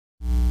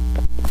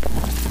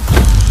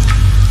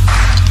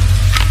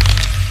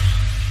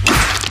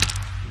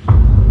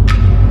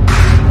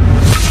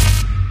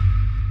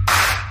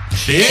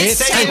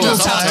It's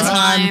tabletop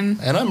time.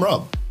 And I'm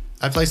Rob.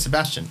 I play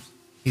Sebastian.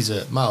 He's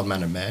a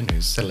mild-mannered man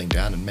who's settling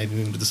down and maybe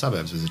moving to the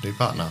suburbs with his new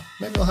partner.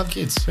 Maybe they'll have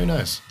kids. Who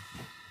knows?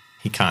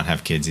 He can't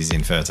have kids. He's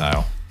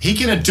infertile. He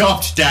can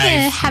adopt, Dave.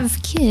 Yeah,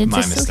 have kids.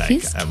 My They're still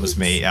mistake. his That was kids.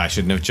 me. I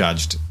shouldn't have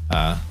judged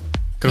also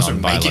make a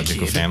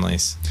non-biological kid.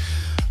 families.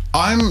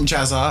 I'm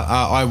Jazza.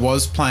 I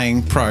was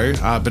playing Pro,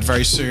 but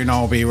very soon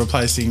I'll be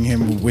replacing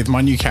him with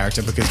my new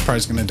character because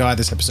Pro's going to die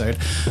this episode.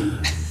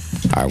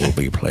 I will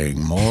be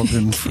playing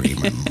Morgan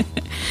Freeman.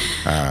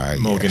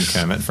 Morgan yes.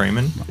 Kermit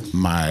Freeman.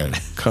 My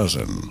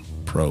cousin,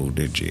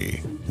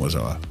 Prodigy, was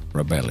a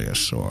rebellious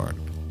sort,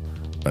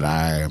 but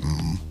I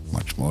am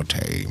much more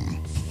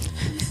tame.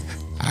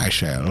 I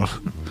shall.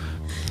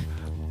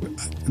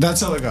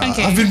 That's all I got.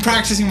 Okay. I've been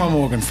practicing my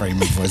Morgan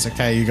Freeman voice,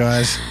 okay, you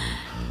guys?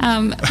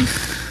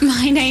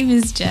 My name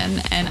is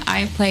Jen, and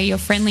I play your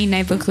friendly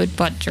neighborhood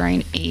bot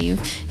drone Eve,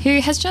 who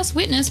has just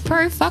witnessed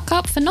Pro fuck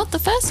up for not the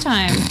first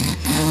time.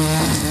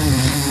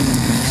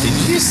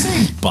 Did you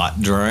say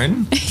butt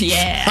drone?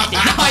 Yeah,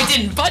 I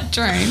didn't bot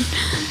drone.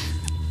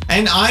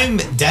 And I'm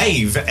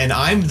Dave, and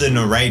I'm the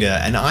narrator,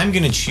 and I'm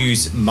going to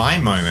choose my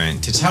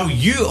moment to tell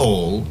you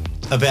all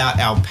about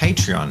our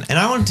Patreon. And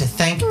I want to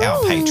thank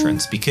our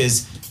patrons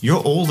because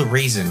you're all the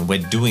reason we're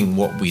doing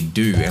what we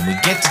do, and we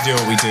get to do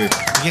what we do.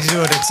 We get to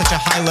do it at such a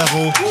high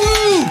level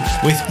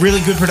with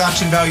really good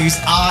production values,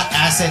 art,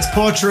 assets,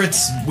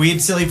 portraits, weird,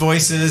 silly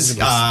voices,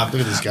 Look at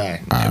this guy.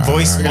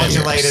 voice yes.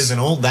 modulators,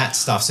 and all that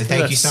stuff. So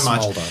thank Look you at so that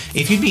much. smolder.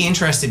 If you'd be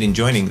interested in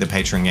joining the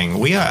Patreon gang,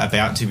 we are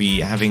about to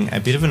be having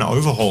a bit of an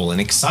overhaul, an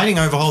exciting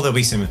overhaul. There'll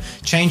be some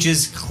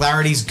changes,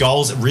 clarities,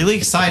 goals, really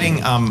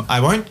exciting. I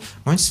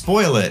won't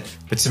spoil it,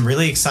 but some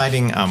really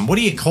exciting. What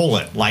do you call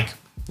it? Like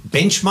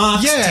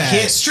benchmarks to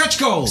hit. Stretch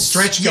goals.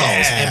 Stretch goals.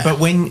 Yeah. But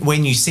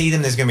when you see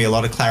them, there's going to be a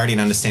lot of clarity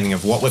and understanding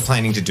of what we're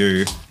planning to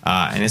do,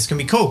 and it's going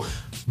to be cool.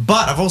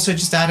 But I've also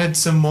just added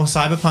some more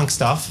cyberpunk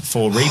stuff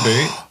for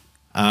Reboot.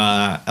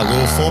 A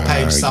little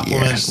 4-page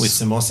supplement yes. with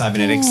some more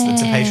cybernetics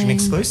that's a patron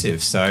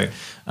exclusive. So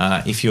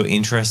if you're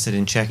interested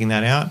in checking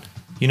that out,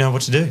 you know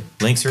what to do.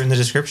 Links are in the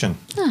description.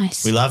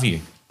 Nice. We love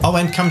you. Oh,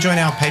 and come join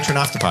our patron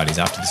after parties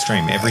after the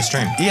stream, every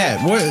stream.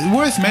 Yeah,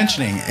 worth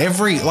mentioning.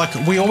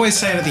 We always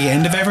say it at the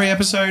end of every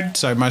episode,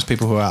 so most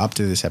people who are up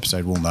to this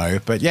episode will know.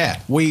 But yeah,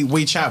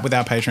 we chat with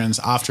our patrons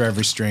after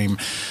every stream,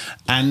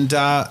 and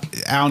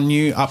our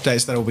new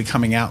updates that will be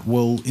coming out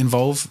will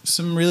involve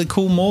some really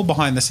cool, more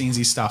behind the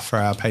scenesy stuff for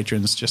our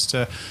patrons. Just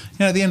to,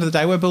 at the end of the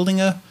day, we're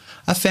building a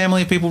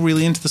family of people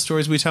really into the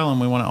stories we tell, and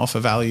we want to offer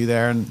value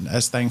there. And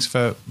as thanks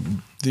for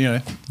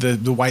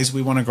the ways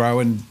we want to grow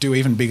and do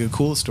even bigger,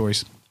 cooler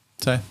stories.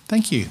 So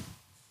thank you.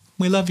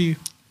 We love you.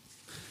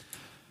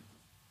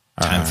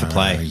 Time for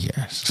play.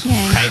 Yes.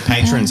 Yeah.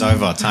 Patrons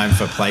over. Time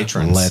for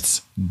patrons.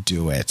 Let's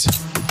do it.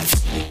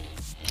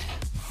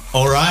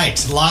 All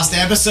right, last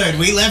episode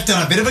we left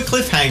on a bit of a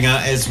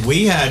cliffhanger as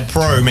we had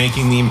Pro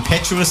making the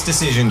impetuous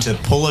decision to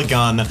pull a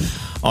gun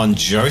on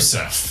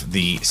Joseph,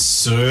 the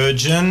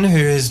surgeon who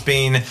has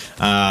been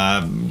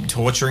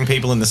torturing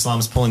people in the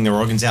slums, pulling their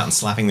organs out and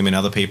slapping them in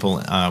other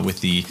people with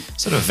the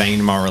sort of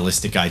vain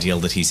moralistic ideal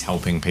that he's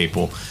helping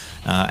people.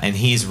 And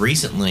he's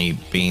recently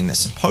been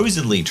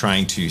supposedly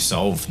trying to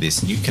solve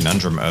this new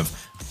conundrum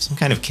of some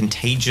kind of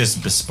contagious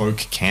bespoke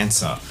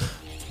cancer.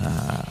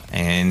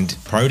 And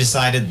Pro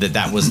decided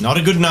that was not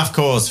a good enough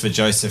cause for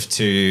Joseph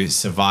to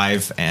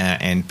survive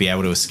and be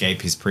able to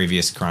escape his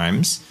previous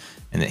crimes,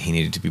 and that he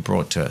needed to be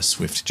brought to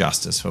swift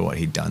justice for what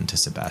he'd done to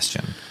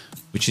Sebastian,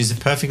 which is a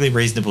perfectly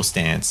reasonable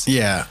stance.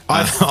 Yeah.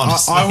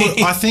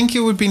 Honestly. I think it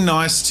would be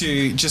nice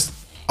to just...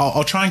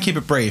 I'll try and keep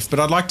it brief, but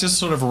I'd like to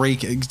sort of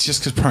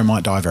just because Pro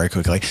might die very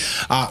quickly,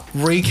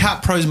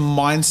 recap Pro's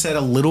mindset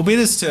a little bit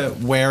as to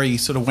where he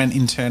sort of went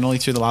internally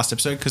through the last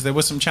episode, because there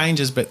were some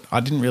changes, but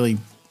I didn't really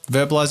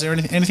verbalize or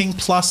anything,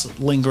 plus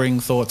lingering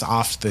thoughts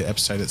after the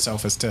episode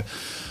itself as to,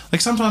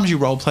 like, sometimes you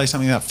role play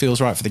something that feels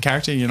right for the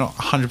character and you're not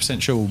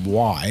 100% sure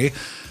why,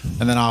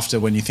 and then after,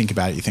 when you think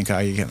about it, you think,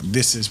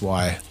 this is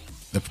why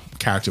the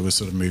character was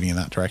sort of moving in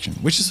that direction,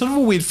 which is sort of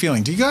a weird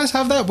feeling. Do you guys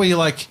have that where you're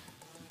like,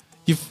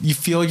 you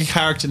feel your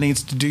character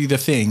needs to do the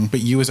thing, but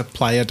you as a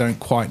player don't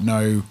quite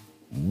know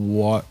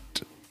what,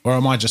 or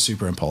am I just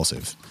super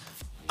impulsive?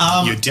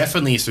 You're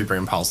definitely super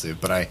impulsive,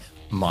 but I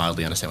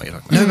mildly understand what you're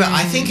talking about. No, but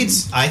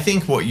I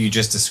think what you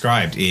just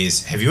described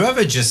is, have you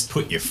ever just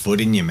put your foot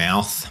in your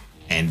mouth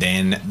and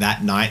then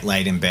that night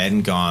laid in bed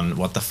and gone,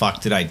 what the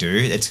fuck did I do?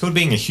 It's called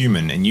being a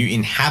human, and you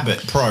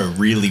inhabit Pro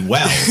really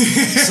well.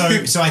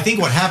 so I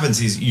think what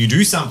happens is you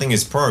do something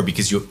as Pro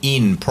because you're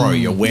in Pro,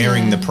 you're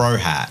wearing the Pro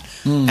hat.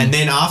 And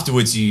then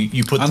afterwards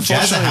you put the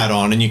Jazza hat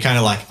on and you're kind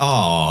of like,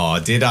 oh,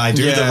 did I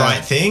do the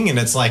right thing? And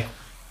it's like,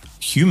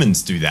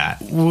 humans do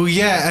that. Well,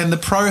 yeah, and the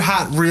Pro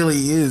hat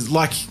really is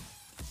like...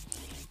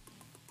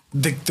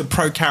 The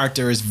Pro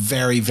character is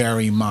very,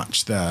 very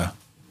much the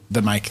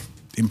make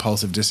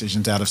impulsive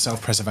decisions out of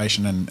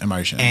self-preservation and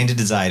emotion, and a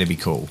desire to be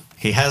cool.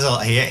 He has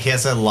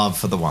a love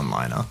for the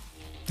one-liner.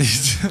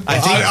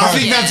 I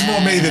think that's more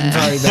me than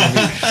Pro,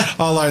 baby.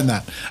 I'll own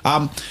that.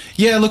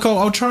 Yeah, look,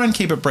 I'll try and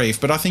keep it brief,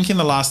 but I think in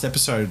the last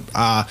episode,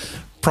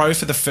 Pro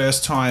for the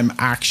first time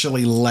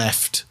actually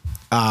left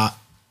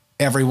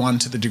everyone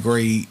to the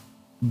degree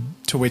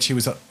to which he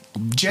was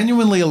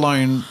genuinely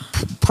alone,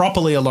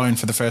 properly alone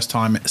for the first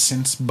time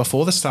since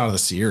before the start of the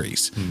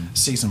series,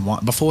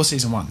 before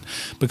season one,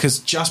 because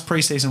just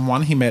pre-season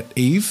one he met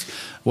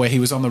Eve, where he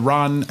was on the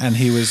run and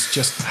he was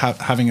just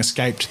having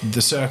escaped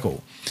the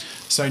circle.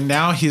 So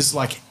now he's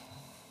like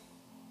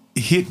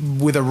hit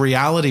with a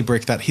reality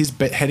brick that he's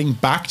heading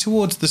back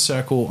towards the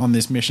circle on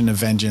this mission of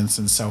vengeance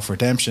and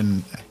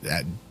self-redemption,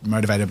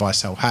 motivated by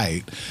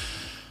self-hate.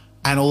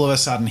 And all of a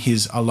sudden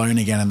he's alone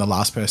again, and the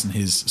last person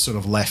he's sort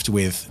of left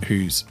with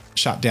who's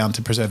shut down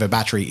to preserve her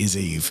battery is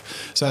Eve.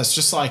 So it's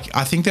just like,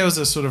 I think there was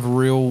a sort of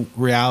real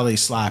reality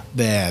slap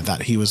there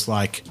that he was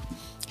like,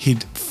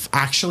 he'd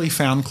actually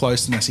found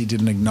closeness he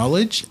didn't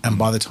acknowledge, and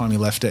by the time he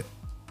left it,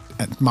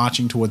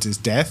 marching towards his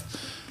death,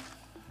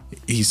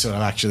 he sort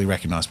of actually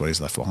recognised what he's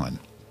left behind.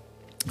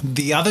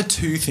 The other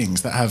two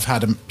things that have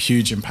had a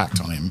huge impact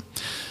on him,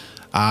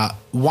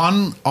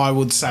 one I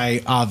would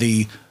say are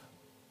the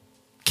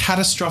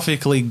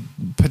catastrophically,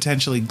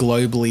 potentially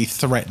globally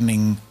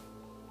threatening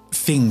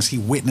things he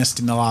witnessed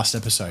in the last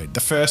episode. The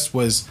first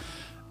was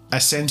a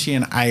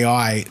sentient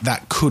AI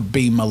that could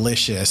be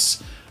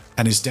malicious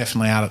and is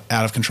definitely out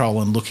of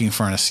control and looking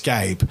for an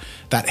escape,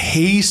 that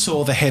he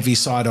saw the heavy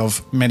side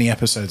of many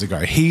episodes ago.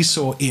 He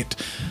saw it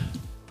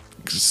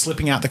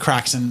slipping out the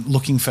cracks and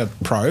looking for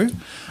Pro.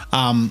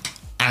 And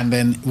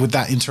then with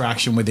that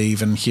interaction with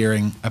Eve and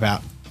hearing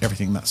about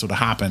everything that sort of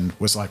happened,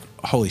 was like,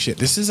 holy shit,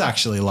 this is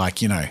actually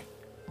like, you know,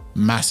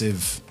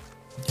 massive,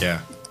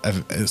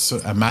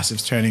 a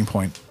massive turning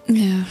point.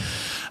 Yeah.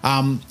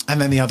 And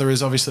then the other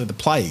is obviously the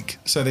plague.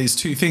 So these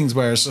two things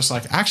where it's just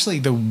like, actually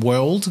the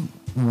world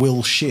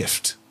will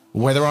shift,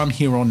 whether I'm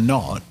here or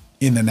not,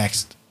 in the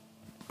next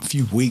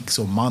few weeks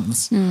or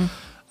months.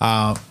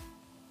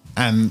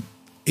 And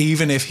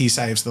even if he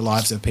saves the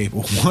lives of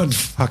people, what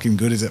fucking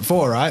good is it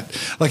for, right?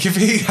 Like if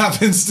he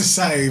happens to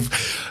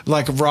save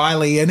like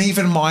Riley and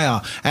even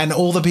Maya and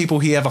all the people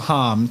he ever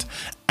harmed,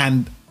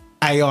 and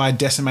AI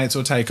decimates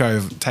or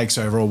takes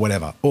over or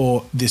whatever,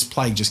 or this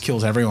plague just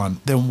kills everyone,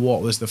 then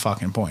what was the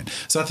fucking point?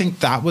 So I think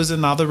that was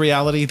another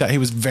reality that he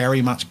was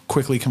very much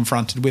quickly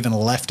confronted with and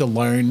left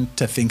alone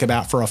to think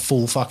about for a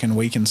full fucking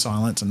week in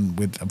silence and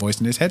with a voice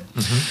in his head.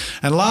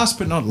 And last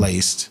but not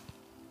least,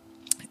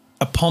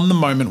 upon the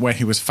moment where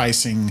he was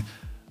facing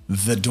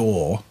the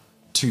door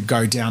to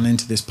go down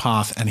into this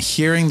path and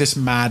hearing this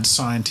mad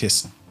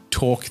scientist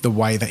talk the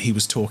way that he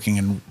was talking,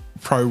 and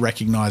Pro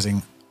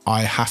recognizing,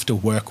 I have to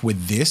work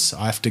with this,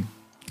 I have to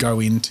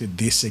go into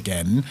this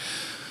again,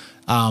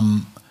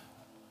 and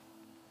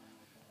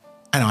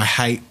I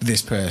hate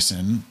this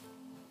person.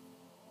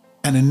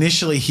 And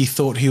initially he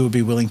thought he would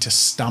be willing to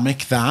stomach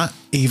that,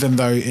 even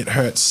though it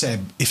hurts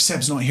Seb. If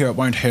Seb's not here, it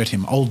won't hurt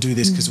him. I'll do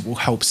this because it will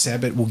help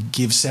Seb. It will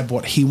give Seb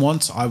what he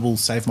wants. I will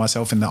save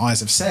myself in the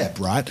eyes of Seb,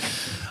 right?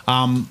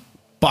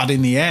 But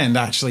in the end,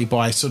 actually,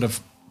 by sort of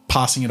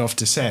passing it off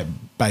to Seb,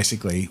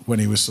 basically, when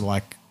he was sort of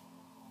like,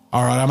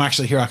 all right, I'm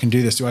actually here, I can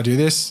do this. Do I do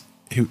this?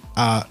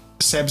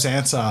 Seb's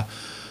answer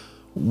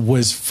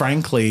was,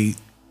 frankly,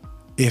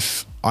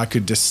 if I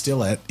could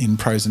distill it in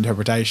Pro's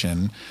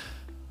interpretation,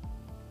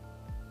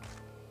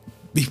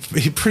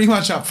 he pretty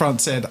much up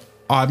front said,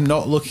 I'm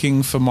not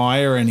looking for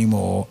Maya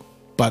anymore,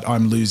 but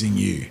I'm losing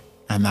you.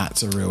 And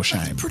that's a real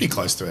shame. Pretty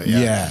close to it,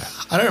 Yeah.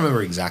 I don't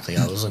remember exactly.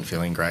 I wasn't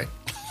feeling great.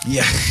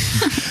 Yeah.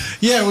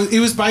 Yeah, it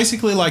was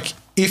basically like,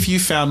 if you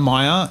found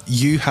Maya,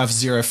 you have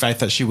zero faith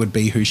that she would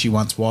be who she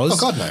once was.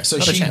 Oh, God, no. So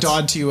Not a she chance.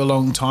 died to you a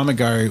long time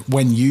ago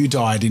when you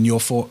died in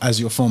as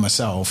your former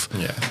self.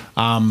 Yeah.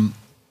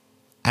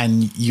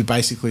 And you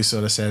basically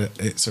sort of said,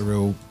 it's a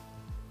real,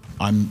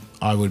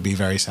 I would be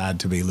very sad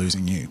to be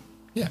losing you.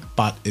 Yeah.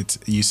 But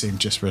you seem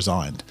just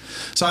resigned.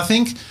 So I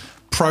think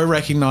Pro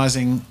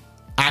recognizing,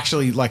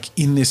 actually, like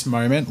in this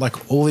moment,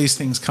 like all these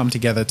things come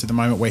together to the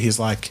moment where he's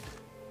like,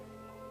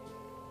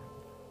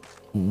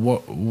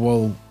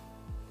 well,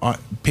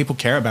 people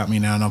care about me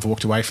now and I've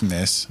walked away from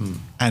this.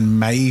 And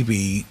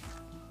maybe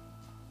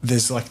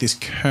there's like this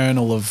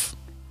kernel of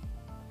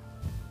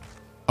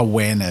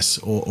awareness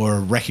or a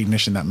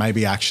recognition that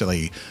maybe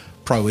actually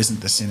Pro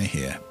isn't the sinner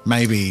here.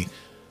 Maybe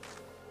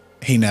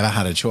he never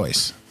had a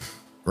choice.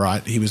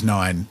 Right? He was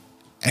 9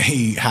 and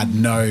he had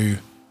no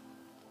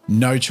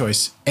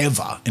choice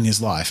ever in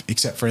his life,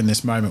 except for in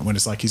this moment when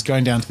it's like he's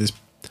going down to this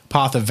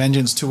path of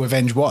vengeance to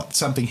avenge what?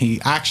 Something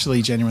he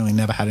actually genuinely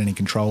never had any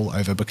control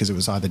over, because it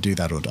was either do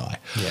that or die.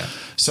 Yeah.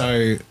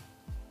 So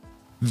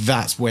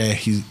that's where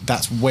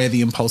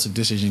the impulsive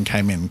decision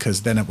came in,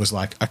 because then it was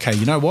like, okay,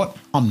 you know what?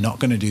 I'm not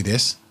going to do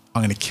this.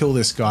 I'm going to kill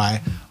this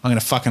guy. I'm going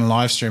to fucking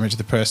live stream it to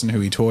the person who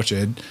he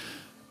tortured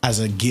as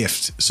a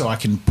gift, so I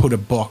can put a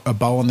bow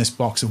on this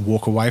box and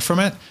walk away from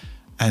it,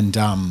 and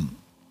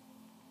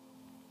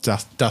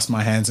dust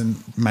my hands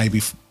and maybe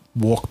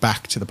walk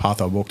back to the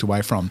path I walked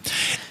away from.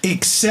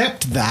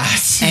 Except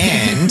that,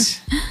 and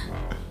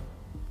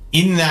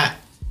in that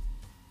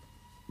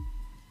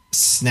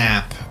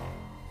snap,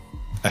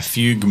 a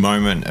fugue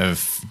moment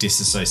of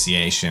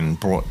disassociation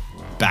brought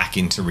back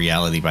into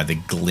reality by the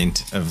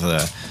glint of the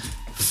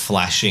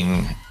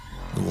flashing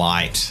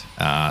light,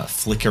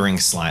 flickering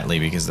slightly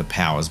because the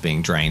power is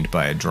being drained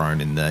by a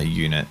drone in the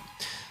unit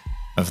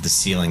of the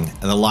ceiling.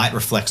 And the light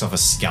reflects off a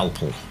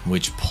scalpel,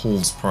 which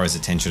pulls Pro's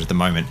attention at the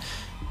moment.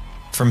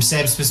 From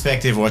Seb's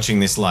perspective, watching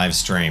this live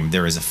stream,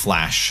 there is a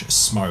flash,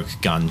 smoke,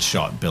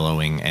 gunshot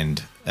billowing,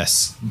 and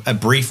a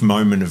brief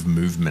moment of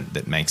movement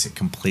that makes it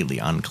completely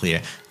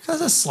unclear.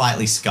 There's a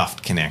slightly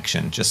scuffed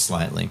connection, just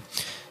slightly.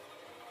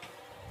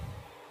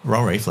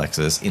 Roll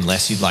reflexes,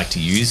 unless you'd like to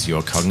use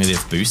your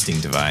cognitive boosting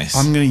device.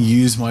 I'm going to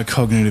use my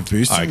cognitive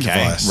boosting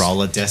device. Okay,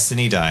 roll a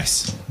destiny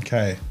dice.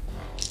 Okay.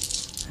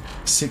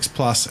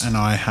 6+, and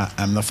I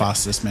am the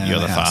fastest man in the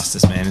house. You're the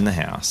fastest man in the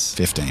house.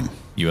 15.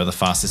 You are the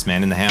fastest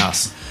man in the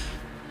house.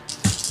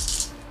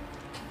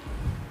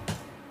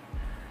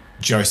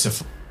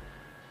 Joseph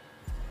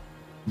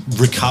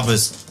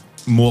recovers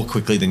more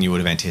quickly than you would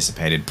have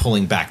anticipated.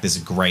 Pulling back, there's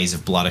a graze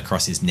of blood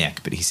across his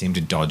neck, but he seemed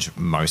to dodge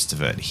most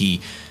of it.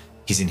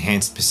 His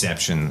enhanced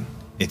perception,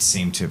 it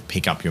seemed to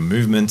pick up your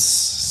movements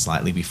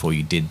slightly before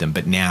you did them,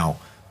 but now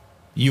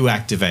you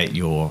activate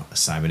your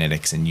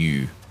cybernetics and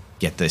you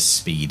get the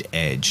speed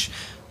edge.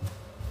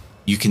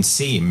 You can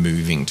see him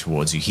moving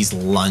towards you. He's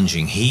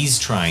lunging. He's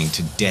trying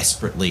to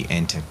desperately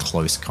enter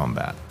close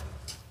combat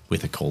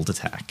with a called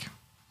attack.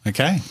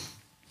 Okay.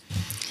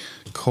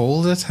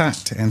 Called attack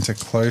to enter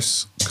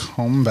close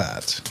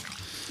combat.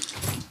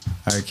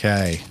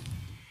 Okay.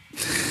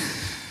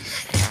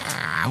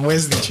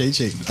 Where's the cheat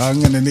sheet? I'm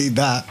going to need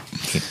that.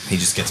 He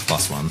just gets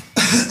 +1,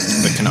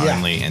 but can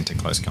only enter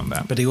close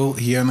combat. But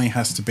he only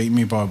has to beat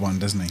me by 1,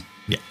 doesn't he?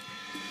 Yeah.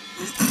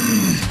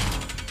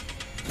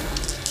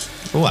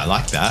 Oh, I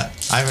like that.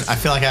 I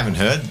feel like I haven't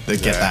heard the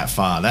get that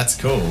far. That's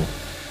cool.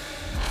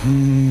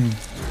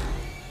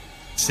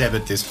 Seb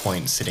at this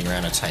point sitting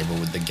around a table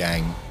with the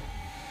gang.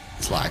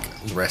 It's like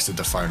rested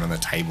the phone on the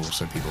table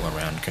so people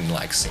around can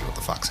like see what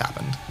the fuck's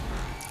happened.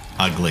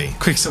 Ugly.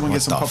 Quick, someone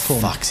get some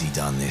popcorn. What the fuck's he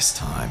done this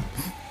time?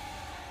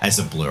 As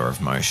a blur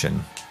of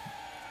motion.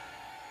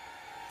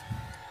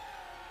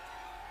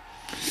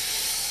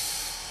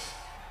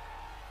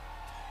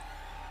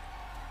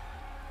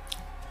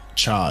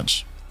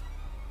 Charge.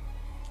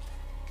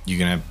 You're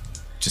going to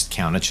just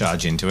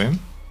countercharge into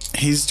him?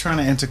 He's trying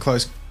to enter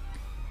close.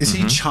 Is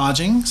he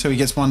charging so he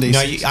gets 1d6?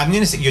 No, I'm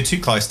going to say you're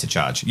too close to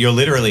charge. You're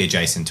literally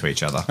adjacent to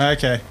each other.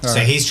 Okay. So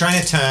he's trying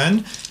to turn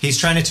a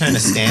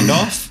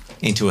standoff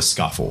into a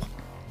scuffle.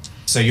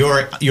 So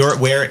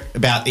we're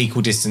about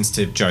equal distance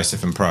to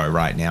Joseph and Pro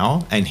right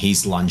now, and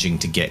he's lunging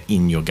to get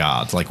in your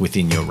guard, like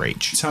within your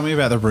reach. Tell me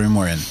about the room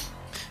we're in.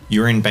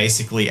 You're in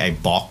basically a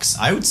box.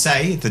 I would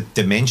say the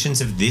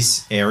dimensions of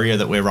this area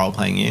that we're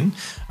role-playing in,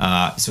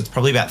 so it's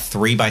probably about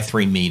 3 by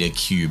 3 meter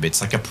cube.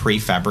 It's like a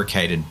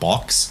prefabricated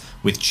box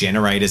with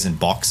generators and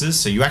boxes,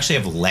 so you actually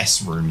have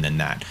less room than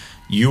that.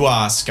 You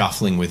are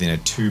scuffling within a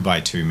 2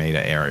 by 2 meter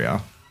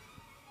area.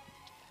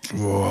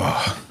 Whoa.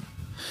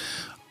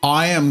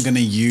 I am going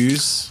to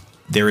use...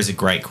 There is a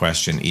great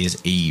question.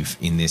 Is Eve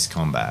in this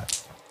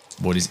combat?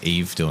 What is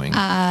Eve doing?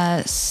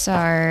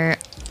 So...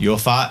 You're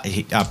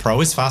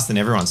Pro is faster than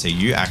everyone, so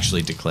you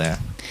actually declare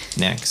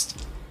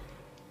next.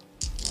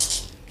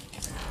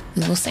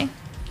 We'll see.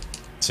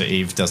 So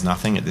Eve does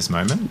nothing at this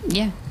moment?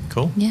 Yeah.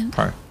 Cool. Yeah.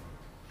 Pro.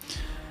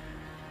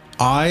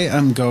 I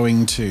am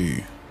going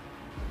to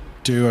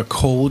do a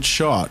cold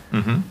shot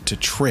to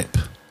trip.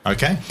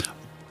 Okay.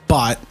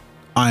 But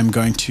I'm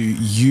going to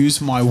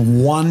use my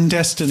 1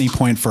 destiny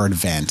point for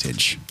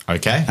advantage.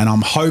 Okay. And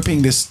I'm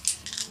hoping this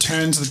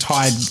turns the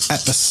tide at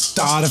the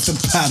start of the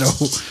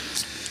battle.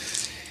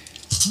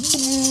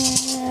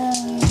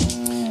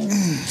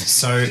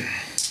 So,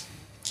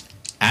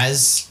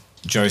 as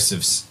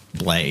Joseph's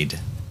blade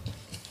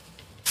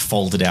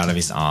folded out of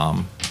his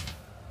arm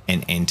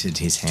and entered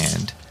his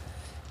hand,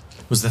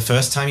 was the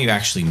first time you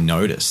actually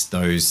noticed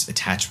those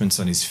attachments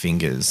on his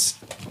fingers,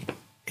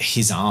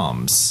 his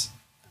arms,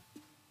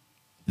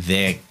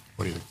 they're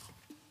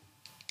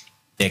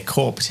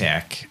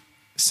Corp-Tech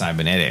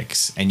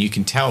cybernetics, and you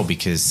can tell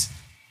because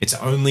it's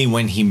only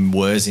when he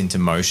whirs into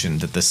motion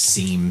that the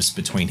seams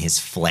between his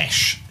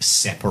flesh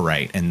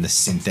separate and the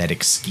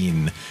synthetic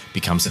skin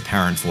becomes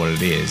apparent for what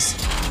it is.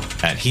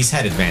 He's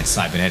had advanced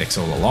cybernetics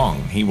all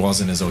along. He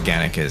wasn't as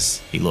organic as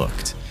he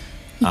looked.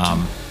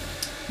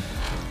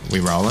 We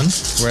rolling?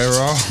 We're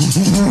rolling.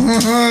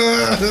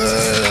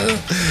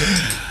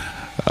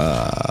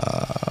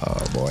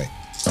 Oh, boy.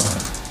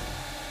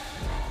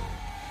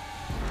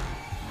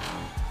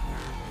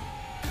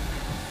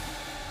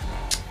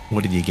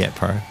 What did you get,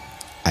 Pro?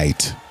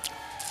 8.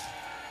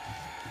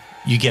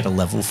 You get a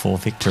level 4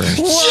 victory.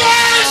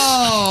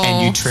 Whoa!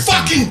 And you trip him.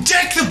 Fucking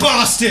deck the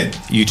bastard!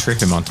 You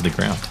trip him onto the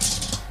ground.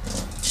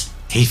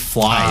 He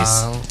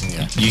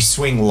flies. You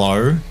swing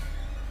low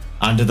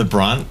under the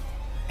brunt,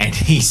 and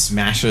he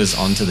smashes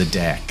onto the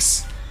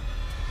decks.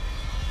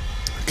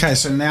 Okay,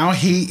 so now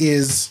he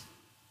is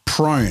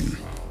prone.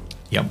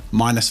 Yep.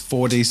 Minus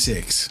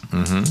 4d6.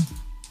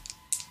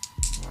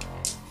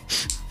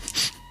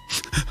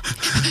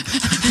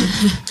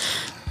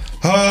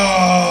 Oh,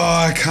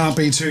 I can't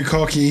be too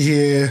cocky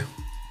here.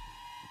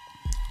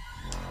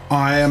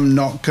 I am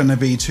not going to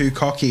be too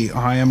cocky.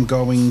 I am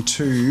going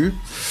to...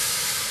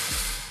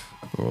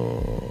 I'm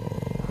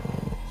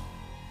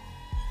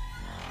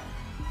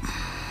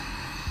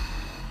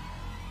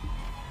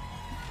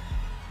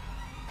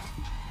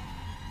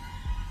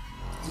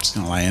just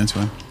going to lay into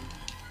him.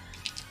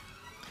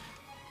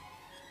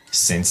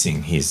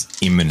 Sensing his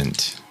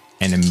imminent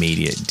and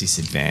immediate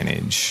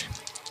disadvantage,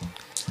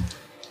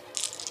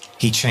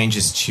 he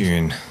changes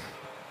tune.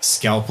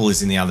 Scalpel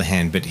is in the other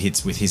hand, but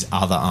hits with his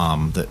other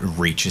arm that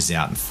reaches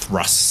out and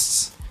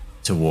thrusts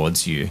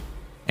towards you.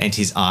 And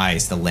his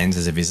eyes, the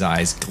lenses of his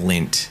eyes,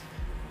 glint.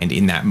 And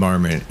in that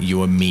moment,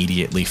 you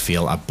immediately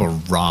feel a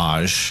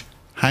barrage.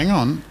 Hang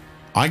on.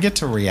 I get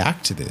to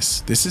react to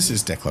this. This is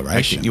his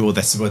declaration. Well,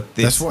 this is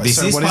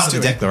part of the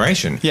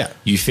declaration. Yeah.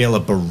 You feel a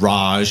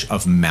barrage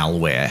of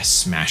malware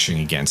smashing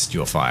against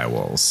your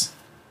firewalls.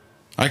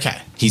 Okay.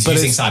 He's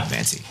using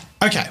cybermancy.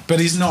 Okay, but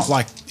he's not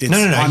like...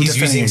 No. He's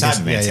using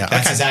cybermancy.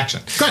 That's his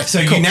action. Great.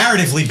 So cool. you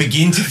narratively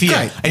begin to feel...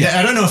 Great.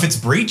 I don't know if it's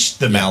breached.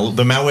 The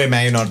malware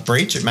may not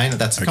breach. It may not.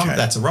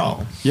 That's a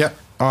roll. Yep.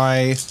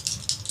 I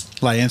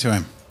lay into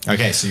him.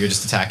 Okay, so you're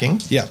just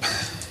attacking. Yep.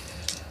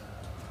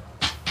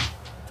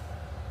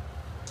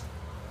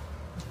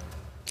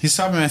 His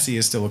cybermancy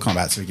is still a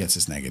combat, so he gets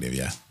his negative,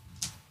 yeah.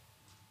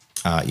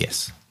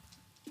 Yes.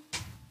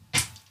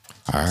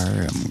 I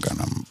am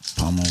gonna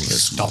pummel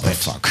this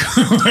motherfucker.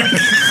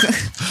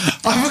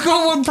 I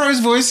forgot what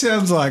Pro's voice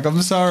sounds like.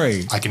 I'm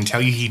sorry. I can tell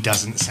you he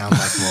doesn't sound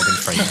like Morgan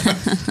Freeman.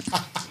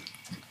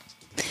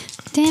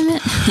 Damn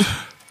it.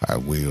 I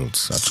wield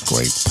such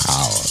great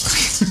power.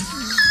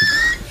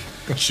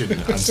 I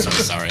shouldn't. I'm so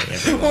sorry,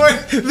 everyone.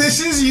 What? This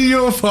is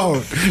your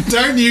fault.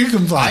 Don't you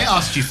complain. I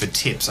asked you for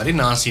tips. I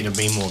didn't ask you to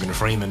be Morgan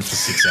Freeman for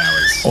 6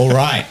 hours. All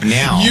right,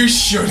 now. You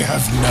should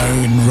have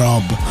known,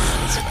 Rob.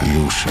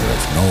 You should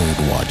have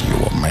known what you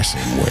were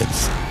messing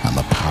with and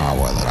the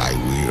power that I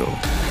wield.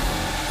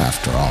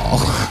 After all.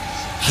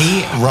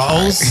 He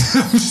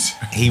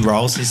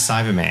rolls his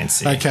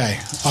cybermancy. Okay.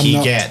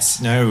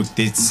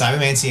 The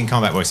cybermancy in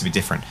combat works a bit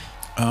different.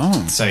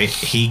 Oh. So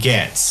he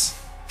gets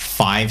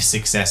 5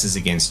 successes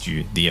against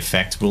you. The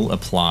effect will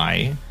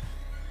apply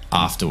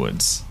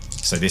afterwards.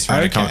 So this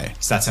round of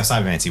combat. So that's how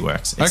cybermancy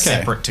works. It's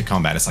separate to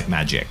combat. It's like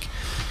magic.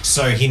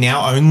 So he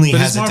now only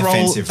has a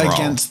defensive roll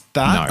against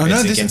that. No,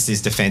 it's against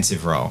his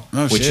defensive roll,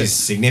 which is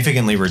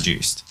significally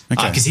reduced.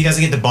 Okay. Because he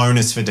doesn't get the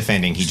bonus for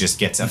defending. He just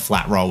gets a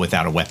flat roll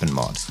without a weapon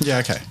mod. Yeah.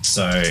 Okay.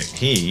 So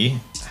he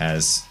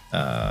has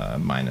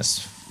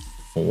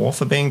 -4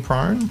 for being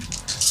prone.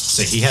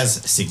 So he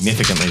has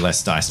significantly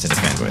less dice to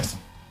defend with.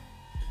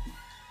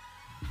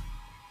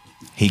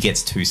 He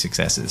gets 2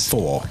 successes.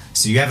 4.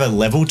 So you have a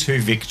level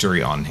 2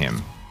 victory on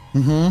him.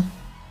 Mm-hmm.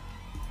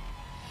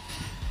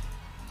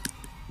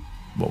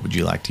 What would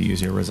you like to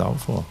use your result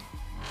for?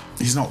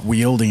 He's not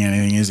wielding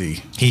anything, is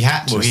he? He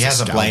has a blade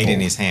scalpel. in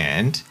his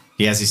hand.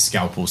 He has his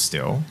scalpel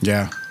still.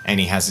 Yeah.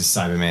 And he has his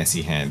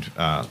cybermancy hand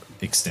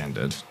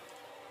extended.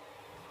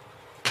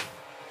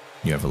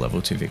 You have a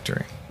level 2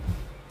 victory.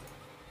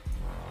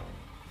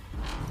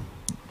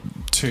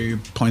 2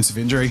 points of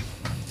injury.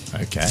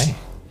 Okay.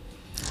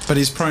 But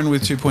he's prone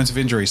with 2 points of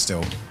injury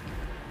still.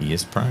 He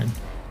is prone.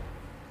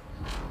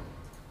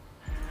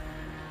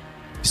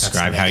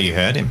 Describe how you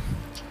hurt him.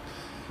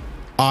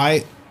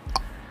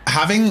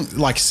 Having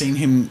seen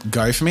him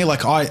go for me,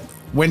 I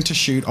went to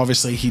shoot,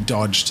 obviously he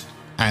dodged,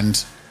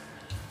 and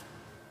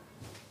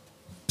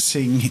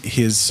seeing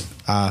his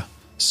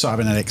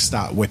cybernetics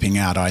start whipping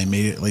out, I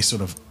immediately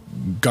sort of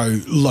go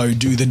low,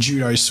 do the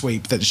judo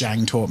sweep that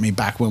Zhang taught me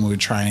back when we were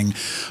training,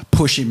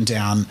 push him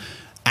down,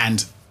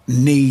 and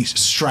knee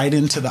straight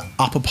into the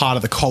upper part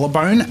of the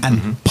collarbone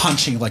and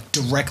punching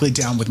directly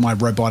down with my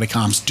robotic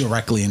arms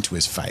directly into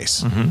his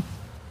face.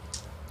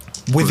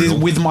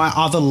 With my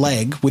other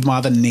leg, with my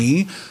other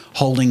knee,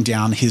 holding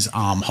down his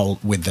arm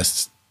with the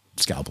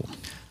scalpel.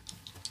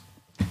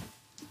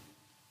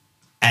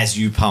 As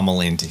you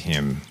pummel into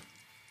him,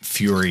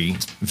 fury,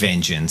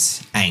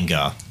 vengeance,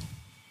 anger.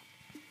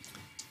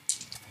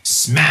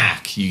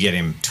 Smack! You get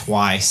him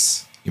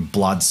twice. Your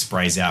blood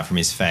sprays out from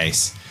his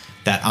face.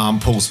 That arm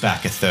pulls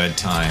back a 3rd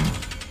time.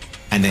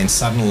 And then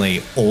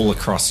suddenly, all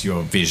across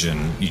your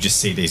vision, you just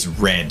see these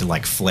red,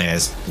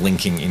 flares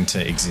blinking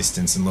into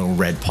existence and little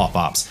red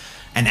pop-ups.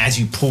 And as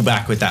you pull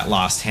back with that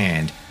last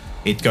hand,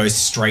 it goes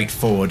straight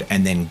forward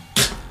and then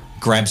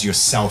grabs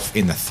yourself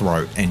in the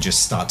throat and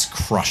just starts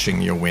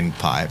crushing your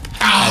windpipe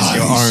as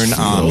your own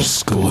arm.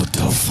 Feels good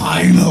to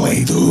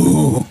finally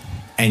do.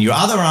 And your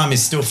other arm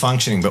is still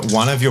functioning, but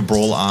one of your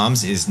brawl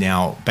arms is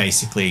now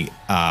basically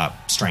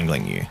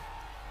strangling you.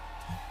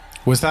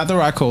 Was that the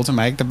right call to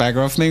make, the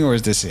Bagarov thing, or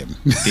is this him?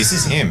 This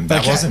is him.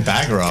 That wasn't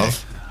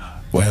Bagarov.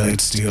 Well,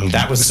 it's still...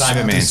 That was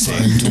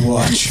Cybermancy. To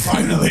watch,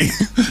 finally.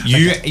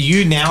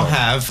 You now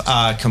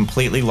have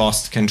completely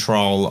lost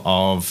control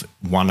of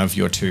one of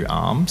your 2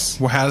 arms.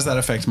 Well, how does that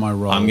affect my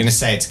roll? I'm going to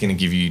say it's going to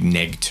give you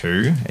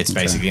 -2. It's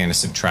basically going to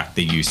subtract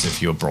the use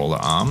of your brawler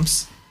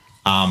arms.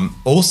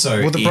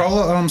 Also, Well, the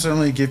brawler arms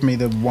only give me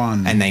the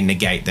 1. and they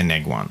negate the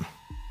neg 1.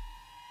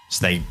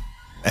 So they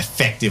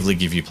effectively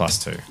give you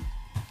 +2.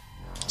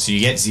 So you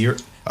get 0.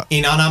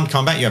 In unarmed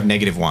combat, you have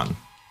 -1.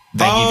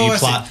 They give you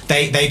plus.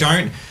 They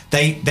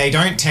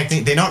don't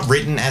technically. They're not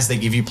written as they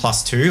give you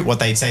 +2. What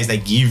they say is they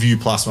give you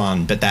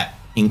 +1, but that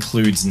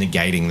includes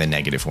negating the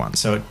 -1.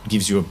 So it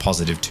gives you a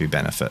 +2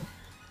 benefit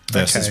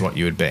versus what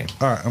you would be.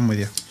 All right, I'm with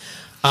you.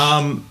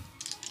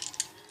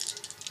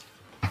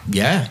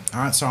 Yeah.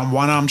 All right, so I'm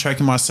one arm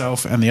choking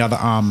myself and the other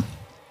arm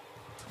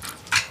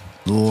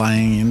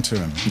laying into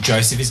him.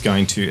 Joseph is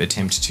going to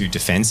attempt to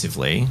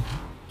defensively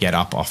get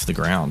up off the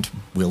ground,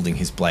 wielding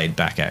his blade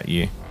back at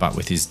you, but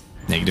with his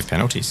negative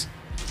penalties.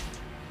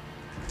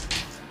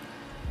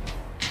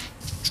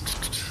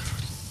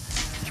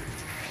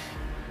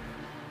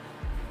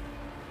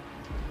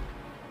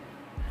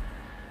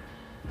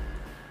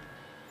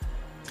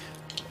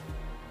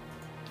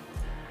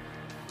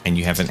 And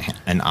you have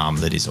an arm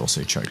that is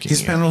also choking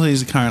His you.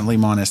 penalties are currently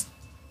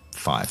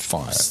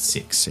 -5.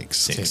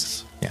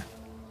 Six. Yeah.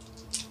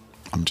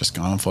 I'm just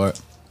going for it.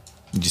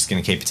 You're just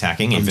going to keep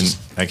attacking, even.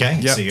 Okay.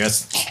 Yep. So you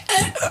guys.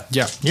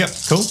 Yep.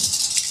 Cool.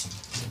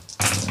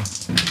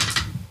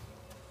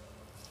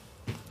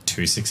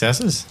 2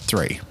 successes.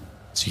 3.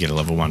 So you get a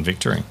level 1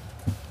 victory.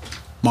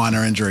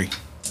 Minor injury.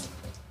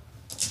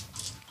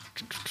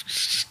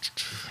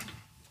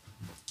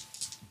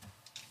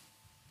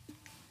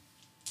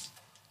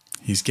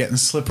 He's getting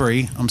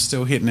slippery. I'm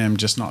still hitting him,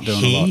 just not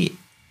doing a lot. He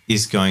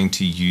is going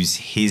to use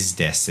his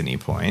destiny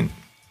point,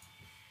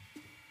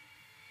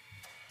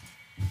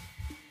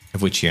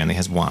 of which he only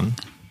has 1,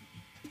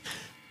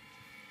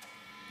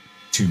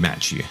 to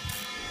match you.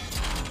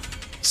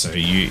 So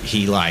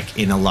he like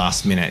in the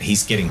last minute,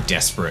 he's getting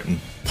desperate and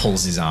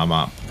pulls his arm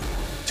up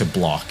to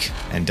block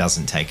and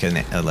doesn't take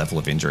a level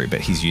of injury,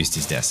 but he's used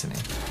his destiny.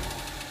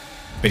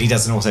 But he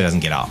also doesn't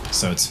get up,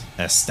 so it's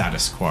a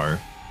status quo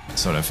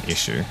sort of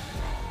issue.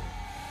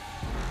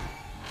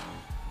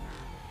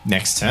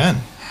 Next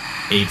turn.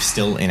 Eve's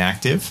still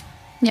inactive.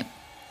 Yep.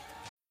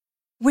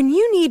 When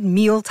you need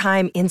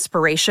mealtime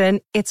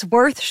inspiration, it's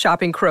worth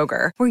shopping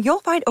Kroger, where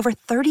you'll find over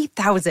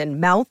 30,000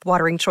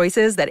 mouth-watering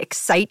choices that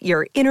excite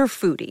your inner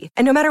foodie.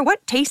 And no matter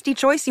what tasty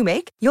choice you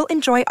make, you'll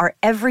enjoy our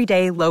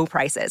everyday low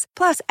prices,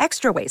 plus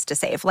extra ways to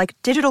save, like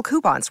digital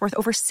coupons worth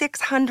over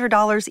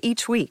 $600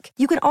 each week.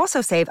 You can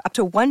also save up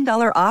to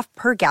 $1 off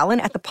per gallon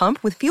at the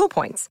pump with fuel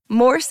points.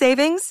 More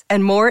savings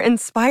and more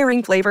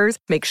inspiring flavors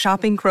make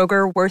shopping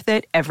Kroger worth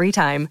it every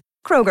time.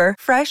 Kroger,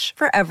 fresh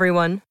for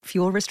everyone.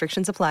 Fuel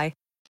restrictions apply.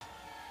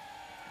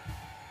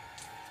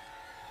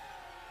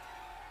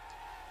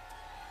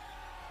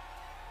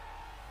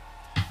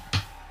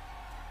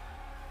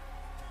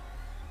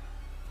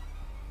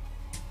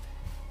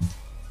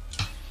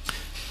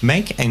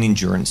 Make an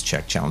endurance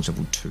check, challenge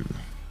level 2.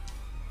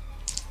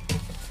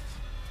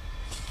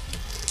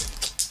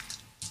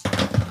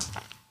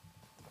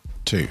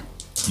 Two.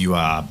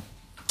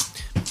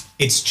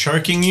 It's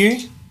choking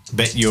you,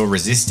 but you're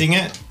resisting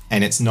it,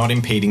 and it's not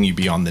impeding you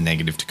beyond the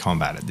negative to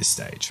combat at this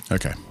stage.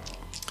 Okay.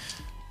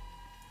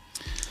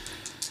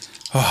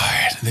 All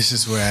right. This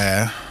is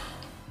where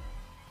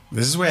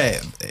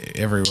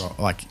every,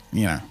 like,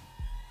 you know,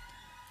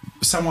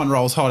 someone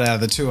rolls hot out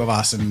of the two of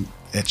us and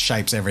it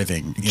shapes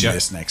everything in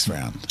this next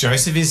round.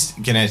 Joseph is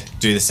going to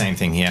do the same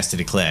thing he has to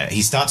declare.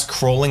 He starts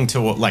crawling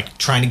toward, like,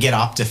 trying to get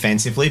up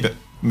defensively, but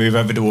move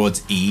over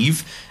towards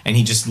Eve, and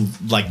he just,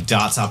 like,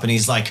 darts up and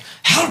he's like,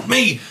 "Help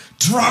me,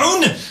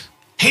 drone!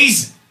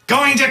 He's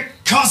going to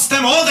cost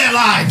them all their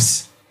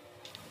lives!"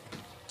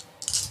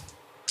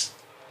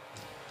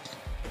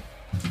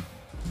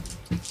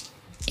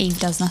 Eve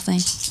does nothing.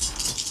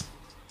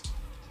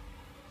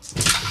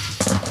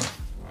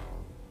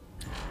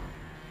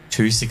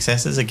 Two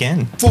successes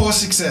again. 4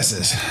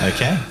 successes.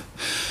 Okay.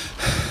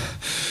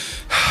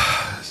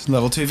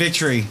 Level 2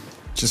 victory.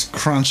 Just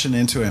crunching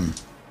into him.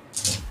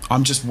 I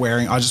just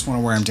want to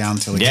wear him down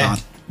until he Yeah.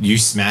 can't. You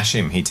smash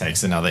him. He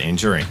takes another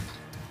injury.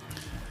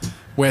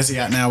 Where's he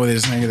at now with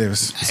his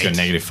negatives? He's got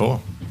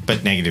 -4,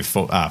 but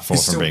 -4 from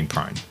still- being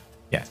prone.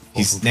 Yeah,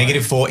 he's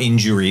 -4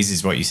 injuries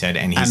is what you said,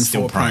 and he's And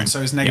still 4 prone.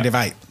 So he's negative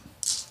Yeah. 8.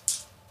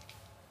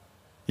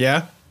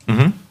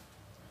 Yeah?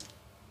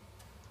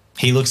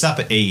 He looks up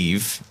at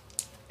Eve,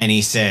 and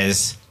he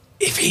says,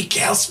 "If he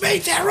kills me,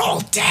 they're all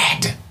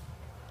dead."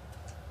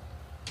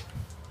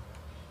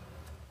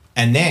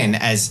 And then,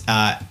 as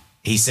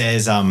he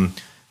says,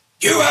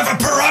 "You have a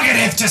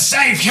prerogative to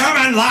save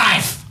human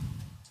life."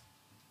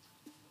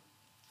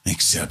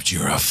 Except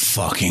you're a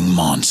fucking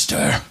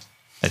monster.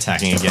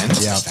 Attacking again.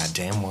 Yeah. That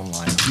damn one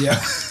line.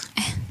 Yeah.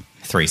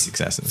 3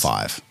 successes.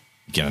 5.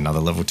 Get another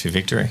level 2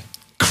 victory.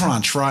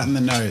 Crunch right in the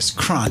nose.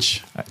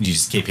 Crunch. You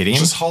just keep hitting him.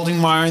 Just holding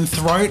my own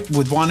throat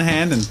with one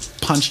hand and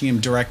punching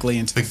him directly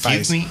into the Forgive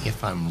face. me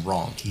if I'm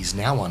wrong. He's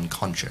now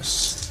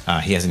unconscious.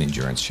 He has an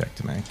endurance check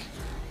to make.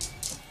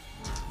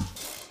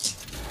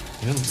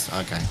 He didn't,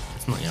 okay,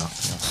 it's not yeah.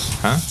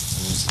 Huh? It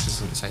just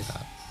doesn't say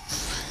that.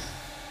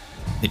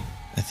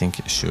 I think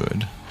it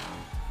should.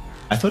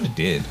 I thought it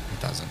did.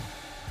 It doesn't.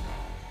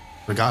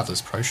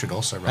 Regardless, Pro should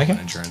also roll Okay. an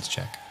endurance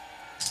check.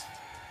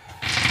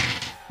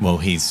 Well,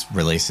 he's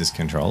released his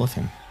control of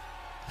him.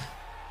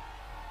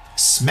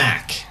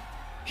 Smack.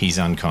 He's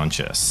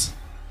unconscious.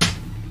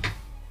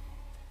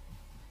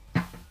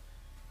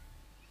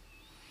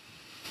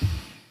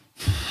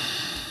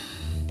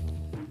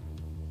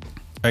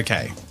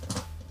 Okay.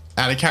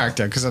 Out of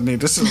character, because I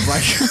need to sort of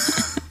like...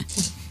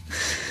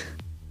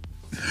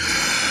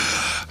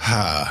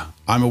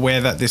 I'm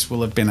aware that this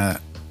will have been a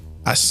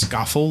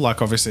scuffle.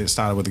 Like, obviously, it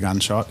started with a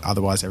gunshot.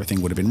 Otherwise,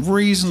 everything would have been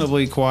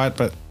reasonably quiet,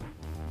 but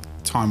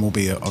time will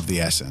be of the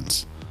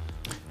essence.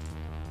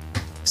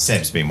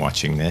 Seb's been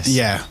watching this.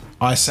 Yeah.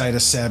 I say to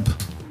Seb,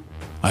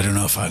 I don't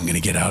know if I'm going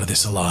to get out of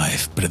this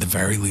alive, but at the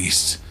very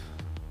least,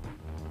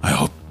 I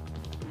hope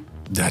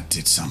that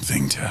did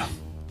something to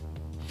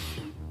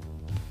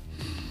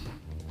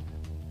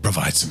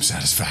provide some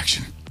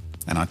satisfaction.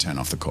 And I turn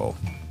off the call.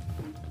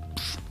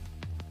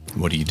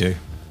 What do?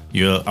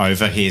 You're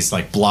over his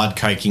like blood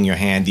coaking your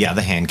hand. The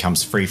other hand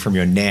comes free from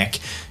your neck.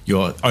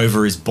 You're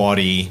over his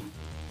body.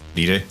 What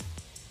do you do?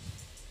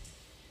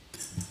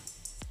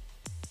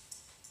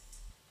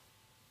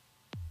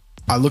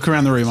 I look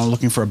around the room. I'm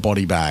looking for a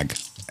body bag.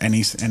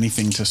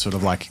 Anything to sort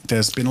of like...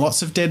 There's been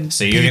lots of dead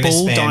So you're gonna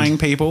people, spend- dying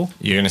people.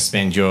 You're going to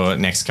spend your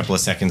next couple of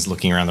seconds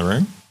looking around the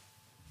room.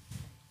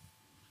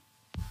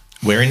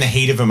 We're in the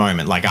heat of a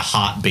moment, like a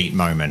heartbeat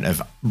moment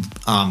of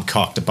arm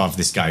cocked above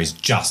this guy who's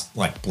just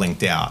like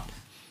blinked out.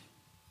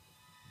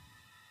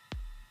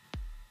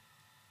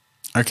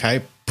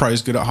 Okay,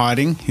 Pro's good at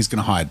hiding. He's going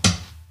to hide.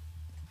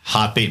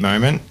 Heartbeat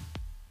moment.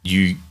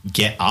 You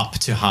get up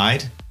to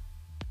hide.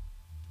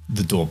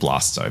 The door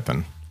blasts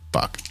open.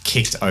 Fuck.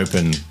 Kicked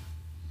open.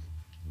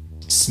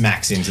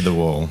 Smacks into the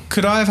wall.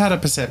 Could I have had a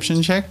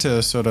perception check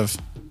to sort of...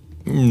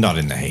 Not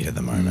in the heat of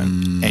the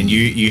moment. And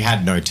you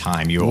had no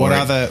time. You were What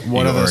already, are you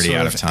were the already sort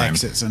out of of time.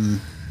 exits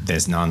and...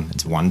 There's none.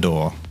 It's one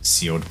door.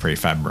 Sealed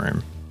prefab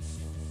room.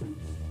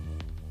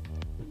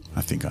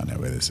 I think I know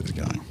where this is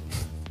going.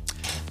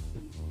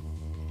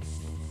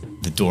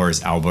 The door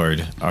is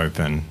elbowed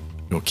open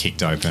or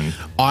kicked open.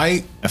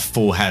 I A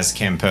full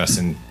Hazchem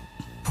person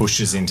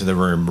pushes into the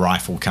room,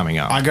 rifle coming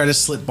up. go to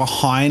slip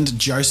behind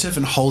Joseph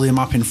and hold him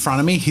up in front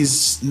of me.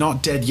 He's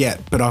not dead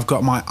yet, but I've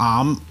got my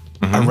arm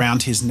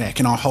around his neck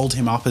and I hold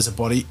him up as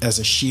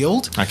a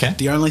shield. Okay.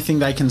 The only thing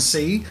they can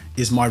see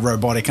is my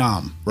robotic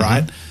arm,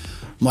 right?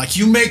 I'm like,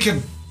 you make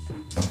a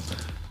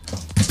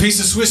piece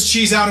of Swiss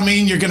cheese out of me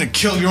and you're going to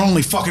kill your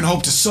only fucking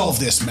hope to solve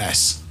this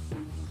mess.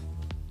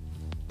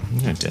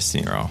 A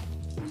destiny roll.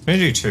 I'm going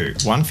to do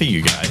 2. 1 for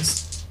you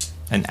guys.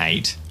 An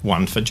 8.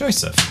 1 for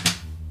Joseph.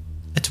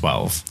 A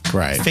 12.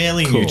 Great.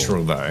 Fairly Cool.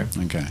 neutral though.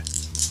 Okay.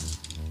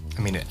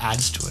 I mean, it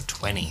adds to a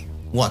 20.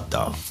 What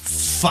the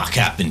fuck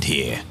happened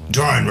here?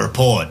 Drone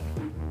report.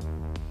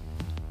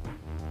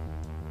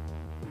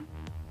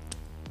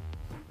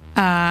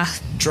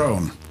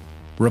 Drone,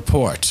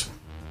 report.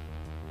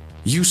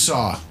 You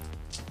saw.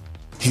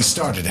 He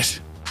started it.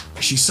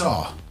 She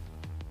saw.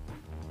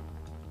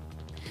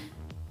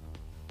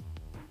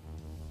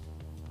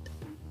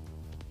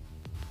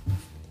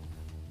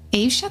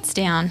 Eve shuts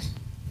down.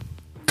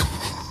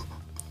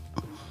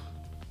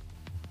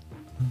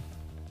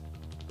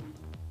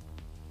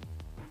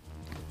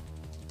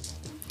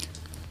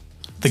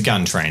 The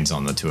gun trains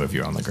on the two of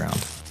you on the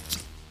ground.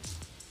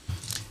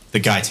 The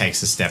guy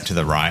takes a step to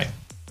the right.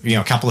 You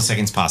know, a couple of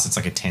seconds pass. It's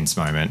like a tense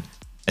moment.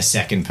 A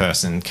second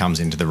person comes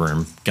into the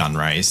room, gun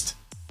raised.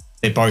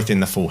 They're both in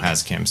the full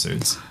Hazchem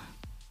suits.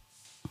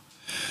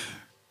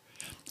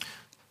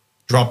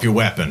 Drop your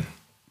weapon.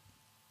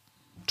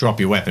 Drop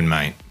your weapon,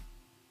 mate.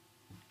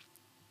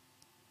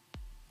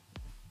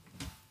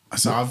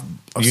 So I've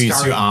You use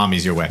scurried- your arm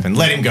as your weapon.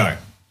 Let him go.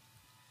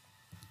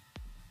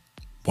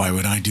 Why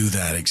would I do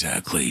that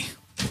exactly?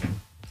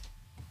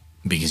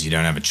 Because you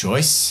don't have a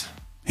choice.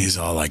 He's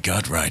all I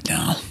got right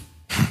now.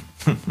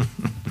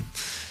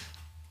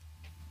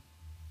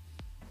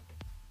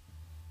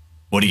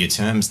 What are your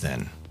terms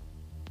then?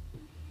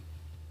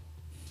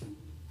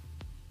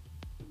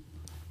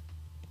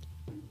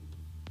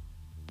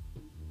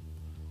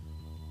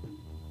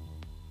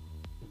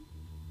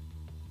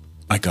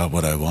 I got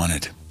what I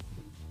wanted.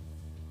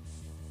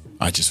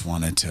 I just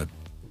wanted to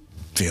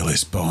feel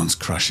his bones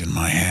crush in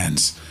my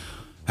hands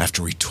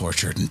after he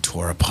tortured and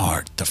tore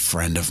apart the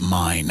friend of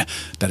mine.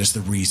 That is the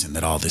reason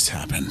that all this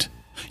happened.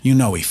 You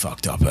know he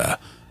fucked up a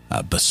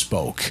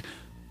bespoke,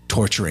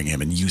 torturing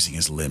him and using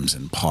his limbs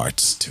and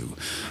parts to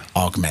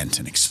augment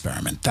an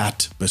experiment.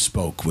 That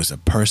bespoke was a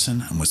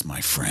person and was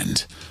my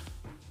friend.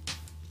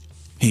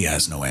 He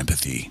has no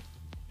empathy.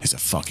 He's a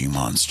fucking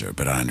monster,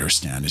 but I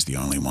understand he's the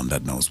only one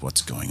that knows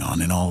what's going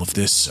on in all of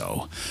this,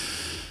 so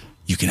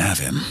you can have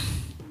him.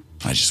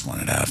 I just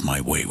wanted to have my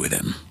way with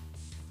him.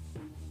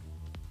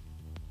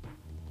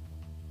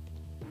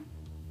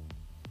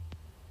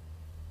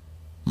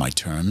 My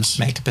terms?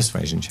 Make a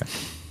persuasion check.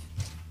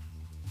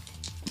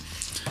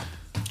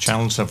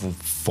 Challenge level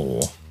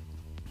 4.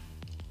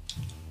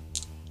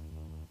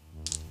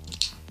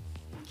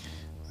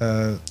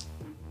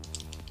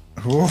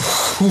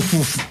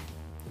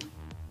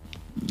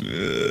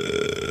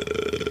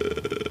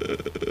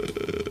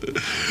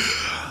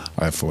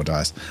 I have 4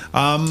 dice.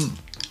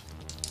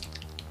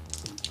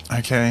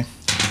 Okay.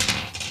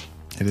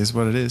 It is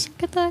what it is.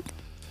 Good luck.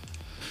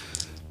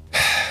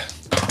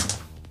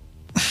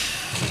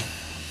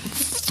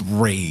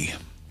 3.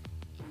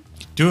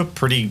 Do a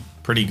pretty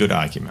good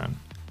argument.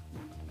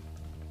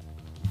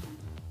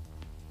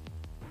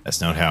 That's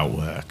not how it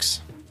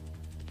works.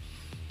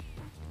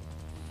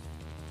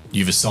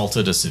 You've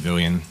assaulted a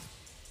civilian.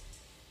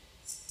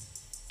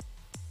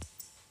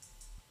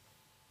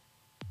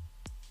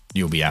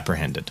 You'll be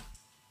apprehended.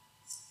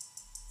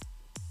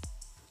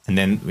 And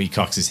then he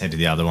cocks his head to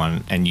the other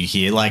one, and you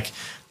hear like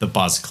the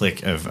buzz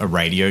click of a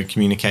radio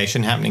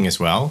communication happening as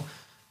well.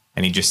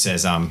 And he just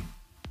says,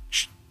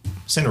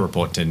 send a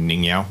report to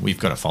Ningyao. We've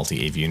got a faulty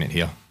Eve unit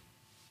here.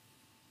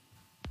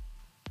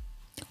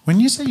 When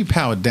you say you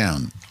powered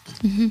down,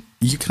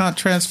 you can't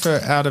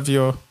transfer out of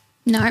your...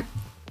 No.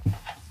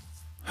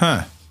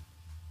 Huh.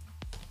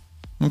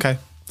 Okay.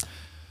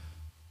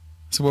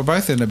 So we're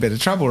both in a bit of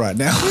trouble right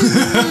now.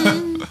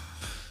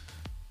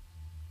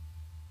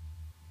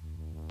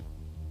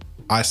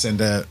 I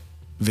send a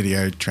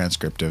video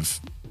transcript of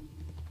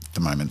the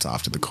moments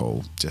after the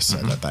call just so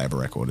that they have a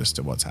record as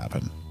to what's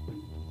happened.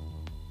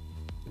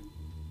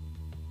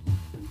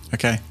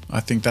 Okay. I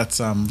think that's...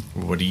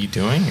 What are you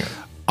doing?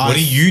 What are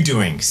you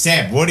doing?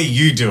 Seb, what are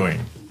you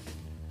doing?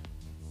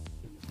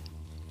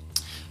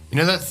 You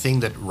know that thing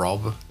that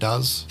Rob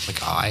does?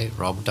 Like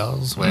Rob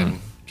does when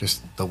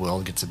just the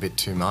world gets a bit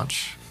too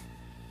much?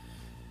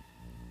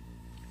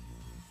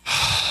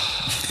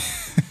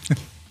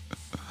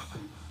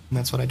 And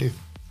that's what I do.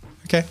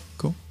 Okay.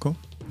 Cool.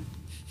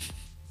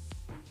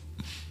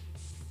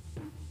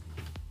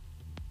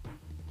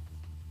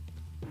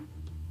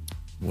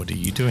 What are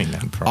you doing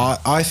then, Pro?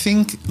 I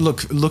think,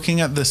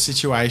 looking at the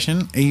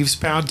situation, Eve's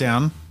powered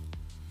down.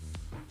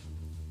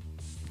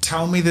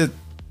 Tell me the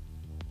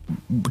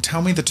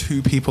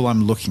 2 people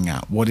I'm looking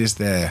at. What is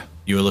there?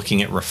 You were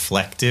looking at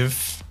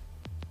reflective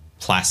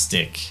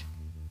plastic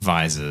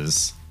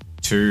visors.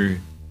 2,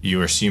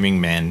 you're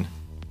assuming men,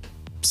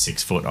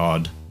 6 foot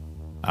odd,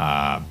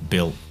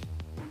 built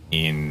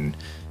in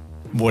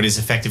what is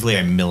effectively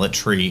a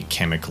military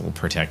chemical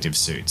protective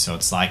suit. So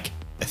it's like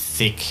a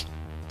thick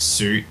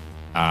suit,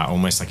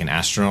 almost like an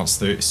astronaut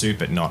suit,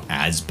 but not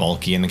as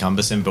bulky and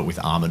cumbersome, but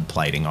with armored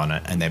plating on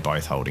it. And they're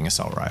both holding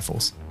assault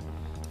rifles.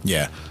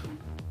 Yeah.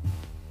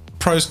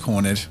 Pro's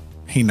cornered.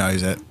 He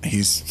knows it.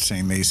 He's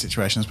seen these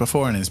situations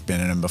before and has been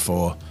in them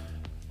before.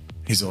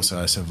 He's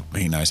also,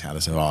 he knows how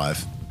to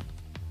survive.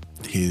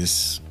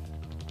 He's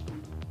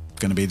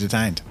going to be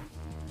detained.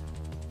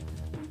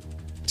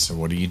 So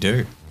what do you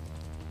do?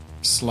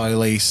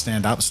 Slowly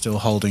stand up, still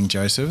holding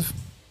Joseph.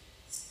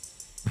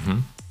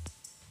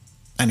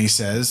 And he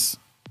says,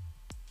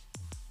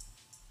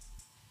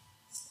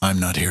 I'm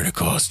not here to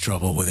cause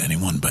trouble with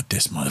anyone but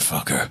this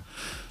motherfucker.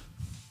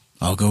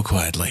 I'll go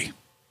quietly.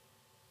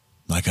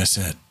 Like I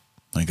said,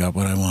 I got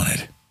what I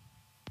wanted.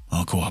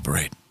 I'll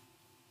cooperate.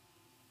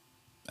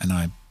 And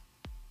I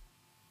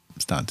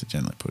start to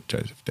gently put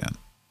Joseph down.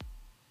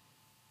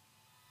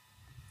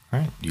 All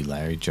right, you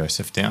lay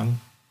Joseph down.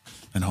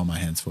 And hold my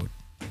hands forward.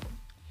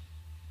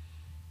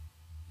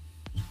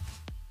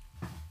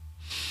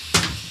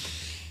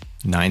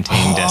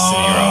 Destiny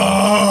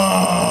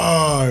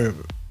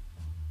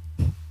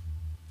roll.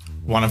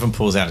 One of them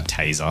pulls out a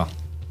taser,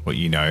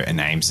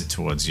 and aims it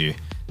towards you.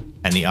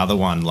 And the other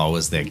one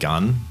lowers their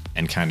gun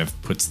and kind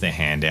of puts their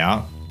hand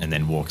out and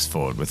then walks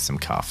forward with some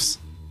cuffs.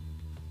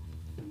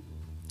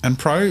 And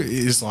Pro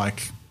is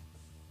like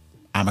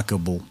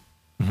amicable.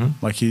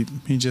 Like he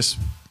just,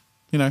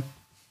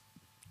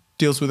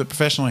 deals with it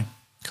professionally.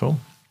 Cool.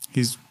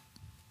 He's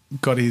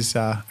got his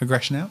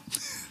aggression out.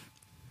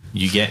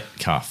 You get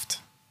cuffed.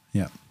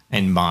 Yeah.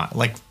 And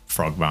like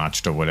frog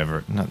marched or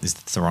whatever. No, it's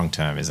the wrong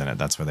term, isn't it?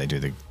 That's where they do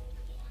the...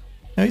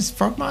 No, is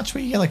frog march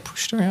where you get like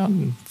pushed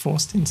around and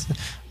forced into...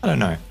 I don't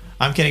know.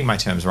 I'm getting my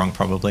terms wrong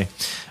probably.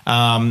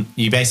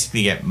 You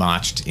basically get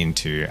marched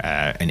into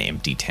an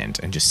empty tent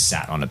and just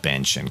sat on a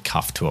bench and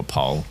cuffed to a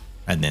pole,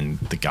 and then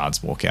the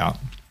guards walk out,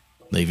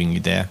 leaving you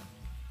there.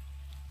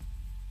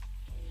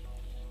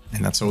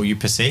 And that's all you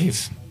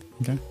perceive.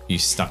 Okay. You're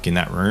stuck in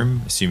that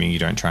room, assuming you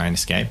don't try and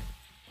escape.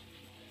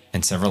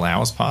 And several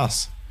hours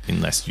pass,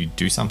 unless you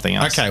do something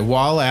else. Okay,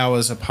 while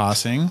hours are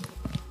passing,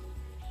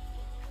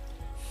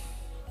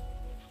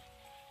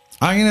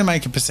 I'm going to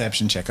make a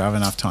perception check. I have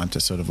enough time to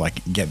sort of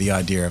like get the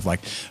idea of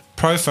like,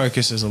 Pro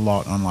focuses a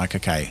lot on like,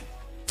 okay,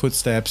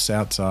 footsteps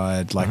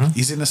outside, like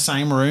he's in the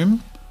same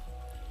room.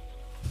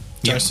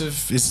 Yep.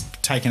 Joseph is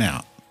taken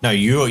out. No,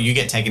 you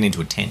get taken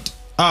into a tent.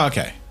 Oh,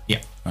 okay.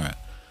 Yeah. All right.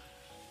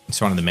 It's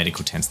one of the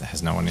medical tents that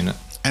has no one in it.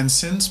 And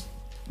since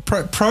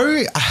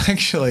Pro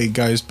actually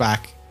goes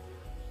back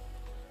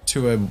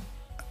to a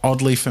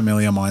oddly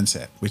familiar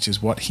mindset, which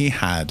is what he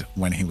had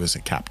when he was a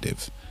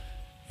captive.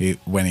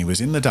 When he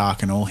was in the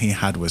dark and all he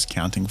had was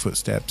counting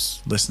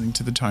footsteps, listening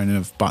to the tone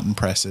of button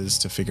presses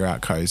to figure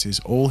out codes,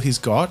 all he's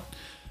got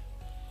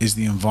is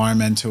the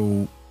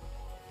environmental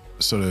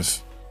sort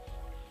of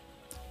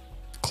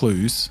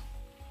clues.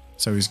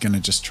 So he's going to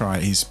just try,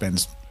 he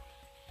spends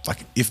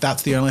like if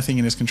that's the only thing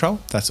in his control,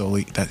 that's all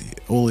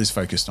he's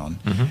focused on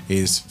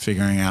is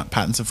figuring out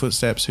patterns of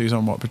footsteps, who's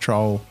on what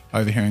patrol,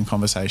 overhearing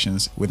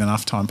conversations. With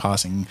enough time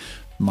passing,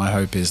 my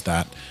hope is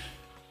that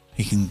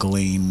he can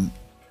glean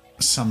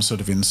some sort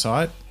of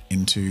insight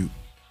into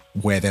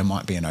where there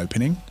might be an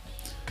opening.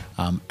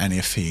 And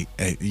if he,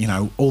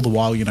 all the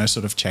while,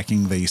 sort of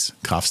checking these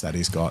cuffs that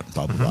he's got,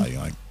 blah, blah, blah,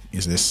 you're like,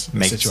 is this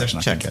a situation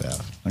I can get out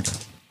of? Okay.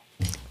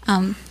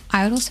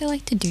 I would also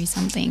like to do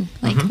something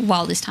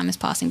while this time is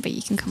passing, but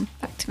you can come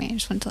back to me. I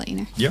just wanted to let you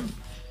know. Yep.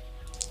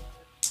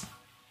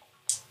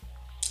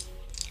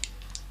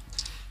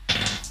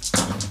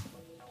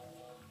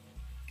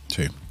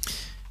 Two.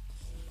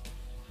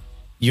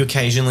 You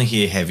occasionally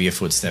hear heavier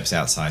footsteps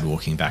outside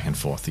walking back and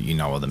forth that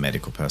are the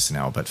medical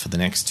personnel, but for the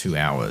next 2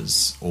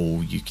 hours,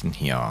 all you can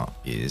hear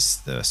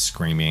is the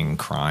screaming,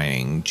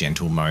 crying,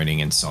 gentle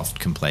moaning and soft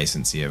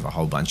complacency of a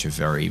whole bunch of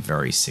very,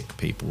 very sick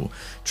people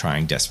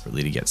trying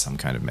desperately to get some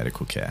kind of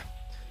medical care.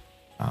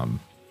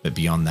 But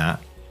beyond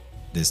that,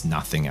 there's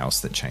nothing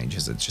else that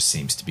changes. It just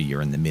seems to be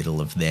you're in the middle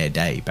of their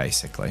day,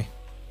 basically,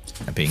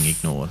 and being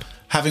ignored.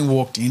 Having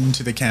walked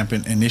into the camp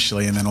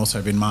initially and then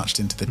also been marched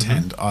into the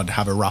tent, I'd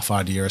have a rough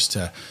idea as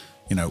to,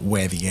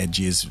 where the edge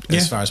is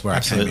as far as where I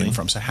came in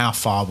from. So how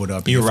far would I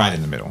be? You're right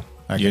in the middle.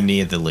 Okay. You're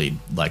near the lead,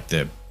 like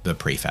the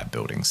prefab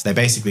buildings. They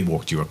basically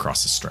walked you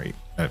across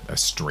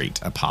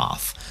a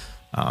path.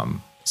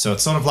 So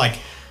it's sort of like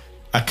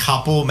a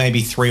couple,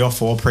 maybe 3 or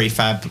 4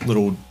 prefab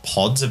little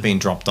pods have been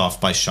dropped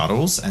off by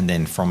shuttles. And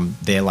then from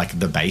there, like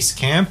the base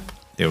camp,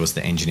 there was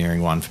the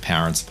engineering one for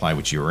power and supply,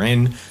 which you were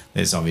in.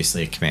 There's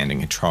obviously a command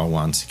and control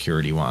one,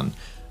 security one,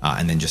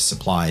 and then just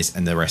supplies,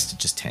 and the rest are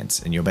just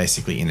tents. And you're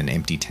basically in an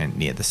empty tent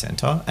near the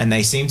center. And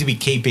they seem to be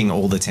keeping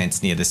all the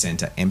tents near the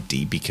center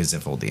empty because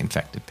of all the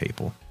infected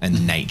people and the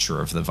nature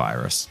of the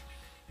virus.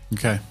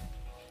 Okay.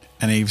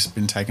 And Eve's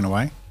been taken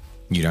away?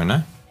 You don't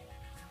know.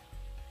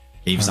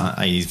 Eve's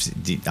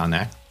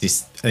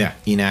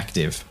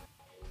inactive.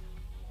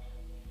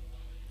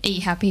 Are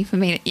you happy for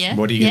me? Yeah.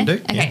 What are you going to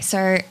do? Okay, Yeah.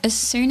 so as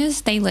soon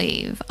as they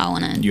leave, I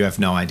want to... You have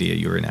no idea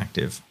you're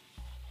inactive.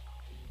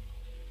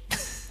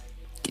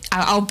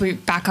 I'll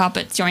boot back up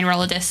at Join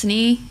Roller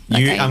Destiny.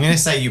 I'm going to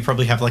say you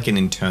probably have like an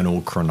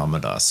internal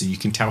chronometer, so you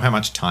can tell how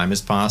much time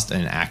has passed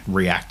and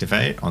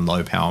reactivate on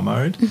low power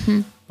mode,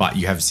 but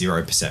you have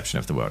zero perception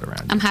of the world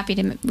around you. I'm happy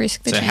to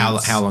risk the so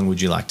chance. how long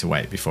would you like to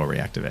wait before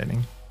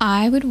reactivating?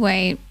 I would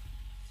wait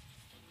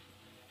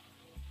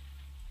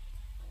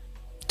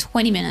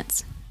 20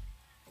 minutes.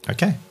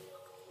 Okay.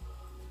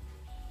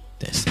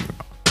 There's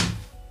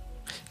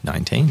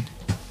 19.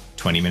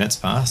 20 minutes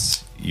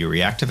pass. You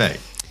reactivate.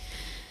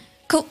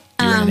 Cool.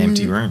 You're in an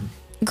empty room.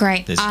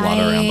 Great. There's blood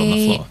around on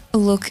the floor.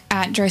 Look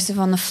at Joseph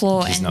on the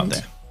floor. He's not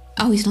there.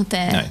 Oh, he's not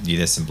there. No,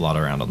 there's some blood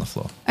around on the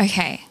floor.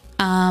 Okay.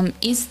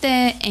 Is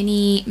there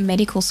any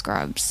medical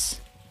scrubs?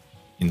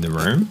 In the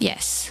room?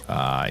 Yes.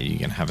 Are you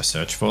going to have a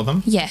search for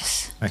them?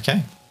 Yes.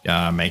 Okay.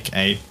 Make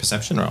a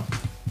perception roll.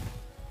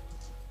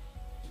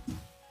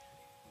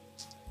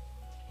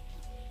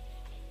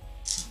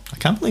 I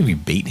can't believe you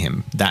beat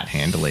him that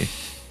handily.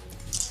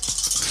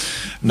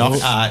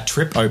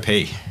 Trip OP.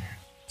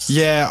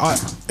 Yeah,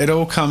 it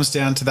all comes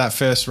down to that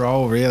first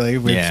roll, really,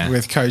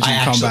 with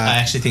cogent combat. I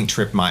actually think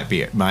Trip might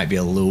be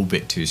a little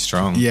bit too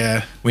strong.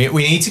 Yeah. We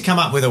need to come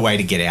up with a way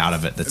to get out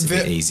of it that's a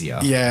bit easier.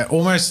 Yeah,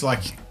 almost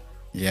like,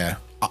 yeah.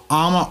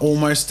 Armor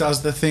almost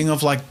does the thing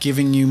of like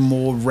giving you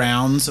more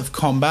rounds of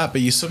combat,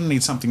 but you sort of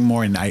need something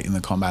more innate in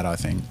the combat, I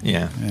think.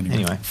 Yeah.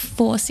 Anyway.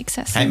 4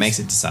 successes. Hey, it makes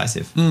it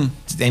decisive. And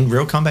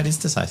real combat is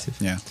decisive.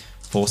 Yeah.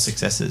 4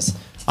 successes.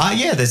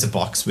 Yeah, there's a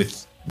box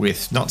with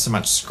not so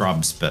much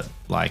scrubs, but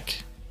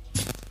like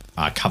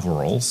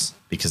coveralls,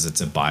 because it's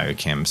a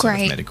biochem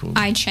sort of medical.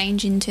 I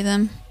change into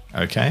them.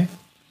 Okay.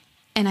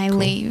 And I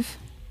leave.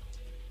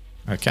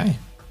 Okay.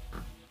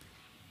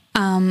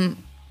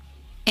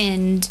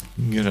 And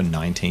You got a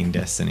 19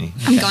 destiny.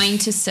 I'm going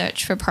to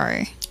search for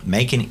Pro.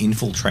 Make an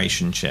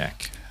infiltration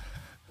check.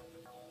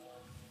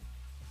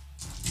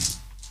 It's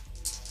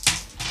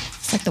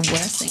like the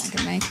worst thing I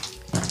could make.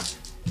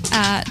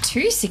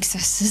 2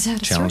 successes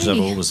out of 3. Challenge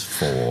level was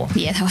 4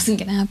 Yeah, that wasn't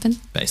going to happen.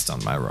 based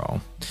on my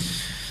roll.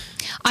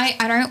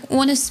 I don't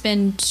want to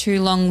spend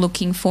too long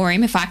looking for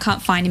him. If I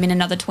can't find him in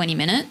another 20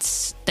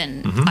 minutes,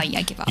 then I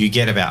give up. You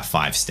get about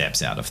 5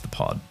 steps out of the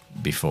pod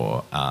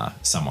before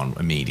someone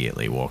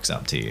immediately walks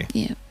up to you.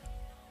 Yeah.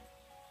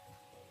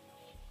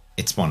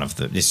 It's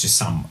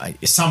just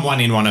someone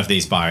in one of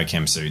these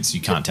biochem suits.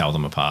 You can't tell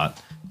them apart.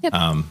 Yep.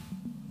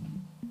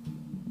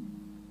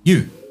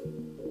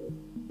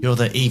 You're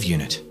the Eve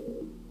unit.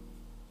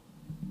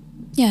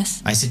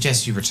 Yes. I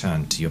suggest you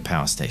return to your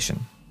power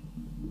station.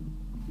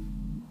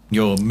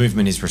 Your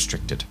movement is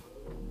restricted.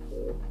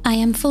 I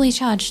am fully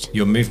charged.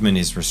 Your movement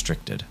is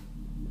restricted.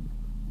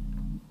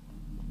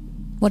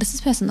 What does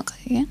this person look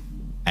like again?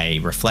 A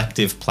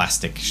reflective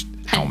plastic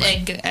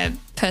helmet. A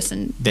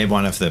person. They're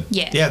one of the...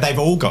 Yeah. They've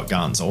all got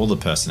guns. All the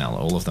personnel,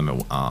 all of them are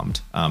armed.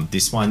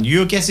 This one,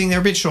 you're guessing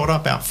they're a bit shorter,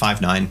 about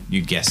 5'9".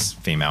 You'd guess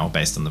female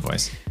based on the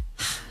voice.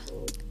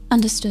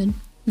 Understood.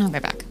 No, I'll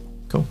go back.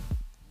 Cool.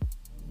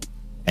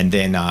 And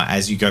then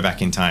as you go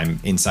back in time,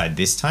 inside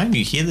this time,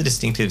 you hear the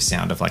distinctive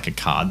sound of like a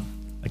card,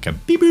 like a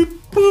beep, boop,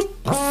 boop,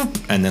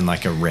 boop, and then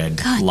like a red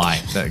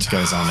light that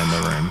goes on in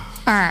the room.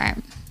 All right.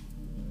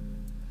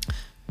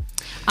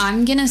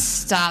 I'm going to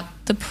start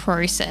the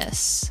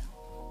process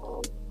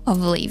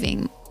of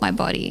leaving my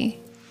body.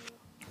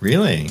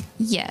 Really?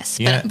 Yes,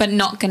 Yeah. but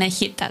not going to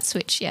hit that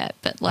switch yet.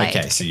 But like,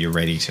 Okay, so you're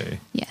ready to.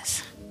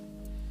 yes,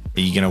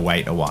 Are you going to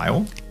wait a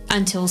while?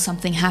 until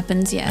something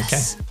happens.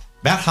 Yes. Okay.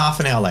 About half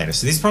an hour later.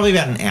 So this is probably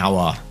about an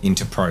hour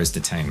into Pro's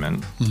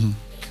detainment.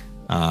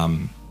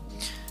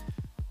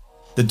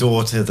 The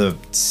door to the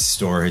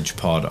storage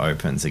pod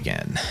opens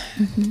again.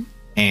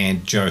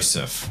 And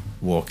Joseph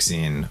walks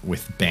in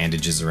with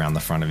bandages around the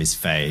front of his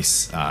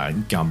face,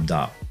 gummed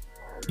up,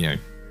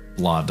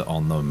 blood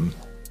on them.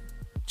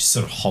 Just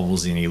sort of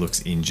hobbles in. He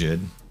looks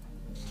injured.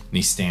 And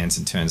he stands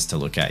and turns to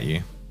look at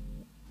you.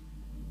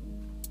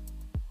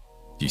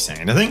 Do you say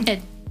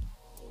anything?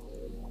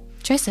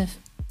 Joseph.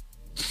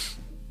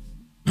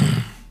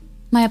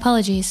 My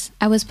apologies.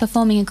 I was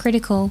performing a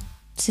critical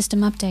system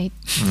update.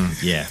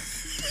 Yeah.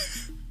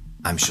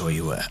 I'm sure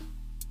you were.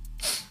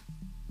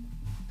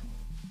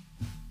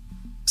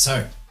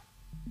 So.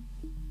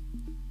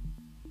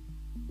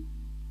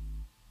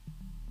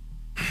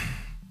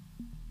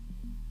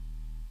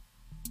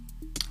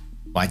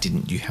 Why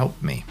didn't you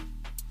help me?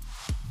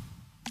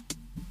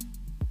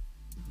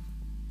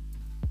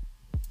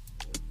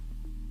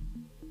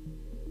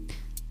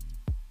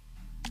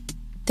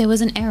 There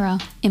was an error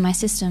in my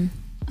system.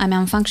 I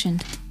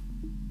malfunctioned.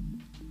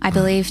 I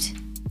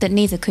believed that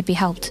neither could be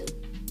helped.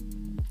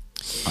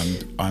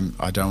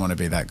 I don't want to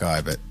be that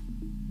guy, but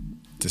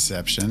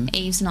deception.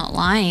 Eve's not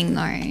lying,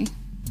 though.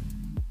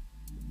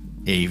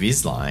 Eve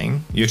is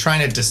lying. You're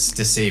trying to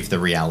deceive the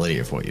reality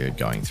of what you're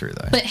going through,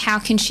 though. But how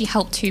can she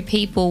help two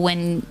people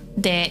when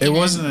they're It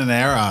wasn't an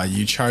error.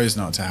 You chose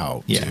not to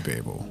help Yeah. two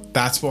people.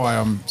 That's why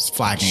I'm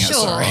flagging it. Sure.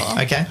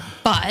 Sorry. Okay.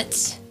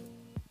 But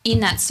in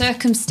that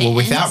circumstance... Well,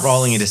 without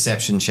rolling a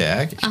deception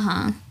check,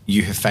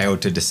 you have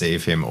failed to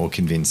deceive him or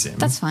convince him.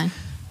 That's fine.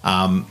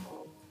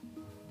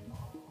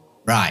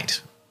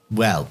 Right.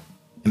 Well,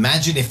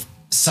 imagine if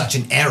such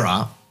an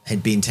error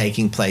had been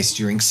taking place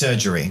during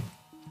surgery.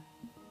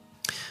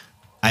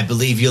 I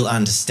believe you'll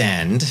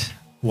understand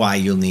why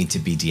you'll need to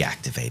be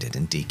deactivated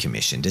and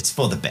decommissioned. It's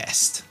for the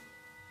best.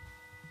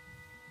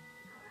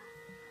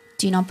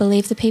 Do you not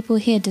believe the people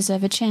here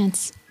deserve a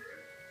chance?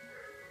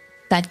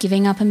 That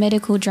giving up a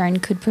medical drone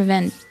could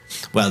prevent...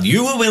 Well,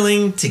 you were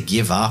willing to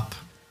give up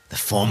the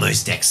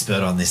foremost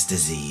expert on this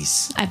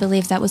disease. I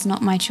believe that was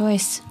not my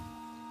choice.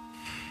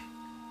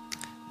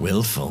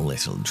 Willful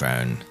little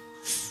drone.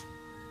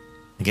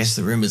 I guess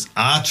the rumors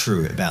are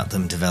true about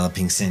them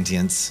developing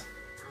sentience.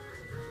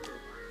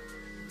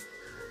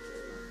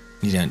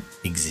 You don't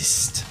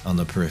exist on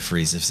the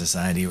peripheries of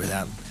society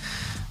without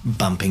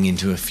bumping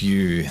into a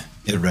few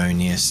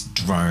erroneous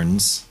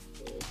drones.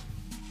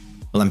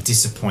 Well, I'm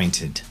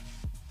disappointed.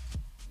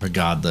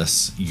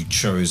 Regardless, you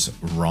chose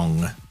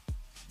wrong.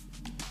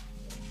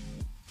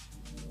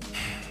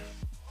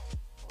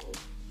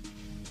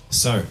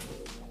 So,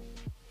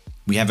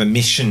 we have a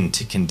mission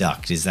to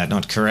conduct. Is that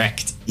not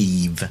correct,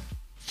 Eve?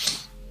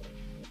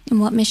 And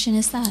what mission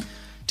is that?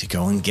 To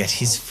go and get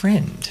his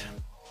friend.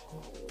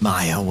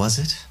 Maya, was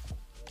it?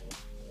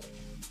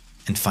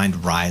 And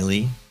find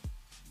Riley.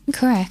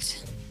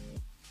 Correct.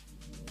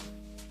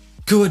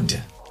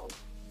 Good.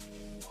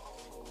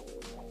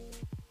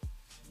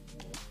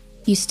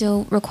 You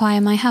still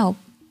require my help?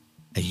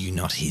 Are you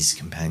not his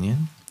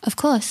companion? Of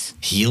course.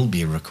 He'll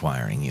be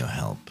requiring your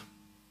help.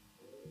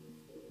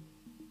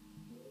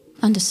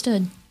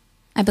 Understood.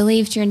 I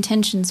believed your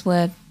intentions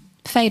were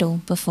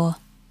fatal before.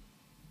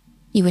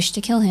 You wished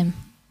to kill him.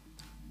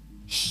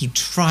 He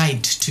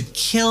tried to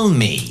kill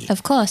me.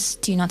 Of course.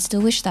 Do you not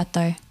still wish that,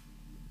 though?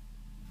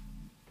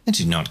 I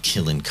do not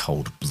kill in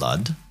cold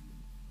blood.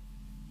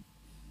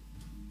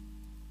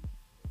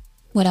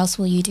 What else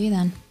will you do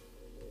then?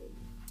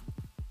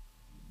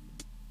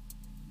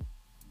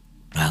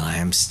 Well, I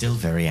am still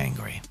very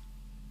angry.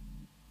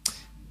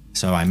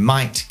 So I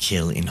might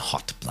kill in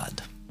hot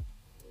blood.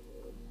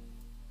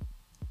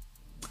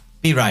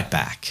 Be right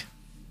back.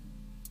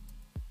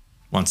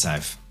 Once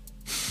I've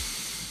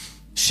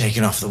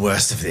shaken off the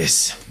worst of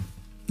this.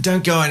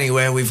 Don't go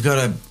anywhere. We've got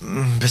a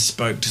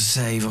bespoke to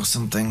save or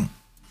something.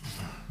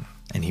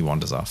 And he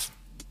wanders off.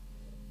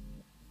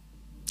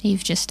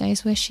 Eve just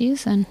stays where she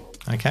is then.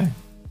 Okay.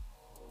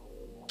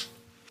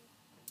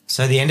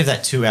 So the end of that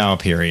 2-hour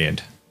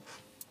period,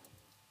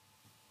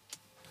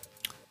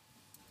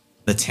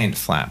 the tent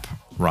flap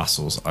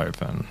rustles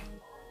open.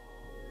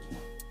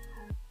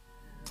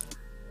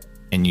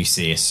 And you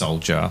see a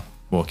soldier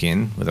walk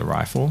in with a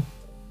rifle.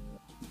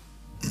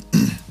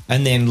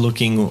 And then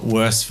looking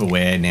worse for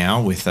wear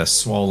now with a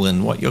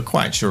swollen, what you're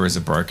quite sure is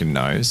a broken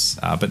nose,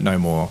 but no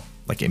more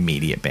like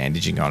immediate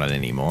bandaging on it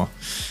anymore.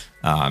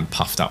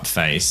 Puffed up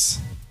face,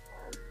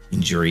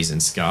 injuries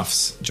and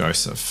scuffs.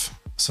 Joseph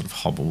sort of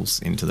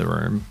hobbles into the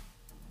room.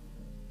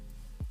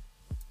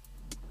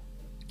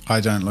 I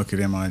don't look at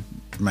him. I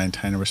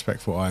maintain a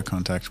respectful eye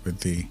contact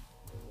with the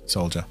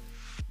soldier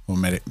or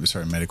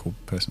medical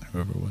person,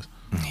 whoever it was.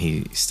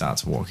 He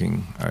starts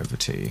walking over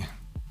to you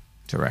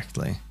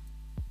directly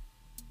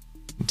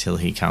until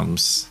he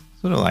comes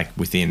sort of like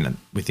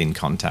within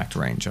contact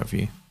range of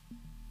you,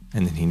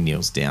 and then he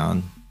kneels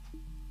down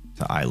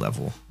to eye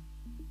level.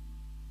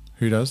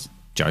 Who does?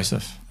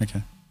 Joseph.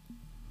 Okay.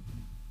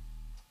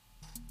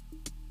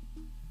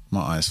 My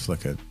eyes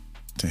flicker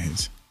to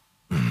his.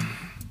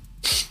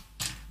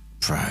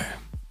 Pro.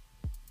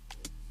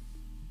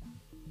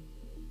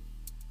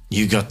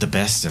 You got the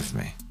best of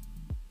me.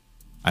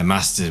 I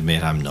must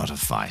admit I'm not a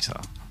fighter.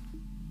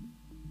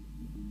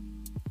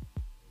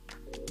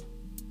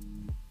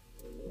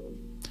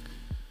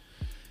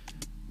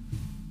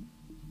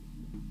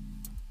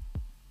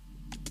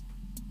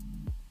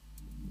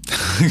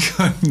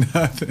 Got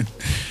nothing.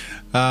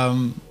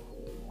 I'm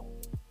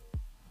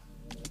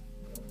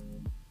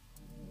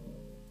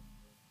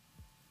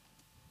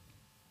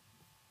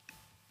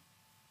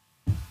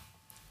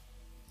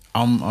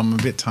a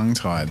bit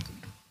tongue-tied.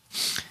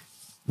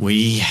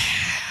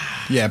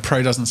 Yeah,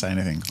 Pro doesn't say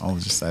anything. I'll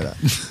just say that.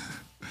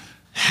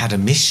 Had a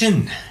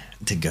mission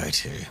to go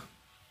to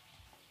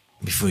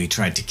before you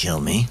tried to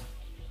kill me.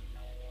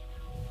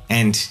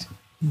 And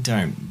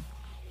don't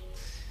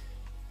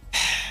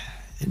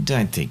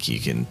think you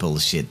can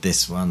bullshit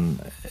this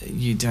one.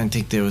 You don't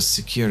think there was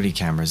security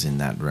cameras in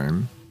that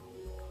room?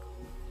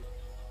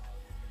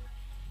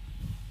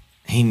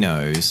 He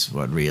knows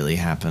what really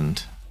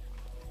happened.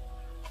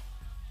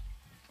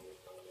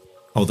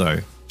 Although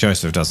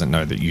Joseph doesn't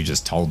know that you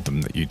just told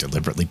them that you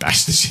deliberately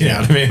bashed the shit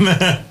out of him.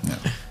 Yeah.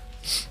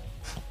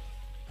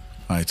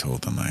 I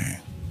told them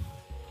I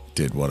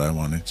did what I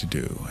wanted to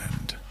do,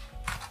 and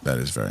that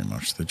is very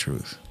much the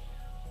truth.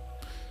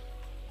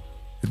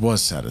 It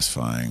was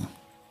satisfying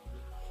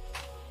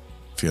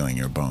feeling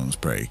your bones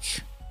break.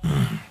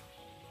 I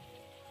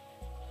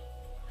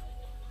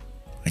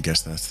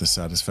guess that's the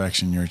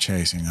satisfaction you're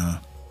chasing, huh?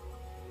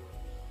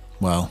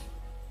 Well,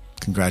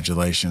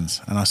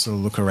 congratulations. And I sort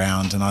of look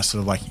around and I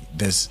sort of like,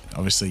 there's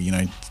obviously,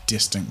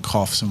 distant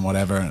coughs and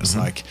whatever. And it's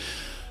like,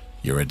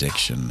 your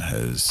addiction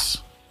has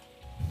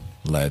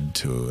led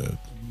to a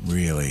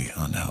really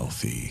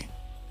unhealthy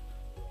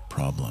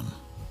problem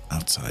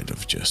outside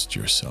of just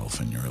yourself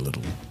and your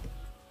little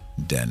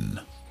den.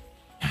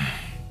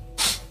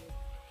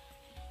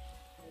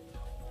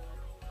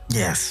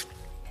 Yes,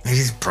 it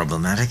is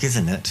problematic,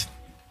 isn't it?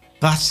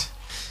 But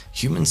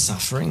human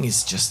suffering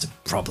is just a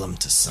problem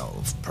to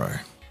solve, Pro.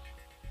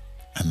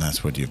 And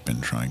that's what you've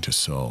been trying to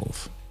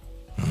solve.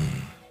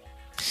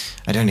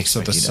 I don't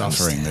So expect the you to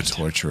suffering, the understand.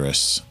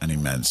 torturous and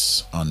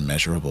immense,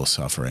 unmeasurable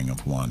suffering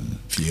of one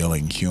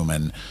feeling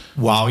human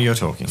While you're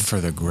talking, for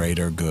the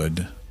greater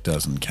good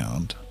doesn't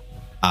count.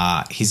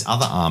 his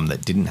other arm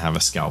that didn't have a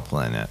scalpel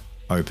in it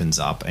opens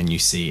up and you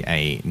see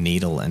a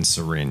needle and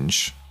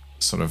syringe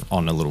sort of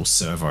on a little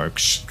servo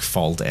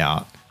fold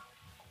out.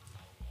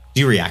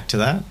 Do you react to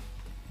that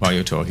while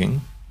you're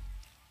talking?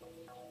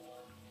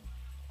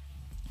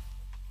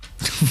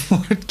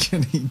 What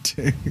can he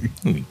do?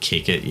 You could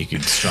kick it, you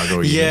could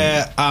struggle.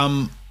 Yeah,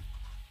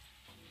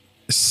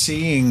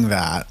 seeing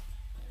that,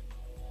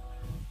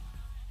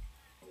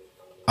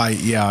 I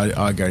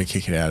go to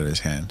kick it out of his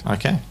hand.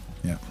 Okay.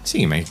 Yeah. So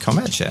you make a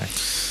combat check.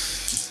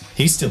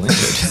 He's still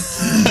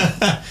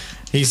injured.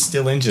 He's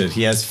still injured.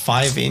 He has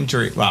 4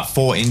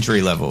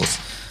 injury levels.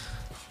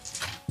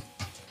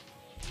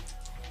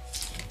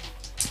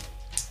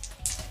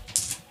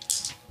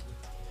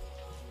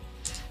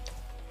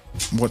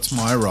 What's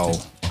my role?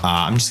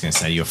 I'm just going to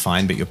say you're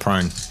fine, but you're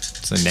prone.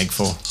 So neg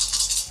 4.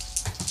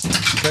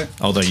 Okay.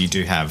 Although you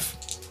do have,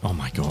 oh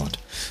my god,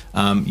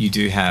 you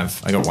do have.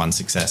 I got 1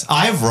 success.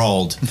 I have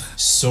rolled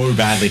so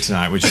badly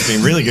tonight, which has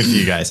been really good for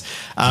you guys.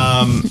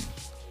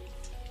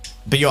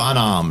 But you're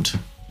unarmed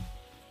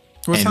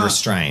and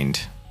restrained.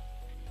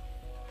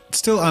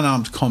 Still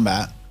unarmed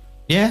combat.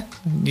 Yeah,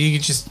 you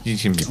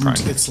can be prone.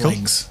 It's Cool.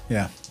 legs.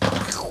 Yeah.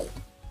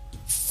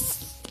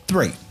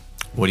 3.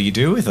 What do you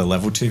do with a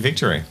level 2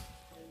 victory?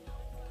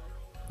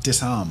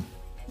 Disarm.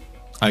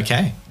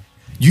 Okay.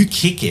 You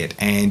kick it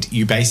and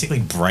you basically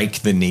break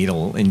the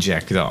needle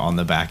injector on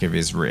the back of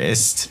his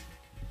wrist,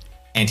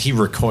 and he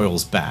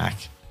recoils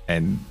back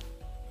and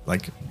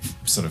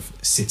sort of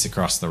sits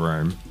across the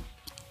room.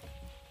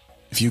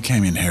 If you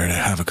came in here to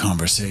have a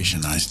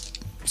conversation, I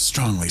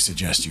strongly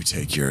suggest you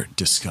take your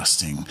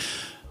disgusting,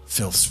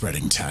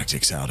 filth-spreading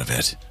tactics out of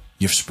it.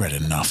 You've spread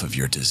enough of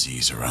your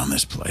disease around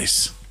this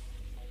place.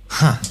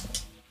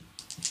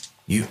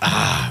 You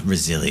are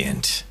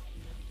resilient.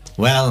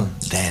 Well,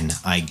 then,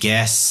 I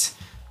guess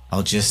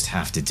I'll just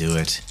have to do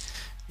it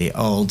the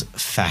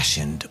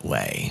old-fashioned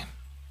way.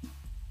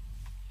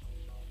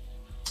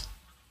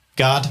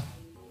 Guard.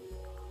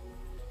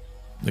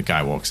 The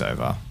guy walks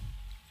over.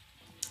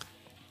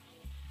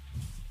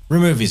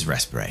 Remove his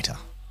respirator.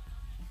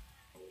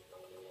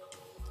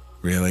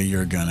 Really?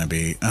 You're gonna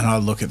be... And I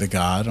look at the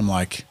guard, I'm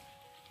like...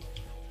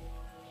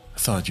 I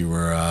thought you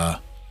were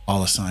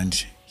all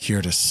assigned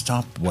here to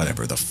stop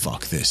whatever the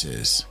fuck this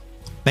is.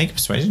 Make a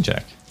persuasion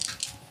check.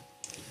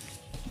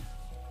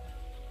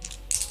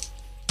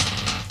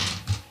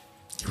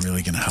 You're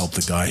really going to help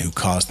the guy who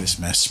caused this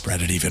mess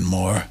spread it even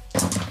more?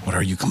 What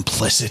are you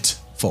complicit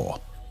for?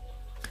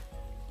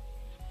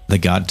 The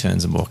guard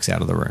turns and walks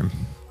out of the room.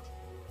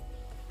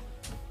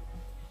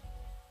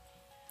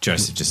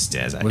 Joseph just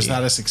stares at you. Was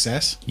that a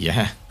success?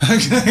 Yeah.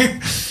 Okay.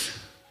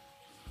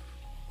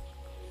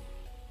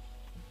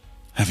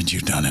 Haven't you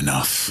done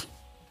enough?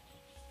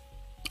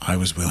 I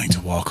was willing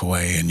to walk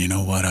away, and you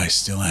know what? I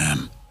still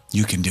am.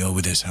 You can deal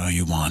with this how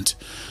you want.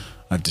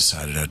 I've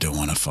decided I don't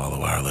want to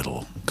follow our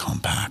little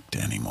compact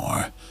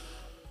anymore.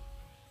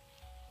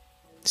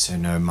 So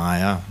no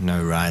Maya,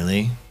 no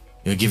Riley.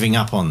 You're giving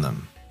up on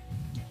them.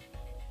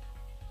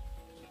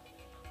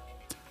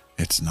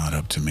 It's not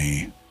up to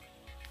me.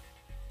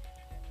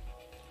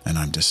 And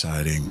I'm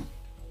deciding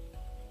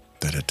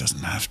that it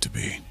doesn't have to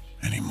be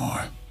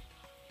anymore.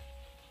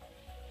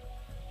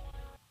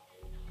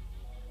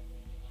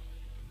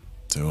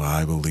 So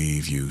I will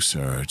leave you,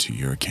 sir, to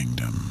your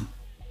kingdom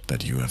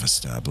that you have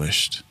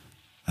established,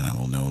 and I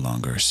will no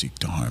longer seek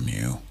to harm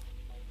you.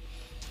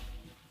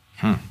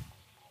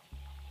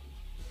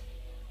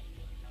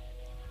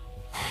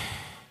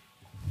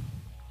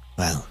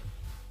 Well.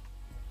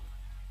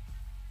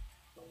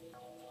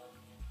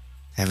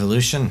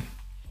 Evolution.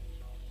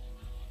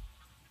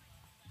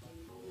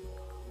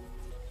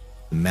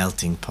 The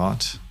melting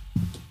pot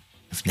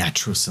of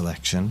natural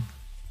selection.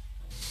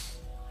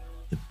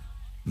 The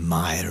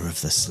mire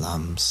of the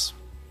slums.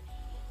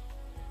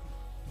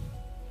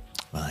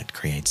 Well, it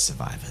creates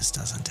survivors,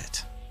 doesn't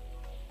it?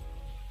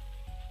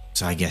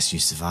 So I guess you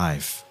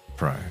survive,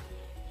 Pro.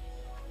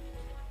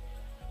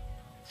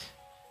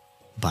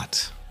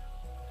 But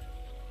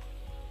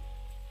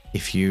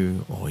if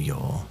you or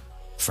your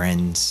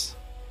friends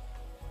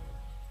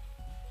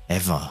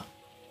ever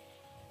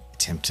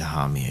attempt to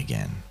harm me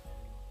again,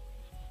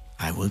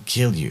 I will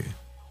kill you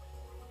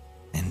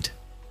and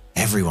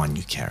everyone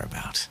you care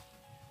about.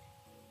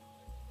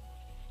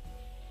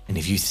 And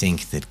if you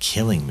think that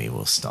killing me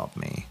will stop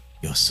me,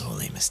 you're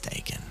sorely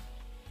mistaken.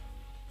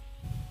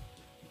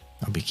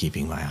 I'll be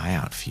keeping my eye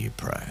out for you,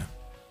 Pro.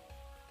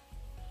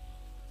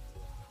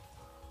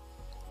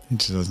 He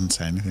just doesn't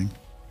say anything.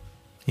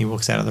 He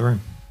walks out of the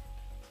room.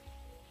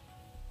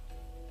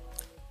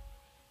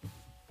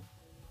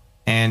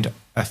 And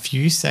a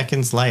few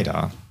seconds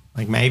later,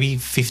 like maybe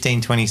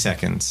 15, 20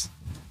 seconds,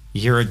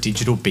 you hear a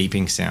digital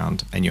beeping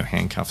sound and your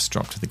handcuffs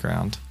drop to the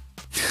ground.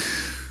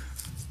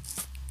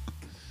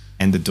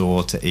 And the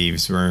door to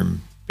Eve's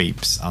room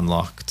beeps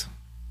unlocked.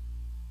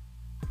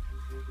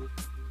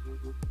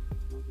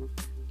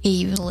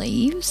 Eve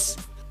leaves.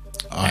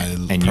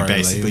 And you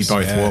basically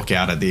both walk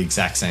out at the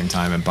exact same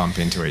time and bump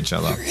into each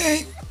other.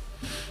 Okay.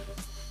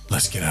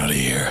 Let's get out of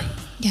here.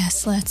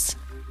 Yes, let's.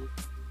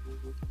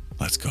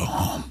 Let's go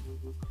home.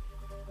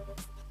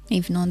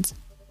 Eve nods.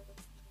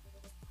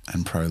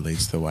 And Pro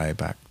leads the way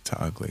back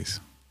to Uglies.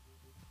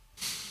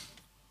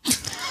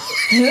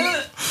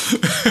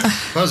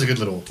 That was a good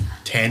little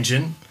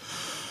tangent.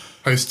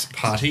 Post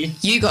party.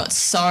 You got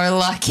so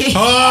lucky. Oh,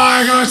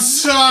 I got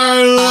so lucky!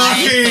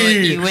 I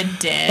thought you were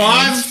dead.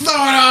 I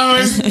thought I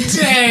was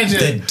dead!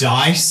 The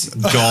dice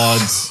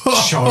gods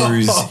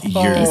chose you.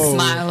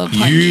 Smile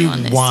upon You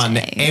on this won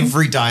day.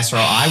 every dice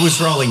roll. I was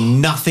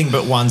rolling nothing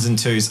but ones and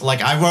twos. Like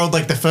I rolled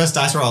like the first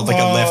dice roll, like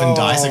 11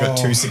 dice. I got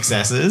 2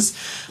 successes.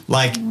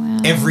 Like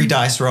every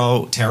dice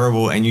roll,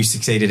 terrible, and you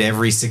succeeded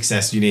every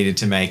success you needed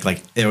to make.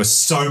 Like there were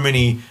so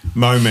many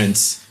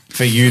moments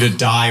for you to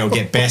die or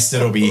get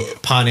bested or be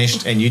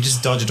punished, and you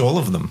just dodged all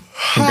of them.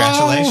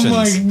 Congratulations.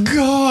 Oh my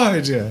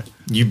god!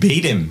 You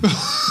beat him.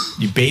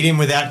 You beat him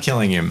without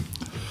killing him.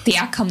 The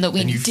outcome that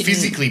we And you didn't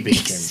physically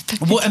beat him.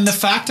 expect. Well, and the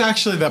fact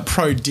actually that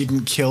Pro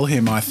didn't kill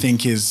him, I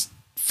think, is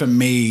for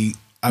me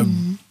a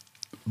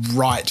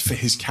right for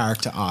his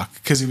character arc,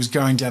 because he was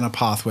going down a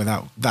path where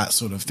that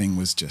sort of thing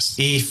was just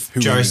If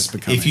who he was Joseph,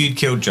 becoming. if you'd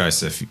killed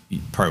Joseph,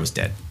 Pro was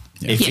dead.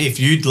 Yeah. If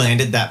you'd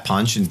landed that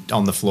punch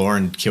on the floor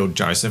and killed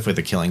Joseph with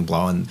a killing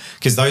blow, and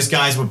because those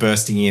guys were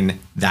bursting in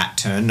that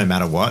turn no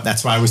matter what,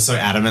 that's why I was so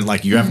adamant.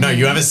 Like you have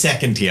you have a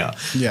second here.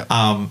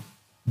 Yeah.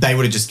 They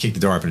would have just kicked the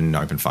door open and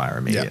opened fire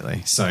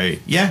immediately. So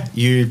yeah,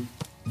 you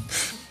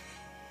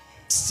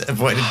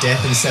avoided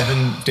death in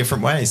 7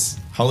 different ways.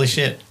 Holy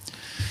shit!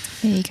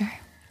 There you go.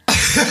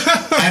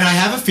 And I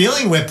have a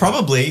feeling we're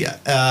probably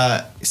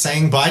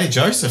saying bye to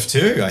Joseph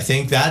too. I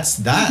think that's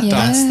that. Yeah.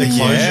 That's the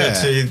closure Yeah.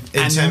 to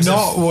in and terms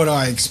not of. what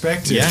I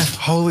expected. Yeah.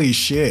 Holy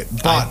shit!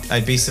 But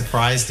I'd be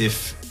surprised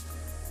if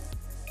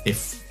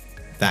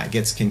that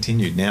gets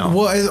continued now.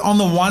 well, on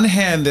the one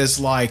hand, there's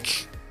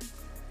like,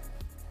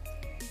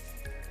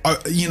 on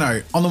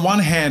the one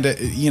hand,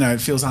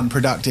 it feels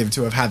unproductive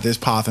to have had this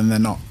path and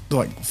then not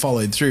like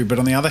followed through. But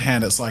on the other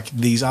hand, it's like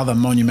these other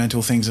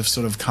monumental things have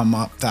sort of come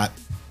up that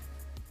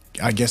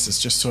I guess it's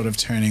just sort of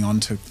turning on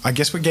to. I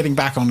guess we're getting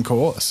back on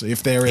course.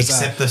 If there is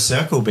Except the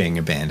circle being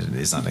abandoned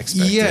is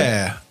unexpected.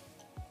 yeah.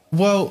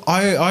 Well,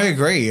 I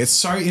agree. It's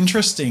so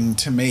interesting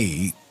to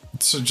me,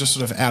 so just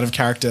sort of out of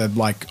character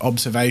like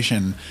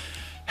observation,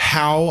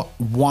 how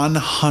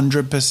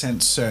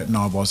 100% certain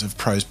I was of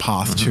Pro's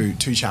path two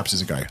chapters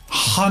ago.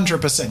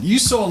 100%. You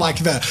saw like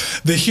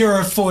the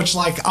Hero Forge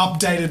like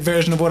updated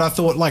version of what I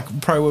thought like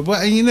Pro would.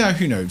 Well, you know,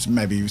 who knows?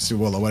 Maybe he still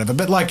will or whatever.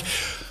 But like,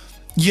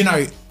 you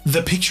know,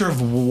 the picture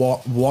of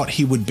what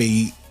he would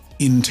be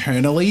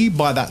internally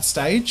by that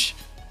stage,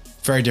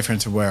 very different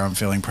to where I'm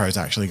feeling Pro's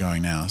actually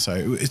going now.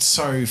 So it's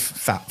so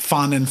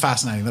fun and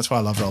fascinating. That's why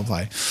I love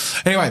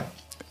roleplay. Anyway.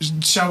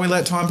 Shall we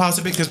let time pass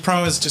a bit? Because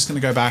Pro is just going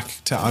to go back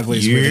to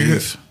Uglies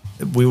with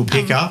Eve. We will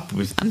pick up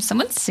with...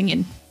 Someone's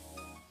singing.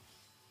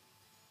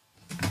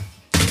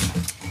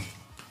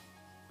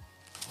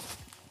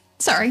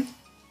 Sorry.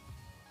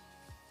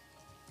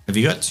 Have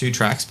you got 2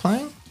 tracks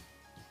playing?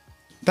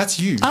 That's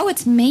you. Oh,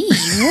 it's me.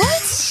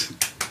 What?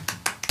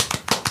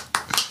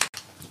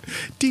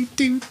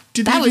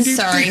 That was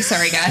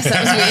sorry guys.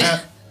 That was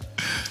weird.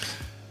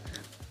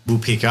 We'll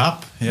pick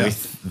up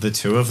with the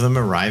 2 of them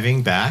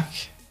arriving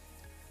back.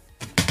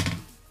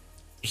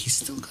 He's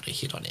still got a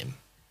hit on him.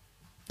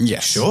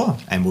 Yes. Sure,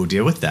 and we'll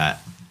deal with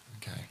that.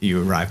 Okay.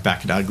 You arrive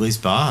back at Ugly's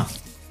bar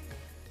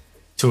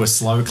to a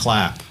slow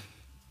clap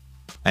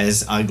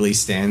as Ugly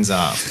stands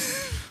up.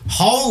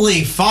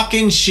 Holy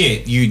fucking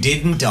shit, you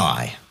didn't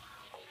die.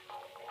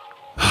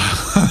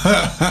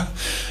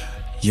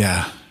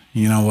 Yeah.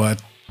 You know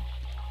what?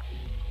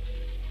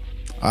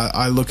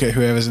 I look at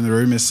whoever's in the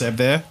room. Is Seb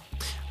there?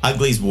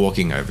 Ugly's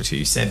walking over to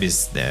you. Seb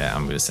is there,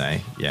 I'm going to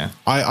say. Yeah.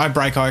 I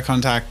break eye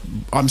contact.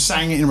 I'm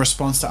saying it in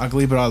response to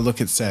Ugly, but I look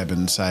at Seb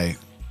and say,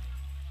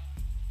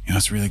 you know,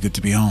 it's really good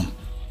to be home.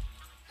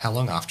 How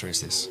long after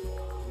is this?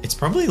 It's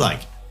probably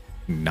like,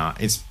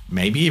 it's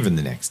maybe even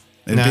the next.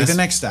 It'd be the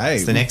next day.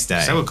 It's the next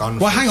day. So we're gone.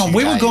 Well, for hang a on. few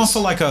We were days. gone for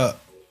like a...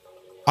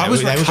 I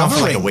was they were recovering. gone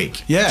for like a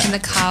week. Yeah. And the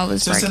car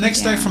was So it's the broken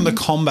next day from the down.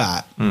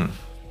 combat.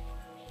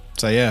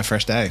 So yeah,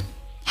 fresh day.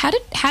 How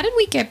did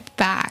we get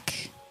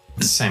back?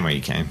 It's the same way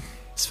you came.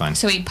 It's fine.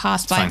 So we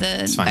passed It's by fine.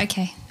 the. It's fine.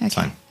 Okay. It's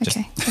fine.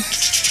 Okay.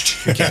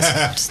 Who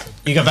cares?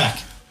 You got back.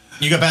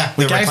 You got back.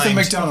 We gave them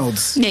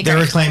McDonald's. Yeah, The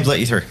great. reclaimed let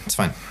you through. It's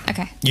fine.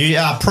 Okay. You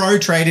Pro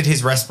traded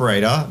his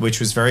respirator, which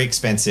was very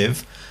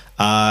expensive,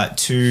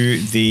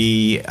 to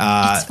the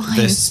It's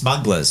fine.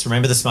 smugglers.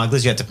 Remember the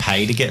smugglers you had to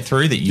pay to get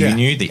through that you Yeah.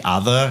 knew the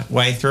other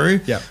way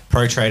through? Yep.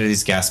 Pro traded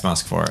his gas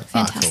mask for it.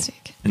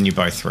 Fantastic. And you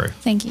both through.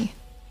 Thank you.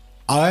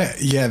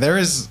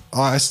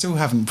 I still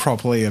haven't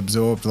properly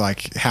absorbed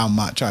like how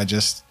much I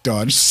just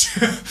dodged.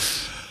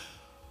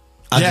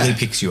 Ugly Yeah.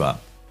 picks you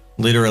up,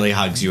 literally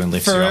hugs you and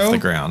lifts For you off real? the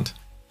ground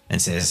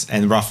and says,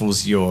 and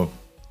ruffles your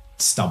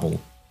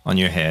stubble on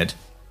your head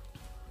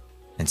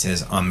and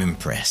says, I'm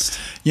impressed.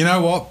 You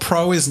know what?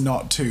 Pro is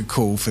not too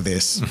cool for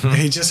this.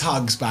 He just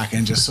hugs back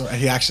and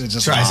he actually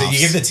just Try, so laughs. you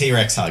give the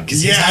T-Rex hug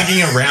because he's Yeah.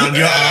 hugging around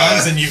your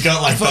arms and you've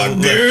got like Fuck,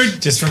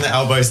 dude. just from the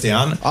elbows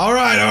down. all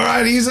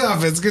right, he's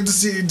up. It's good to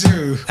see you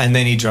too. And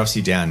then he drops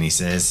you down and he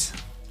says,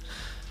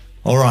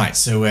 all right,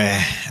 so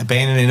we're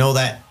abandoning all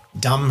that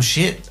dumb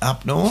shit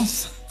up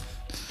north.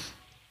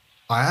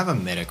 I have a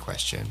meta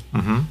question.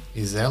 Mm-hmm.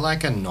 Is there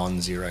like a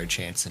non-zero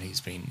chance that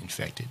he's been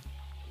infected?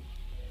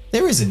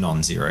 There is a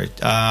non-zero.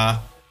 Why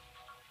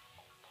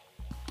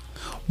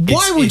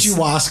It's- would it's-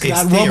 you ask it's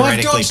that, Rob? I've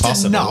theoretically dodged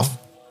possible. enough.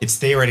 It's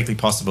theoretically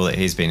possible that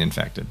he's been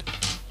infected.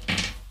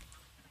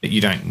 But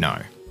you don't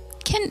know.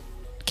 Can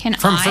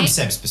From I?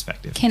 Seb's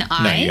perspective. Can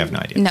I? No, you have no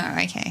idea. No.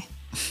 Okay.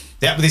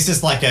 Yeah, but this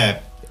is like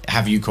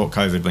have you caught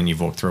COVID when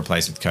you've walked through a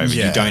place with COVID?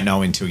 Yeah. You don't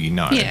know until you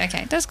know. Yeah.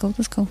 Okay. That's cool.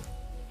 That's cool.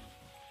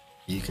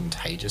 Are you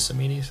contagious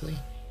immediately?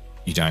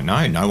 You don't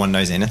know. No one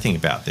knows anything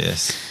about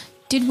this.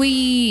 Did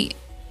we?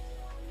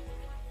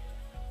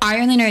 I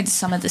only know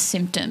some of the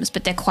symptoms,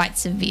 but they're quite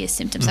severe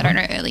symptoms. I don't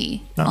know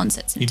early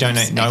onset symptoms. You don't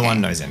know. No Okay.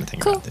 one knows anything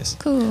Cool, about this.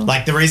 cool.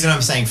 Like the reason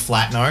I'm saying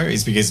flat no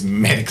is because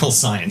medical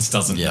science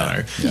doesn't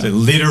know. Yeah. So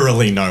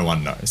literally no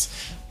one knows.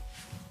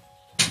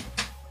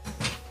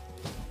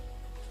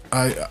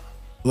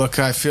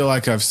 I feel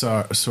like I've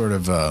sort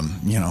of,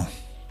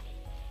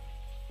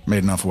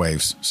 made enough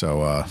waves.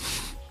 So,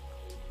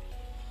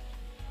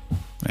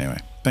 anyway,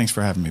 thanks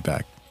for having me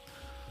back.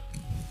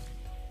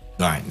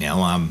 All right,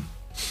 now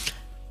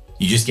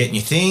you just getting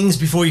your things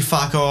before you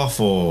fuck off,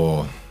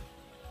 or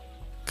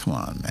Come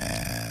on,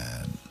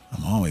 man.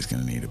 I'm always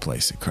going to need a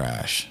place to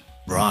crash.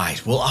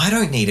 right? Well, I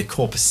don't need a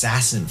corp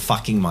assassin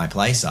fucking my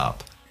place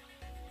up.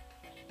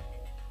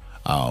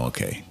 Oh,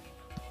 okay.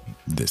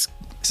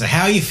 So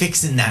how are you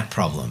fixing that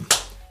problem?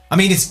 I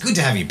mean, it's good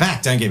to have you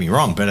back. Don't get me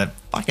wrong, but it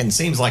fucking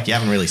seems like you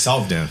haven't really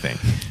solved anything.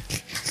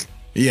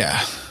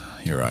 Yeah,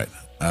 you're right.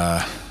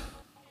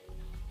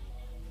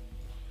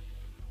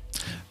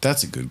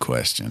 That's a good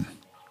question.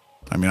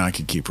 I mean, I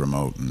could keep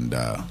remote and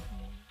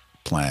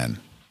plan.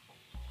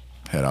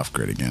 Head off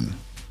grid again.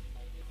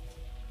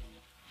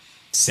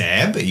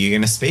 Seb, are you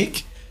going to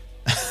speak?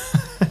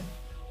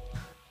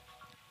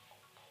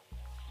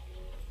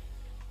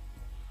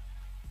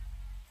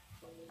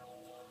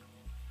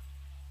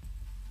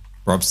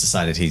 Rob's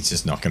decided he's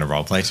just not going to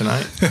roleplay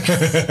tonight.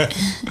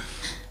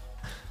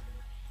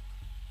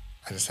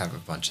 I just have a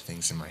bunch of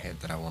things in my head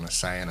that I want to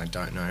say, and I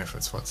don't know if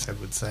it's what Seb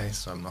would say,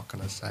 so I'm not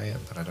going to say it,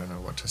 but I don't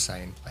know what to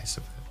say in place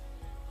of it.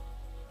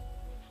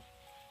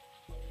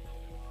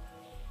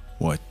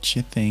 What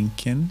you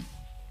thinking?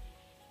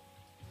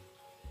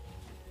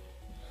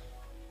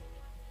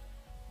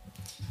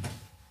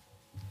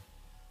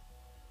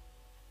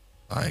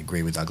 I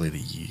agree with Ugly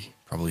that you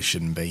probably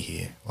shouldn't be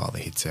here while the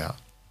hit's out.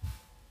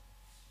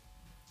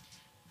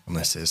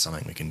 Unless there's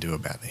something we can do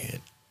about the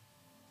hit.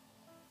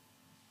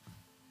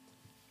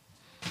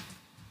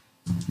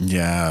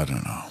 Yeah, I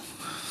don't know.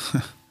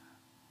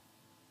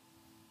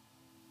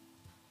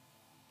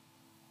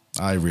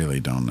 I really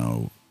don't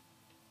know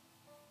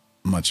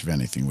much of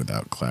anything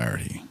without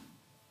clarity.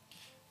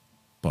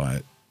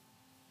 But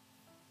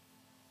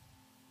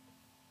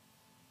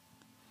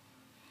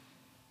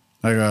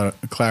I got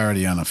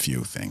clarity on a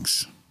few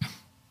things.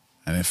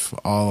 And if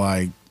all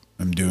I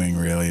am doing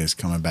really is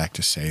coming back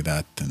to say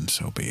that, then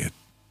so be it.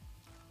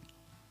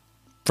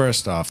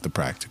 First off, the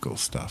practical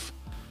stuff.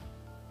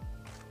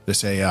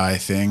 This AI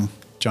thing,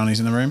 Johnny's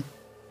in the room?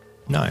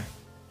 No.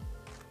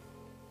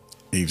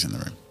 Eve's in the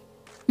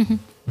room.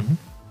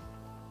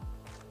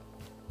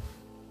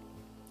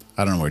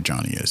 I don't know where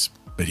Johnny is,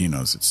 but he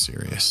knows it's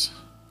serious.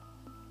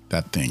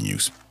 That thing you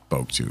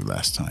spoke to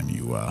last time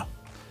you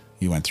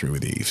went through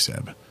with Eve,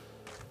 Seb.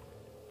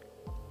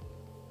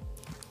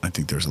 I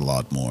think there's a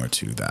lot more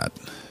to that.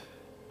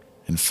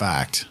 In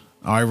fact,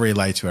 I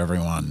relay to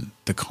everyone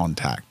the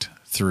contact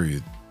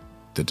through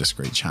the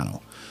discreet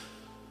channel.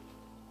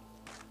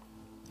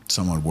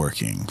 Someone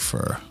working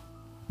for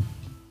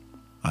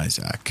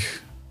Isaac.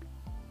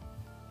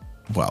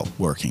 Well,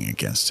 working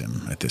against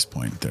him at this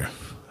point. There's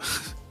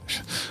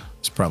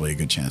probably a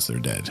good chance they're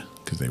dead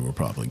because they were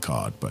probably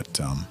caught, but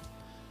a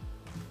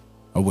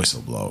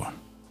whistleblower.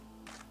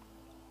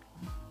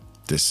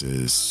 This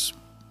is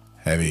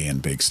heavy and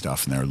big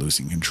stuff, and they're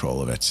losing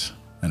control of it,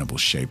 and it will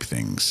shape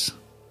things.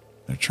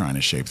 They're trying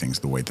to shape things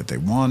the way that they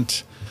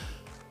want,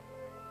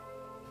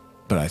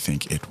 but I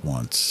think it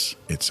wants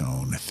its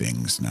own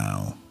things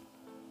now.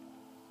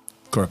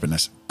 Corp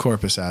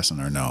Assassin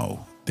or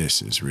no,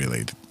 this is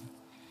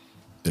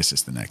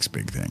the next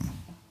big thing.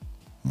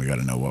 We got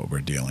to know what we're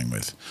dealing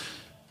with.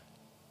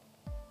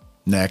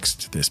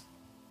 Next, this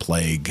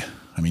plague.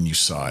 I mean, you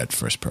saw it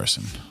first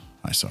person.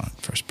 I saw it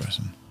first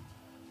person.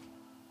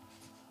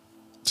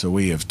 So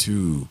we have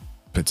two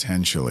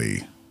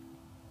potentially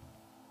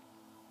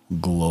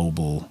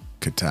global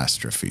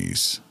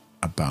catastrophes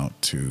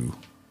about to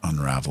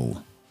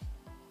unravel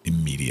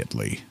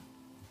immediately.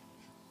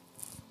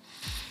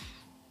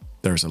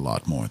 There's a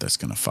lot more that's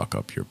going to fuck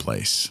up your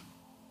place,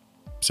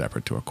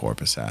 separate to a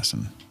Corp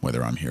Assassin,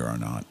 whether I'm here or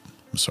not.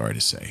 I'm sorry to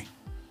say.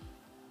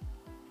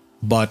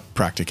 But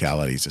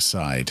practicalities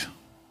aside,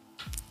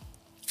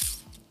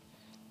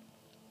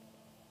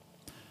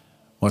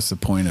 what's the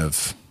point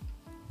of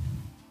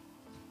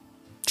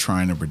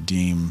trying to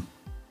redeem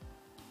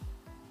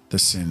the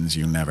sins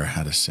you never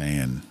had a say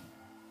in?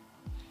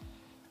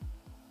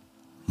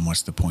 And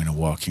what's the point of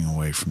walking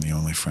away from the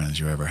only friends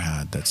you ever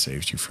had that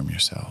saved you from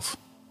yourself?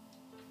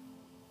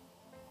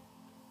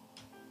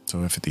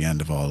 So if at the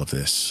end of all of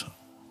this,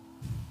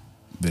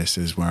 this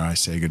is where I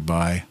say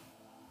goodbye,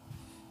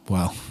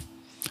 well,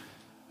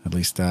 at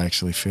least I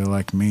actually feel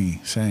like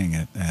me saying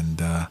it.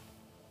 And I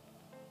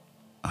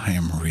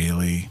am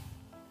really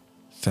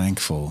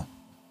thankful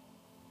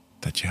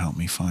that you helped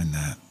me find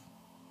that.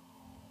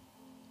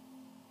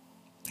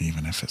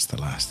 Even if it's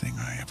the last thing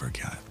I ever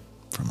got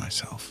for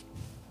myself.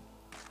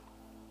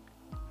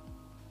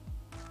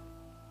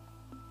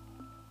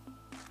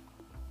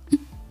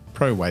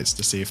 Pro waits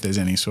to see if there's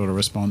any sort of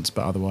response,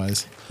 but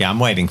otherwise... Yeah, I'm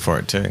waiting for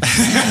it too.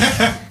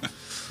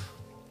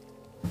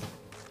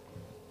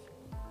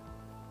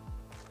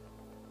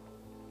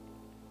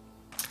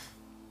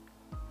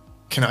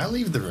 Can I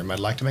leave the room? I'd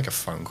like to make a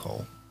phone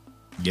call.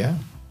 Yeah,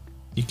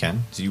 you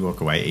can. Do you walk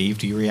away? Eve,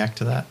 do you react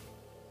to that?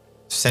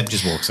 Seb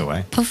just walks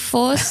away.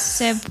 Before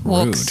Seb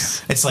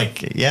walks, It's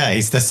like, yeah,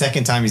 it's the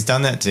second time he's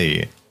done that to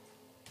you.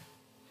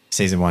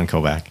 Season 1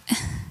 callback.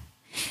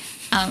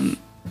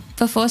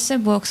 before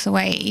Seb walks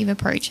away, Eve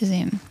approaches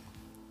him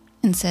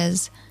and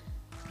says,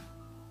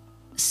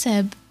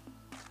 "Seb,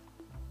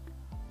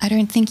 I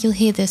don't think you'll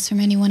hear this from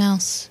anyone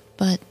else,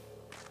 but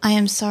I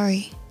am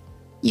sorry.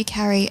 You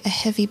carry a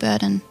heavy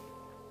burden.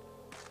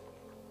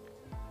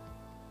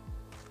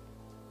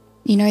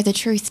 You know the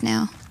truth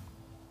now.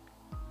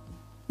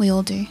 We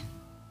all do.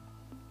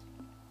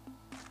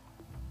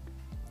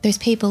 Those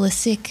people are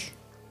sick.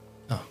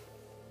 Oh.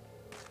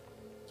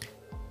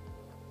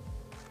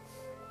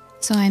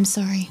 So I'm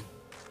sorry."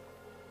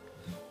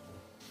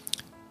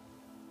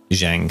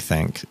 Zhang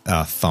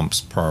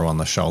thumps Pro on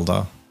the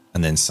shoulder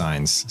and then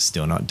signs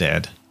 "still not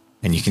dead."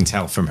 And you can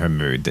tell from her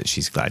mood that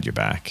she's glad you're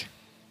back.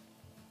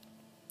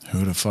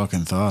 Who'd have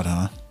fucking thought,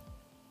 huh?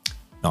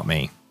 Not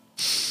me.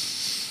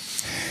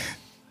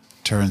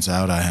 Turns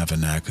out I have a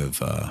knack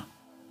of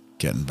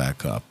getting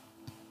back up.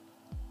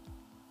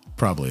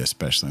 Probably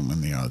especially when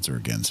the odds are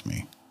against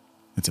me.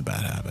 It's a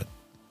bad habit.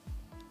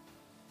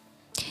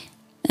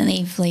 And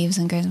Eve leaves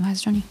and goes and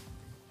buys Johnny.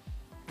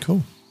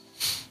 Cool.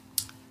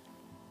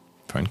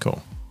 Phone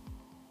call.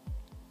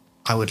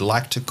 I would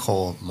like to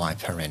call my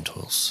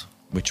parentals.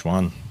 Which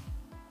one?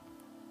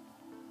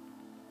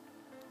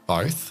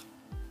 Both.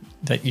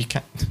 That you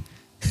can't.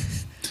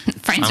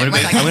 Friends I'm are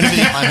like,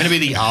 gonna be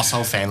the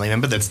asshole family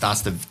member that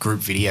starts the group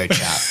video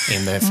chat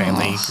in the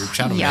family group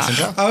chat on yuck.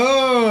 Messenger.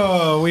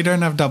 Oh, we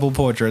don't have double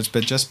portraits,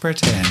 but just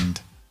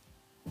pretend.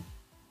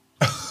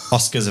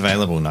 Oscar's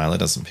available. Nyla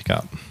doesn't pick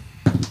up.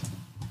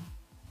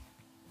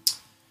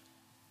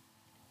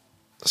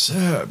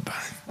 Seb.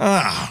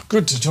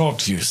 Good to talk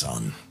to you,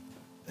 son.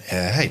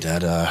 Yeah, hey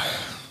Dad.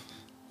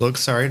 Look,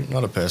 sorry,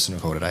 not a personal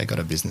call today. Got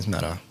a business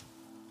matter.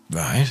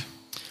 Right.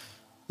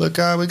 Look,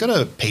 we got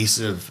a piece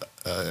of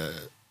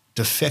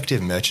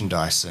defective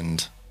merchandise,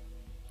 and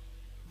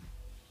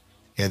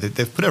yeah,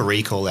 they've put a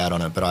recall out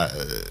on it, but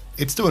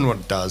it's doing what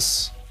it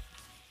does,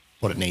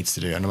 what it needs to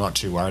do, and I'm not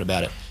too worried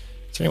about it.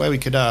 Is there any way we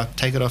could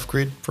take it off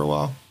grid for a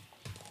while,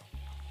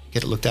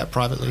 get it looked at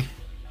privately,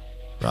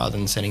 rather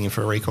than sending in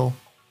for a recall?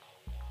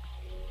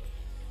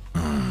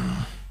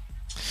 I'm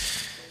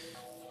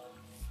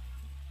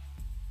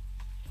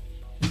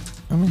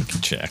going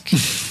to check.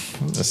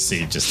 Let's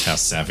see just how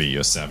savvy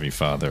your savvy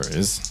father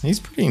is. He's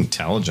pretty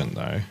intelligent,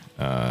 though.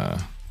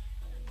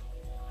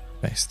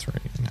 Base 3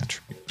 in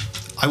attribute.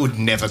 I would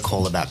never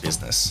call about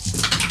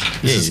business.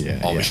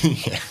 Yeah.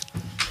 Yeah.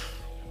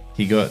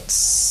 He got...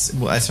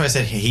 Well, that's why I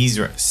said he's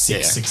six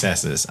Yeah.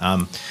 successes.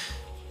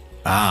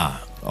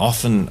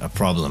 Often a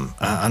problem.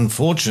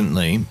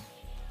 Unfortunately,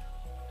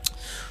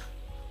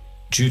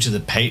 due to the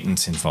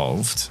patents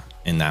involved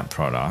in that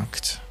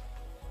product...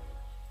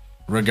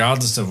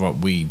 Regardless of what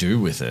we do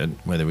with it,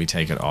 whether we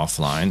take it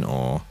offline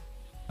or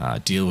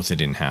deal with it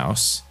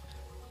in-house,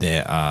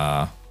 there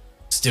are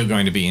still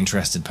going to be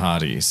interested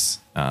parties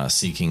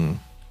seeking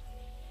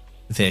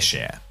their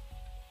share.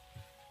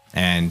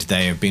 And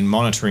they have been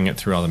monitoring it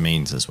through other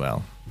means as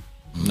well,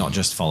 not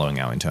just following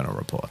our internal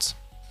reports.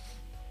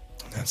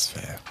 That's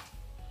fair.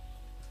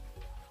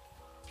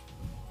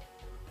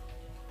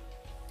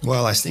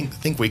 Well, I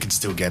think we could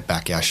still get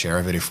back our share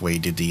of it if we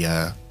did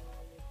the...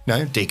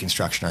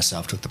 deconstruction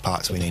ourselves, took the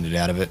parts we needed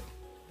out of it,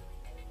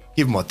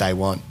 give them what they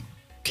want,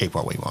 keep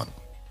what we want.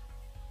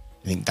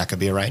 You think that could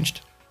be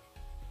arranged?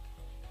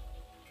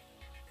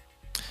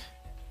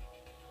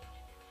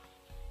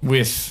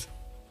 With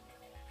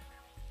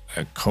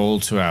a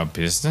call to our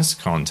business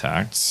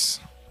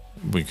contacts,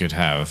 we could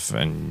have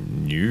a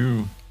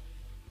new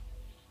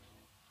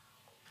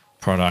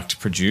product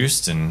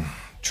produced and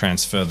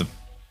transfer the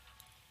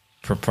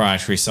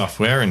proprietary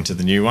software into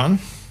the new one.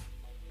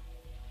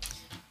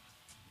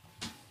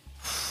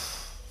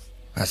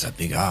 That's a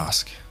big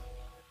ask.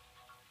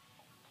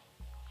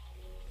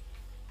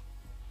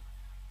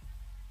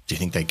 Do you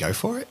think they'd go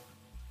for it?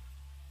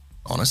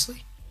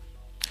 Honestly?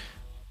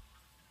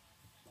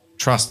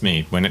 Trust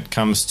me, when it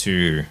comes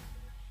to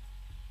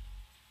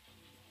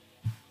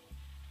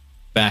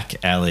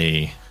back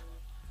alley,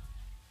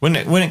 when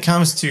it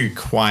comes to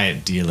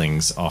quiet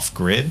dealings off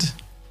grid,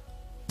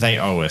 they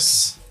owe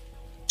us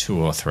 2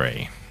 or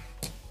 3.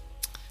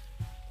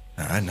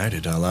 All right,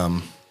 noted.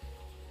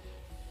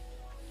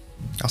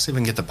 I'll see if I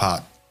can get the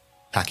part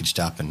packaged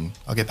up and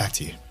I'll get back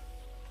to you.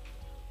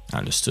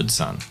 Understood,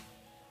 son.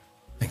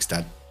 Thanks,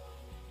 Dad.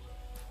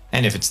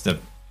 And if it's the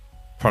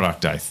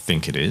product I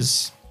think it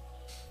is,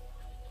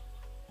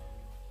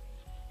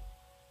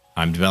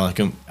 I'm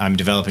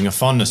developing a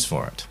fondness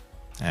for it,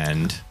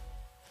 and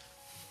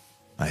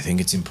I think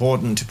it's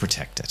important to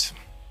protect it.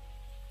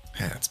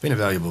 Yeah, it's been a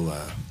valuable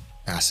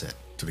asset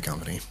to the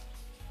company.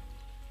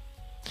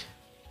 And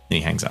he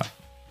hangs up.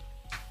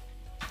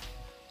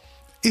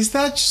 Is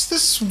that just the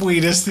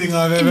sweetest thing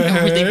I've ever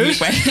heard?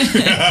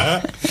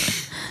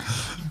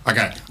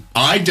 Okay,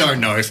 I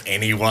don't know if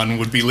anyone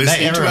would be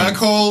listening to our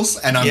calls,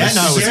 and I'm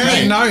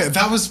great. No,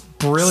 that was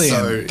brilliant.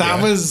 So, that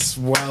yeah. was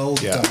well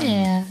Yeah. done.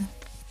 yeah.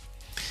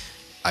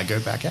 I go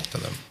back after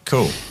them.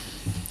 Cool.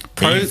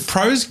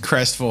 Pro's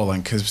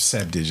crestfallen because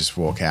Seb did just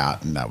walk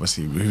out, and that was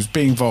he was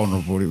being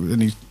vulnerable,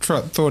 and he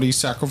thought he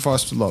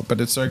sacrificed a lot,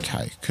 but it's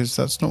okay because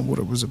that's not what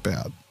it was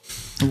about.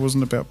 It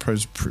wasn't about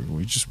Pro's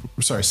approval.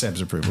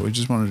 Seb's approval. He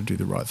just wanted to do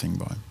the right thing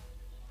by him.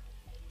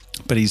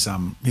 But he's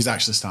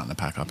actually starting to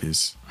pack up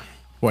his.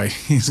 Wait,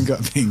 he's got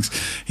things.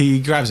 He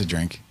grabs a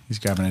drink. He's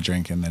grabbing a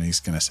drink, and then he's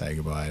going to say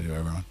goodbye to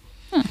everyone.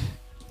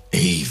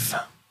 Eve,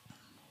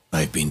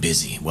 I've been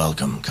busy.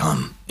 Welcome.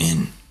 Come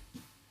in.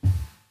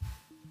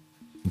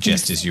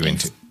 Gestures you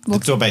into. The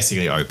door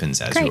basically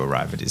opens as Great. you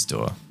arrive at his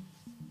door.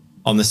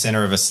 On the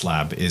center of a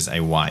slab is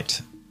a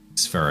white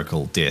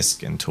spherical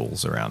disc and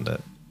tools around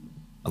it.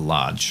 A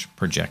large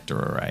projector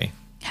array.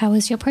 How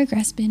has your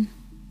progress been?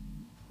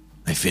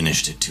 I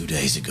finished it 2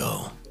 days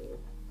ago,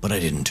 but I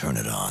didn't turn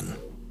it on.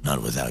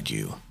 Not without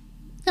you.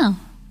 Oh,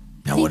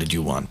 Now, what did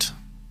you want?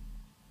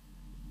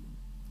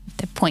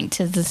 the point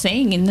to the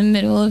thing in the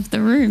middle of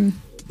the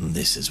room.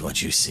 This is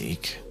what you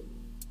seek.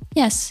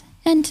 Yes,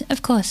 and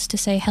of course to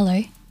say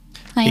hello.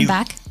 I am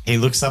back. He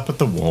looks up at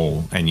the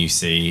wall and you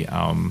see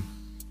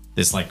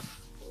there's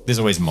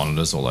always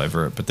monitors all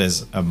over it, but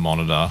there's a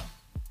monitor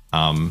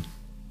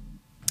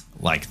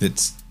like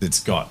that's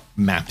got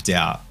mapped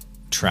out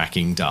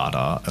tracking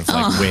data of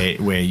like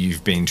where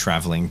you've been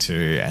traveling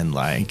to, and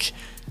like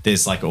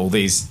there's like all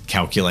these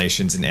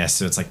calculations and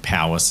estimates, like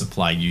power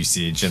supply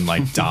usage and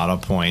like data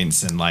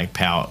points and like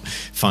power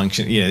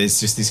function. Yeah, there's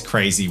just this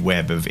crazy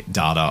web of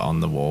data on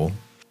the wall.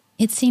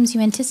 It seems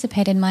you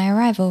anticipated my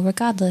arrival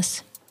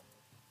regardless.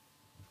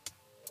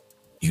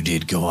 You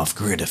did go off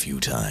grid a few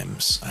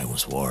times. I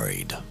was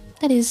worried.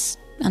 That is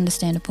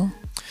understandable.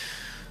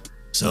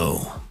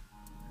 So,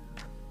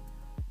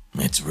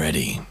 it's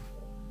ready.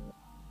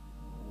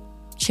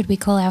 Should we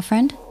call our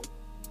friend?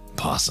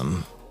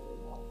 Possum.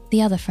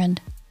 The other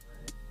friend.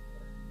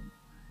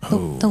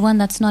 The one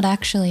that's not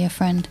actually a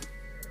friend.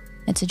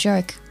 It's a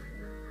joke.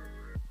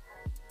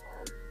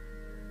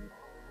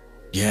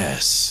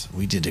 Yes,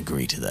 we did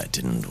agree to that,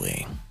 didn't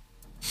we?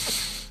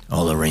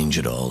 I'll arrange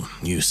it all.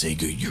 You say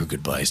your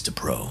goodbyes to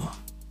Pro.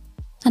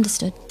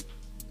 Understood.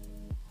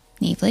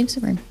 Eve leaves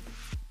the room.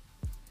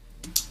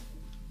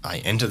 I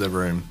enter the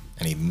room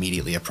and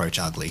immediately approach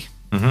Ugly.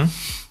 Mm-hmm.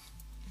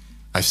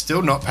 I've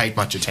still not paid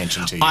much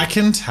attention to you. I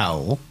can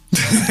tell.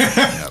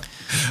 Yep.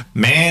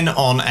 Man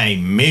on a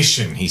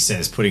mission, he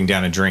says, putting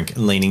down a drink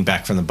and leaning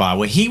back from the bar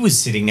where he was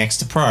sitting next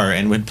to Pro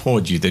and had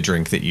poured you the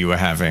drink that you were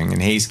having.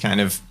 And he's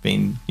kind of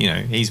been,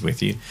 he's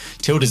with you.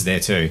 Tilda's there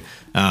too.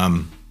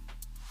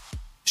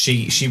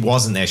 She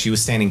wasn't there. She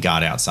was standing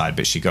guard outside,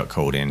 but she got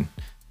called in.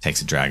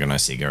 Takes a drag on her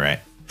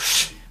cigarette.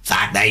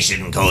 Fuck, they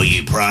shouldn't call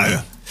you Pro.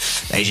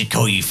 They should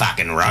call you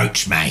fucking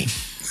Roach, mate.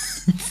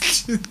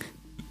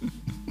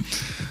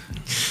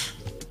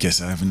 Guess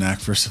I have a knack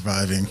for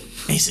surviving.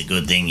 It's a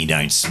good thing you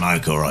don't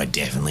smoke, or I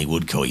definitely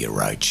would call you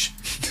Roach.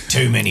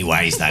 Too many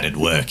ways that'd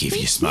work if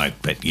you smoke,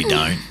 but you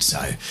don't.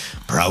 So,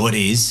 Pro it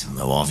is,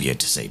 though I've yet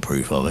to see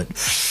proof of it.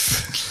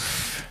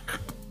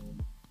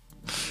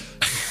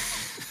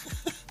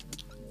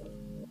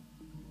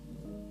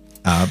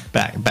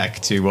 Back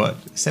to what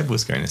Seb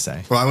was going to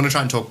say. Well, I want to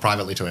try and talk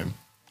privately to him,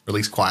 or at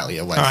least quietly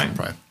away from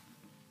Pro.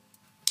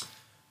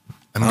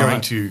 I'm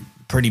going to...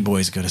 Pretty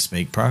boy's got to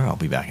speak, Pro. I'll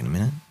be back in a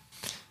minute.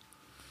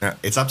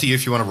 It's up to you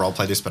if you want to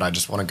roleplay this, but I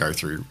just want to go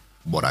through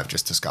what I've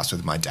just discussed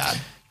with my dad.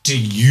 Do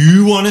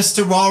you want us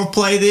to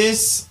roleplay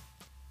this?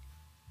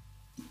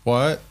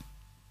 What?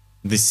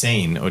 This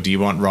scene, or do you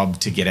want Rob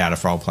to get out of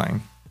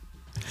roleplaying?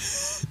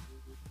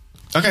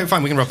 Okay,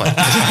 fine. We can roleplay.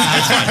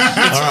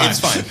 It's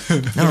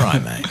fine. All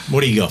right, mate.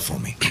 What do you got for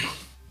me?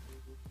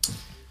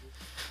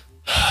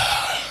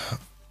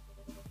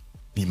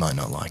 You might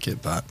not like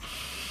it, but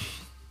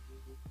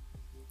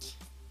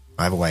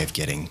I have a way of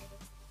getting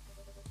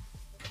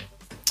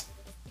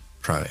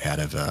Pro out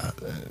of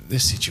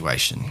this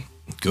situation.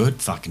 Good.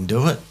 Fucking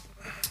do it.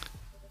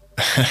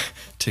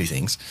 Two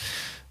things.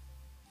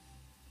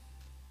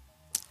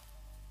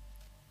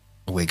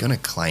 We're going to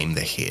claim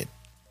the hit.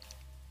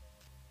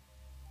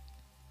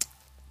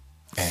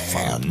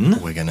 And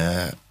Fun. we're going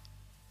to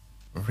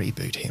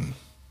reboot him.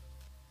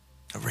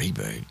 A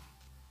reboot.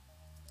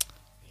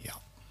 Yeah.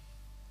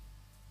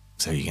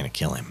 So you're going to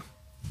kill him?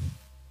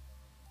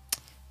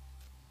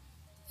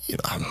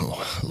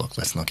 Look,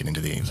 let's not get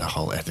into the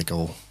whole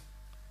ethical,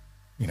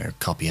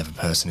 copy of a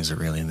person is it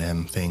really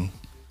them thing.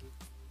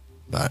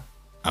 But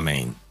I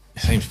mean,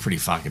 it seems pretty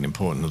fucking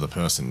important to the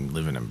person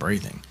living and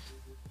breathing.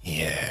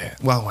 yeah,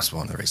 well, that's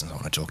one of the reasons I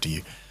want to talk to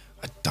you.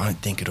 I don't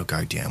think it'll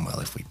go down well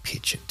if we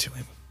pitch it to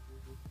him.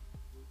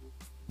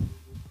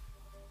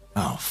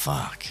 Oh,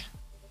 fuck.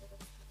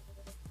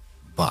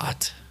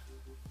 But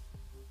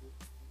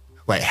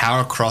wait, how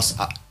across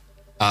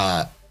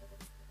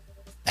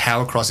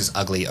is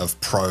Ugly of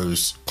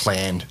Pro's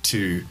planned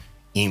to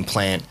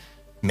implant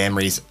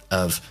memories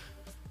of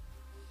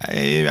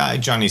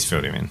Johnny's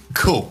filled him in.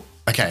 cool.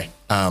 Okay.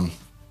 Well,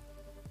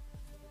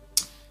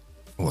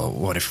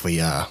 what if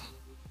we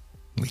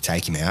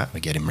take him out, we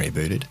get him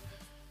rebooted,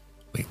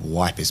 we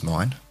wipe his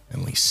mind,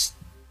 and we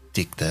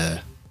stick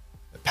the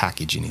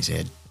package in his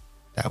head.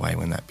 That way,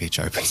 when that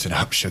bitch opens it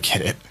up, she'll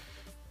get it.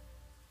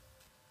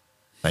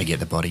 They get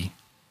the body.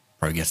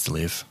 Pro gets to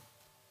live.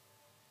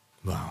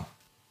 Well,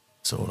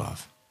 sort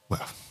of.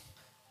 Well,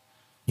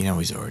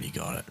 He's already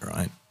got it,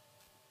 right?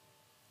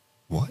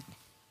 what?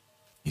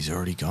 He's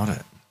already got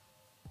it.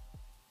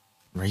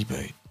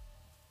 Reboot.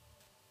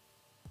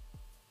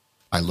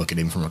 I look at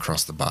him from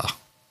across the bar.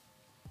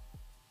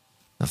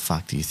 The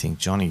fuck do you think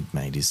Johnny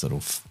made his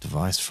little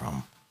device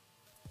from?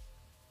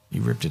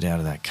 You ripped it out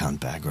of that cunt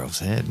Bagrov's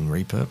head and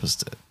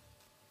repurposed it.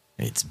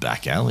 It's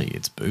back alley,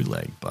 it's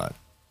bootleg, but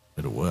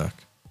it'll work.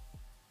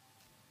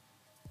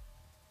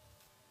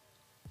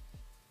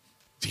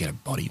 Did you get a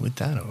body with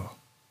that, or?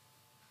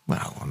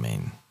 Well, I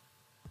mean,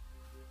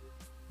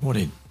 what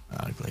did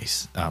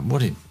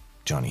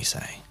Johnny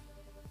say?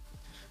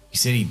 He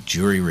said he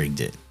jury rigged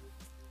it.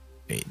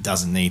 It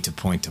doesn't need to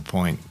point.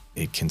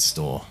 It can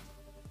store.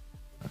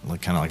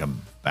 Kind of like a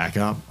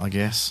backup, I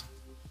guess.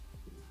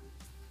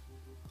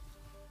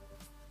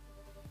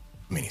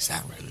 I mean, is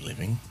that really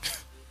living?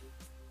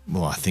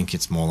 Well, I think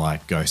it's more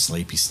like go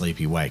sleepy,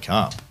 sleepy, wake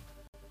up.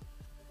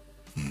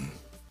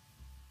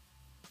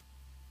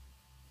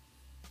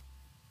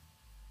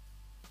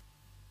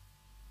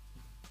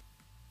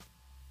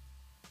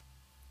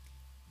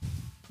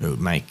 It would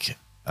make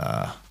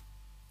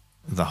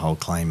the whole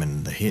claim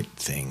and the hit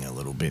thing a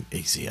little bit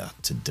easier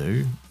to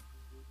do.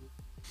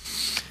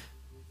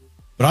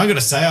 But I got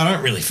to say, I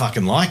don't really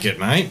fucking like it,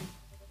 mate.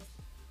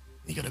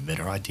 You got a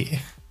better idea?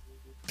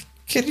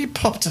 Get your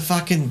pop to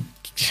fucking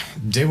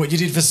do what you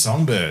did for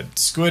Songbird.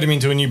 Squirt him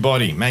into a new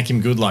body. Make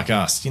him good like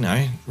us. You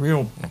know,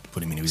 real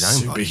Put him into his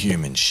own body.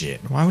 superhuman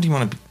shit. Why would he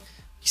want to be...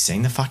 You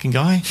seen the fucking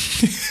guy?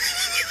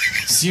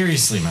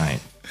 Seriously, mate.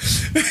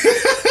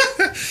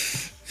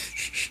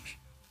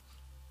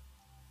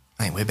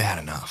 Mate, we're bad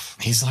enough.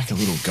 He's like a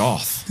little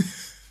goth.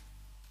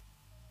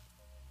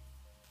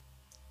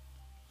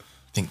 I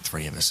think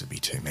 3 of us would be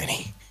too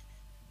many.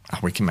 Oh,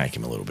 we can make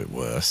him a little bit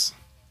worse.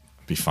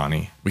 It'd be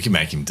funny. We can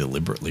make him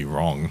deliberately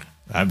wrong.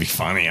 That'd be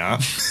funnier.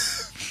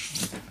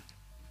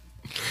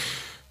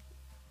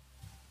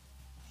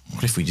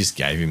 What if we just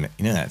gave him,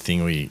 you know that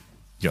thing where you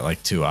got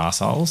like 2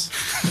 assholes?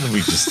 What if we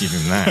just give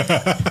him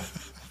that?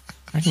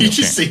 You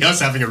just see us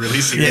having a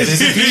really serious...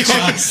 there's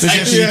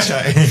a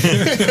future.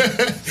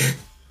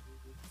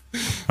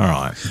 All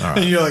right.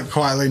 And you're like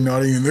quietly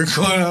nodding in the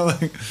corner.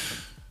 Like,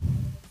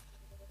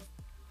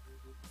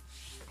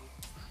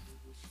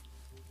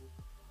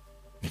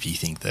 If you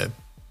think the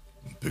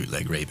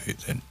bootleg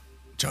reboot that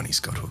Johnny's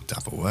got hooked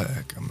up will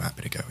work, I'm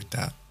happy to go with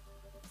that.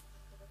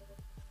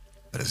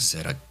 But as I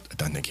said, I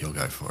don't think he'll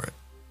go for it.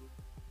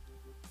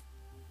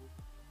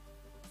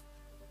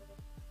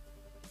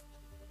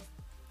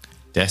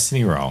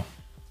 Destiny roll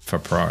for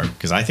Pro,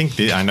 because I think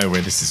I know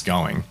where this is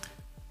going.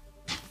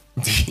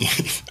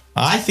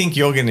 I think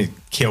you're going to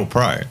kill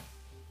Pro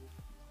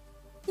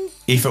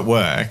if it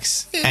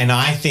works, and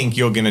I think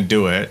you're going to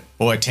do it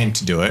or attempt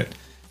to do it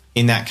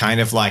in that kind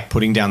of like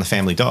putting down the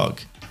family dog,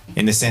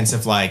 in the sense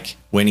of like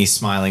when he's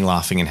smiling,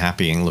 laughing, and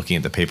happy and looking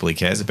at the people he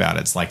cares about.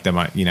 It's like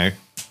the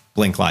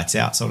blink lights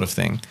out sort of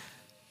thing.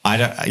 I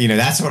don't,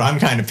 that's what I'm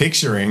kind of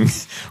picturing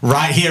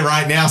right here,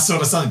 right now,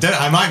 sort of something.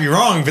 I might be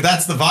wrong, but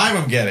that's the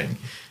vibe I'm getting.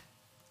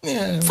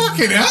 Yeah.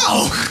 fucking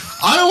hell.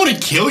 I don't want to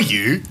kill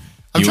you.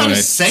 I'm trying to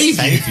save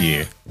you.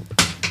 you.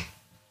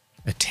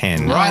 A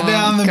 10. Right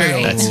down the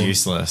middle. That's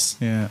useless.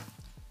 Yeah.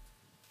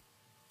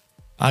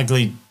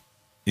 Ugly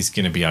is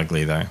going to be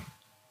ugly, though.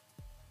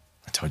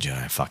 I told you I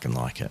don't fucking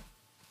like it.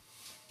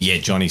 Yeah,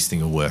 Johnny's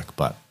thing will work,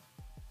 but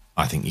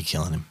I think you're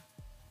killing him.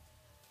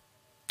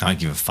 I don't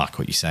give a fuck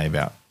what you say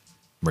about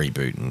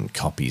reboot and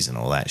copies and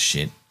all that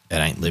shit. It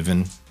ain't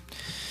living.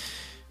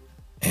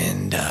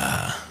 And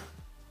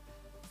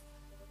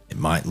it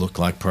might look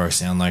like Pro,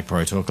 sound like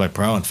Pro, talk like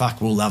Pro, and fuck,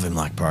 we'll love him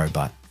like Pro,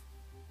 but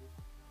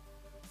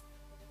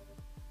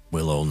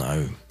we'll all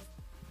know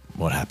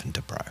what happened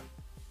to Pro.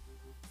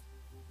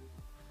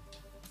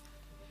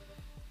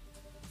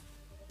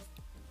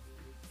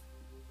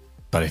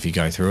 But if you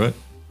go through it,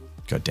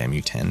 God damn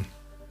you, 10.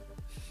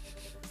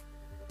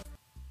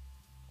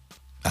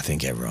 I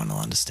think everyone will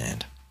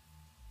understand.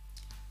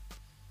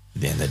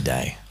 At the end of the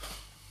day,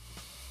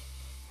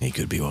 he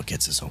could be what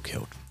gets us all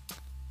killed.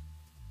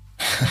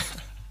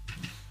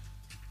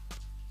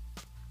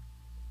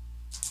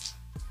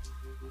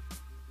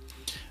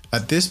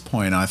 At this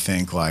point, I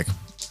think like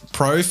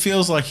Pro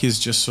feels like he's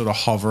just sort of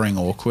hovering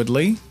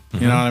awkwardly.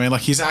 You know what I mean?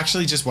 Like he's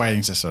actually just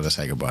waiting to sort of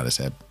say goodbye to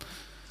Seb.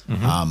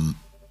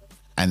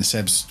 And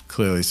Seb's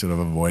clearly sort of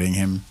avoiding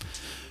him.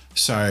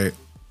 So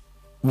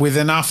with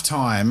enough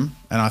time,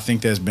 and I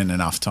think there's been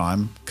enough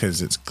time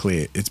because it's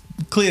clear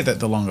that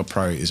the longer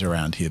Pro is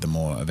around here, the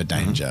more of a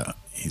danger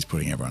he's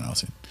putting everyone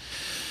else in.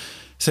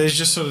 So he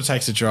just sort of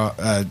takes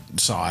a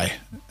sigh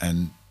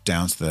and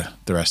downs the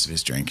rest of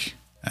his drink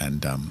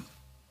and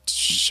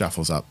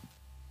shuffles up,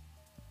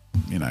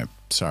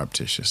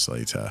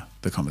 surreptitiously to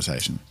the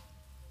conversation.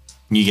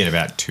 You get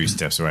about 2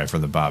 steps away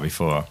from the bar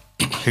before.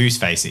 Who's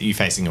facing? Are you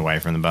facing away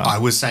from the bar? I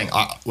was saying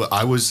I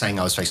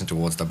was facing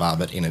towards the bar,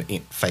 but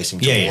facing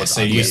towards. Yeah.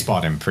 So you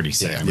spot him pretty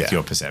soon with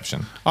your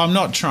perception. I'm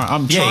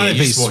trying to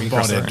be just walking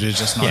across the spotted room. to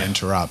just not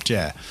interrupt.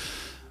 Yeah.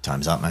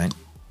 Time's up, mate.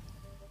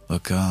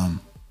 Look, hey,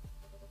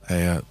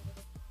 I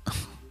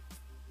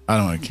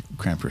don't want to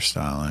cramp your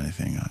style or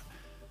anything.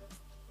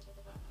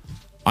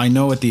 I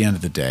know at the end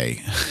of the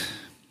day,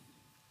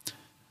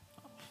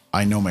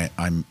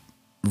 I'm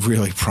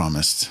really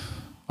promised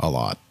a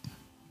lot,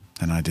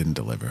 and I didn't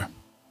deliver.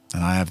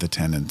 And I have the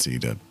tendency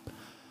to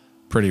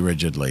pretty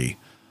rigidly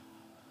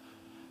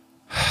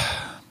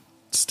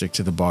stick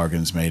to the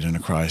bargains made in a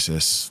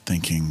crisis,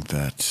 thinking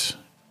that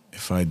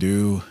if I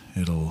do,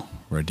 it'll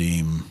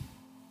redeem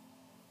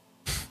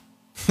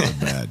the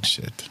bad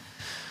shit.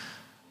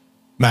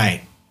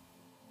 Mate,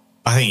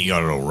 I think you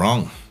got it all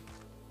wrong.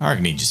 I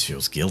reckon he just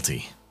feels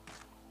guilty.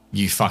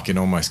 You fucking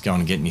almost going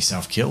and getting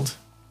yourself killed.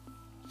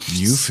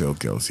 You feel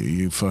guilty.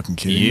 You fucking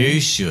kidding me?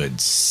 You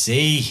should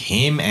see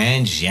him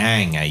and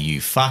Zhang. Are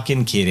you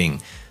fucking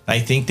kidding?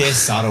 They think they're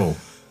subtle.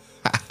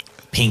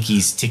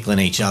 Pinkies tickling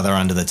each other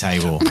under the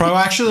table. Pro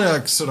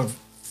actually sort of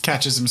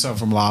catches himself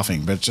from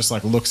laughing, but just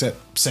looks at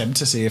Seb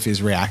to see if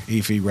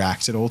he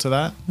reacts at all to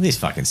that. This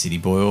fucking city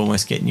boy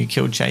almost getting you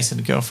killed chasing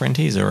a girlfriend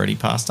he's already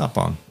passed up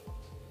on.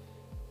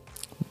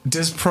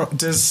 Does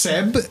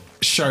Seb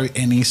show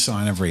any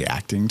sign of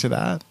reacting to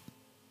that?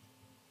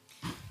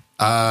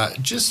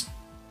 Just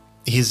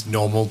his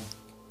normal,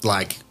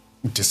 like,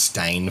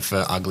 disdain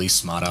for ugly,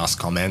 smart-ass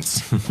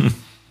comments.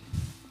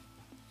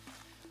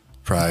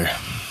 Pro.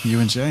 You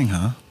and Jang,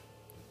 huh?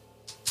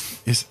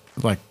 Is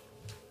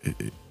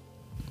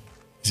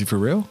he for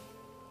real?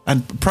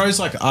 And Pro's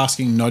like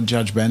asking not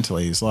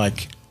judgmentally. He's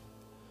like,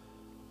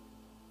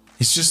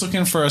 he's just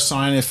looking for a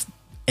sign if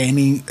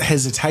any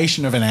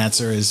hesitation of an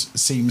answer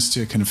seems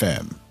to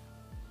confirm.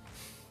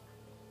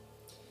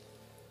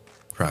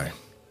 Pro.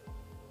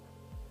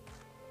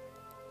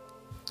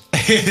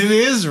 It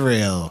is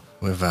real.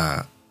 We've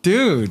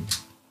Dude.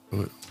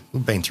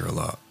 we've been through a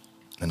lot,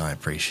 and I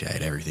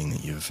appreciate everything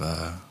that you've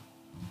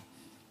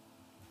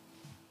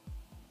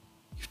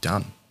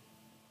done.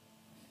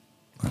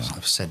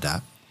 I've said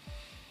that,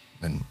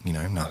 and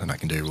nothing I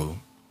can do will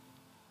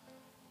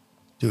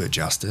do it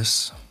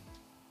justice.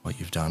 What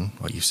you've done,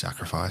 what you've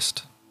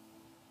sacrificed,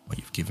 what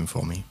you've given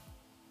for me.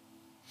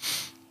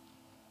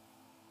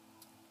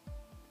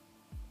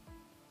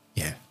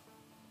 Yeah,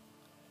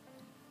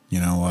 You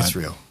know what? it's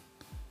real.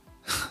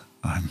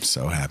 I'm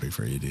so happy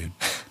for you, dude.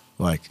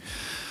 Like,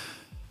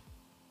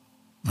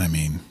 I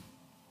mean,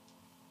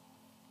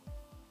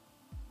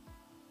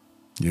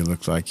 you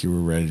looked like you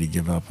were ready to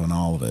give up on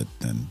all of it,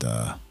 and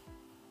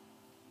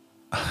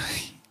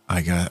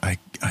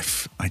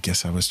I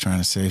guess I was trying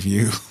to save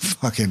you,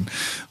 fucking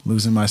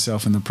losing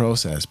myself in the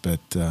process. But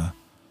I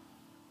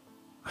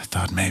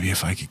thought maybe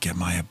if I could get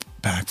my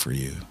back for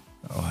you,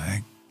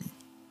 I'd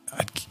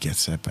get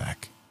set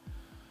back.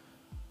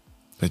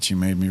 But you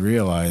made me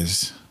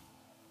realize.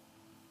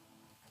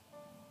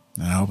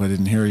 I hope I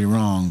didn't hear you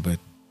wrong, but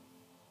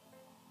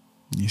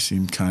you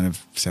seemed kind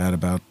of sad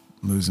about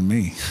losing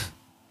me.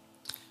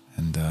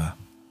 And Oh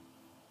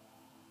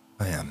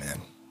yeah,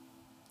 man.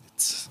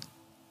 It's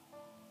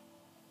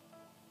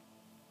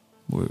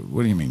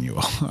what do you mean you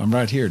all? I'm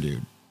right here,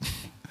 dude.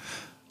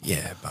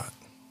 yeah, but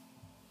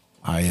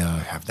I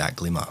have that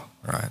glimmer,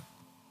 right?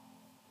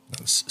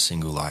 That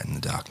single light in the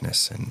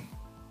darkness, and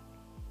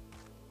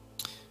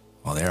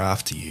while they're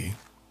after you,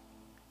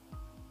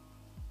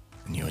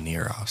 and you're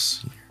near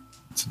us,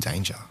 it's a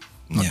danger.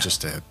 Not Yeah.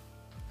 just to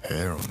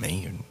her or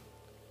me and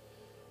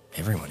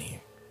everyone here.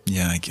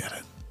 yeah, I get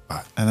it.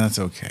 But And that's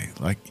okay.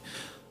 Like,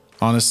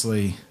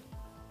 honestly,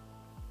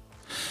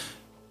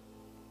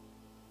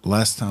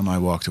 last time I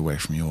walked away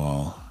from you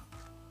all,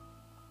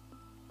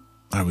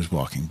 I was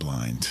walking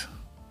blind.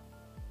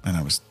 And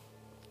I was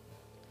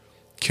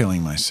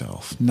killing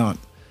myself. Not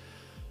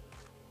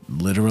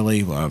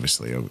literally, well,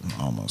 obviously,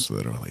 almost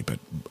literally, but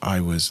I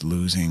was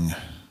losing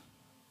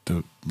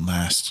the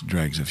last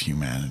dregs of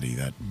humanity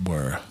that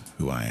were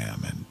who I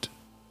am. And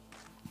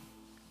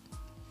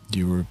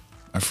you were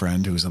a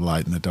friend who was a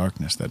light in the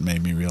darkness that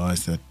made me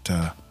realize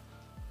that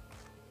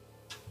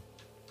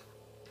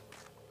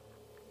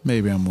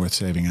maybe I'm worth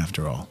saving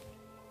after all.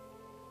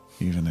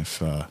 Even if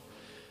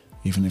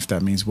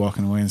that means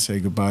walking away and say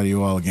goodbye to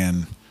you all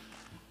again.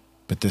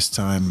 But this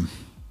time,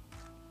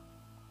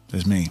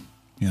 there's me,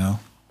 And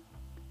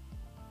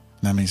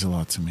that means a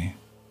lot to me.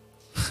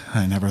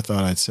 I never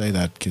thought I'd say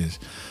that because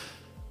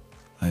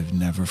I've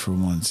never for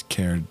once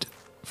cared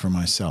for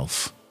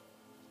myself.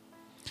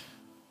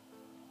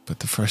 But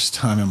the first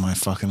time in my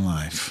fucking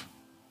life,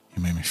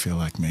 you made me feel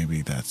like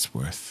maybe that's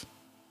worth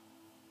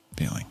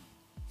feeling.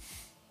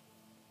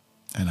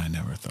 And I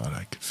never thought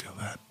I could feel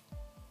that.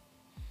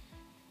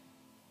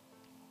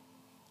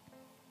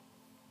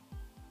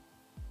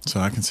 So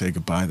I can say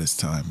goodbye this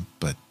time,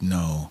 but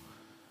no,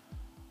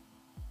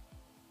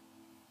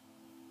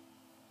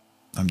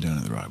 I'm doing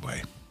it the right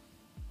way.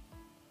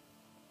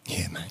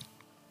 yeah, mate.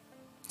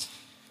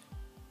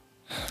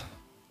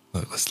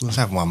 Look, let's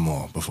have one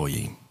more before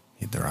you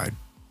hit the road.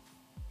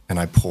 And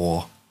I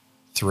pour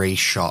 3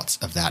 shots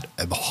of that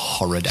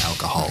horrid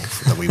alcohol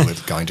that we were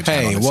going to turn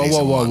Hey, on in whoa,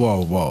 season whoa, whoa,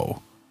 one. whoa,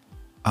 whoa.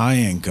 I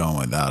ain't going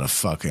without a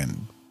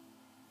fucking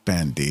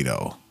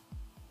bandito.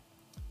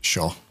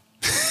 Sure.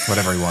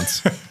 Whatever he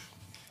wants.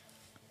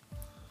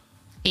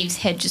 Eve's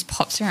head just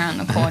pops around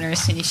the corner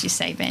as soon as you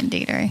say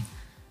Bandito.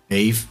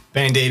 Eve,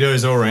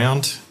 Banditos all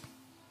round.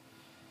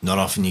 Not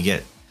often you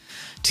get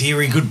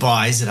teary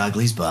goodbyes at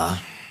Ugly's Bar.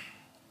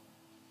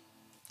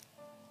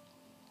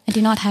 I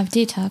do not have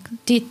tear ducts.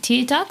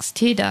 Tear ducts?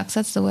 Tear ducts,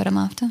 that's the word I'm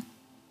after.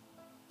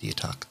 Dear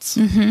Tucks.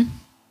 You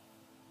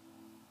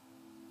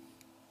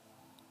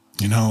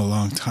know, a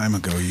long time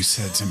ago you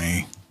said to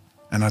me,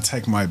 and I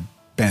take my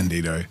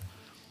bandito,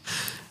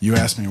 you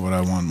asked me what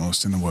I want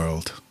most in the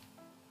world,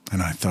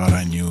 and I thought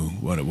I knew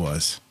what it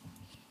was.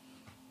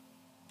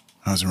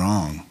 I was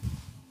wrong.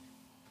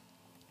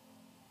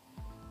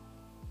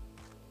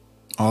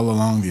 All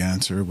along the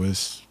answer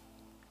was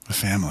a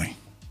family.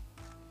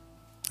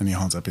 And he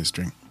holds up his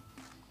drink.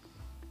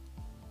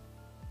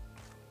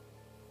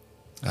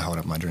 I hold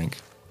up my drink.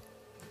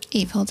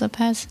 Eve holds up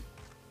hers.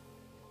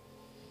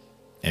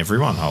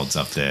 Everyone holds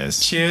up theirs.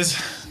 Cheers.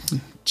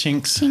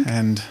 Chinks. Chink.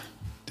 And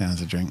downs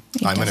the drink.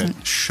 I'm going doesn't.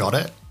 to shot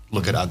it,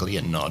 look at Ugly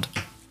and nod,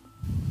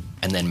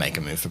 and then make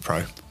a move for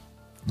Pro.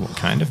 What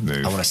kind of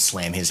move? I want to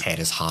slam his head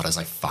as hard as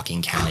I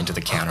fucking can into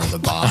the counter of the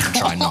bar and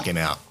try and knock him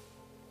out.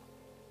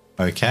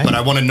 Okay. But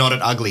I want to nod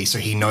at Ugly so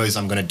he knows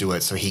I'm going to do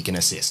it so he can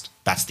assist.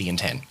 That's the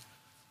intent.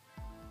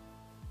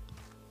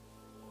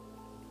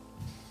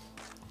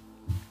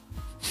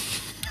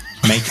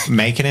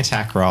 Make an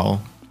attack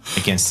roll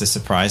against a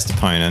surprised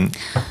opponent.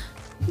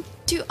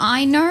 Do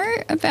I know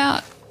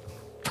about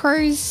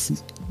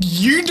Pro's?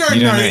 You don't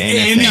You know don't know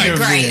anything. any No, of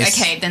Great. this.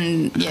 Okay,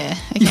 then yeah.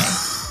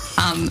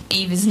 Okay.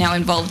 Eve is now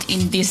involved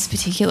in this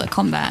particular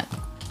combat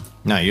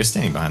No, you're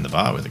standing behind the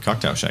bar with a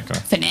cocktail shaker.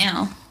 for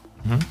now.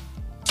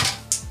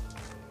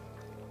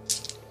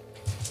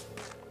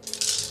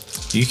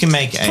 You can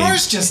make a.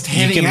 Pro's just you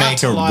heading can out make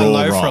to a lie raw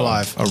low for roll.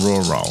 life. A raw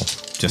roll.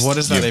 Just What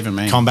does that your even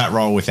mean? Combat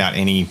roll without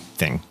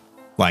anything.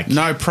 Like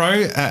No,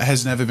 Pro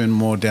has never been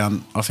more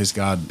down off his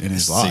guard in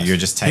his So life. you're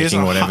just Here's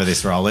taking a whatever hu-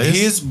 this roll is?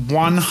 Here's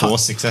 4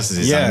 successes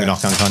is Yeah.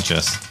 knocked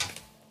unconscious.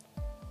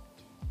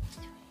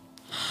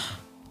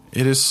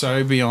 It is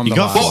so beyond You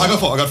the got line. I got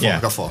four. Yeah.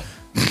 I got four.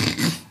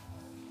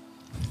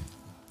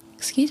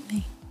 Excuse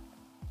me.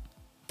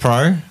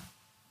 Pro,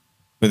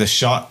 with a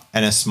shot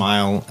and a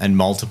smile and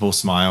multiple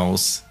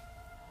smiles,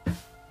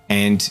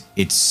 and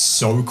it's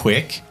so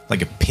quick,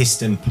 like a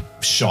piston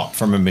shot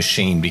from a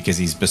machine because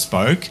he's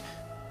bespoke.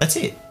 That's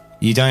it.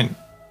 You don't.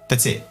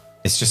 That's it.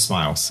 It's just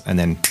smiles and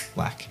then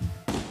black.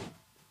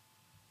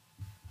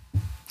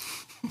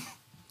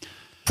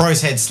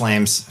 Pro's head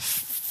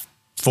slams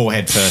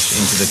forehead first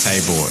into the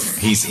table.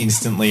 He's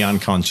instantly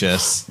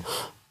unconscious.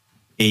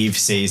 Eve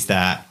sees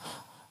that.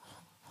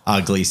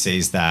 Ugly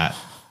sees that.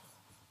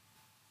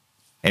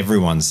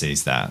 Everyone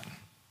sees that.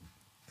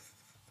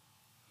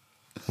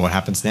 What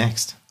happens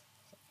next?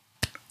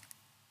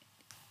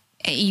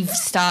 Eve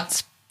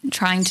starts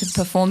trying to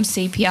perform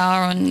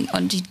CPR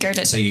on go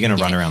to. So you're going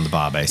to run around the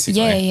bar,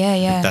 basically.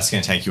 Yeah. That's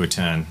going to take you a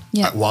turn.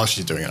 Yeah. While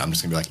she's doing it, I'm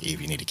just going to be like, Eve,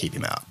 you need to keep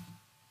him out.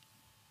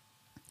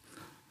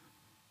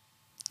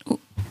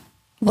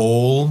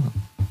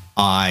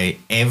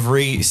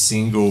 Every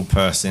single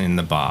person in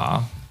the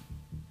bar,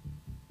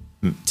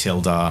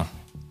 Tilda,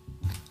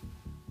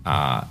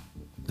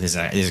 there's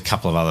a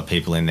couple of other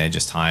people in there,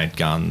 just hired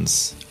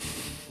guns.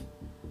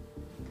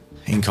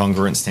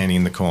 Incongruent standing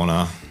in the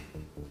corner.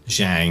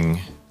 Zhang.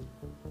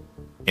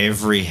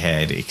 Every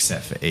head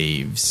except for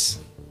Eve's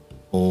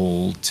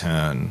all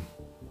turn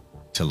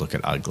to look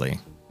at Ugly.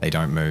 They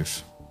don't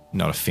move.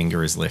 Not a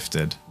finger is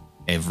lifted.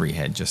 Every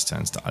head just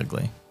turns to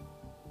Ugly.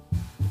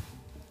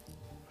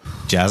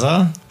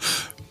 Jazza,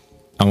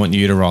 I want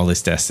you to roll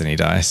this destiny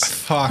dice.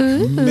 Fuck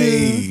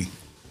me.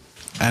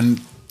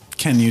 And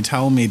can you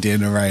tell me, dear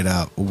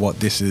narrator, what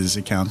this is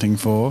accounting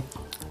for?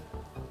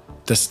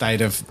 The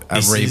state of a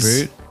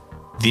reboot?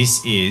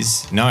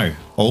 No,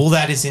 all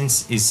that is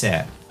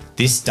set.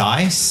 This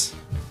dice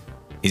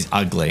is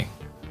Ugly.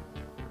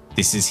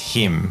 This is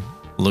him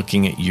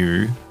looking at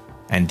you,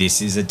 and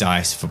this is a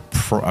dice for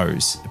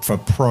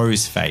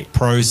Pro's fate,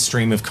 Pro's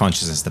stream of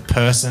consciousness, the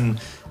person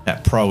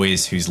that Pro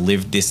is who's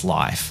lived this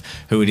life,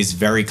 who it is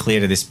very clear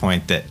to this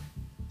point that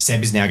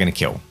Seb is now going to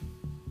kill.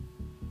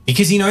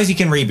 Because he knows he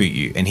can reboot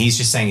you, and he's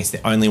just saying it's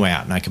the only way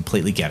out, and I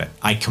completely get it.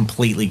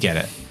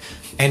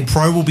 And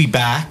Pro will be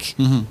back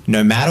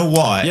no matter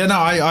what. Yeah, no,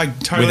 I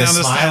totally with a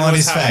understand smile on what's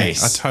his happening.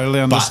 face. I totally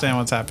understand But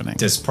what's happening.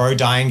 Does Pro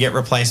die and get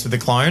replaced with a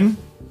clone?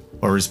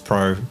 Or does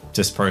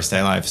Pro stay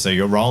alive? So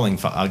you're rolling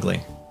for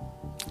Ugly.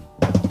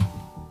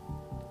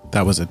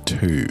 That was a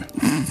 2.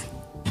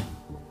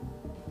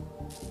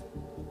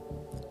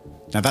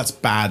 Now that's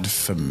bad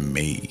for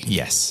me.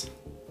 Yes.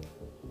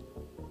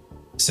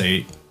 So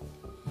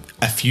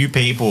a few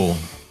people,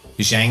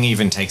 Zhang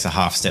even takes a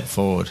half step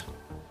forward.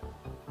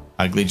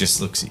 Ugly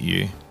just looks at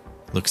you,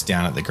 looks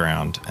down at the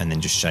ground, and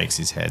then just shakes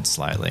his head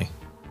slightly.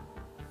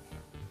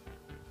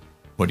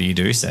 What do you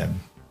do, Seb?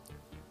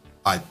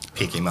 I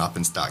pick him up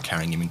and start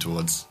carrying him in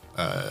towards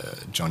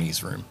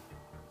Johnny's room.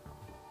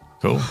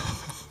 Cool.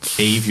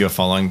 Eve, you're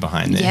following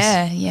behind this.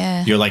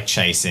 Yeah. You're like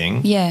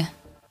chasing. Yeah.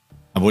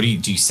 And what do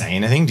you say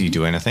anything? Do you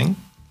do anything?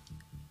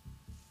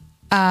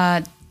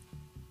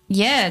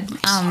 Yeah.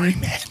 Sorry,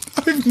 man.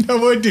 I have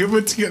no idea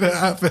what's going to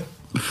happen.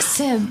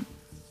 Seb,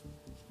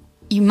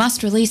 you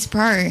must release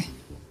Pro.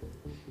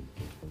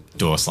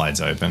 Door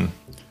slides open.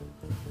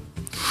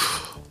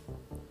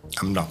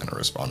 I'm not going to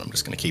respond. I'm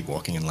just going to keep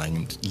walking and laying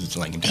him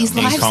down. His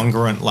life-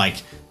 Incongruent,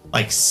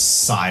 like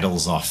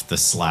sidles off the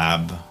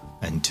slab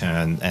and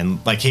turn, and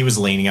like he was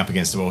leaning up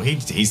against the wall.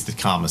 He's the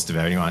calmest of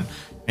anyone,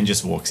 and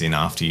just walks in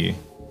after you.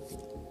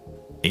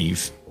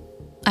 Eve,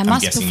 I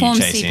must guessing you perform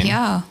chase in.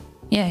 CPR.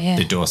 Yeah.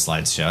 the door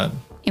slides shut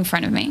In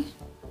front of me.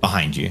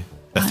 behind you.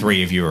 The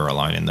three of you are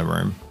alone in the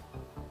room.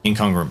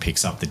 Incongruent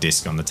picks up the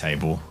disc on the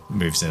table,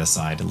 moves it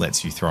aside, and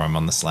lets you throw him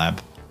on the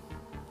slab.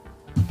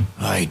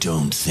 I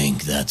don't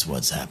think that's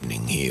what's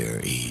happening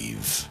here,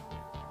 Eve.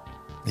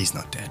 He's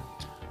not dead.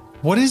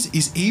 What is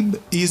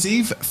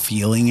Eve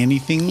feeling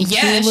anything? through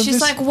Yeah, all of she's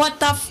this? like, what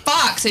the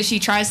fuck? So she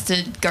tries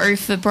to go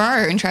for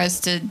Bro and tries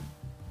to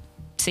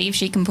see if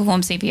she can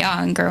perform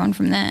CPR and go on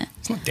from there.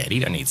 He's not dead. He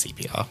don't need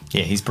CPR.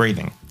 Yeah, he's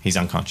breathing. He's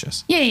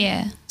unconscious.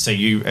 Yeah. So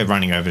you are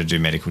running over to do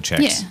medical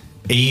checks. Yeah.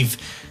 Eve,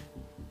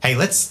 hey,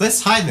 let's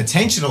heighten the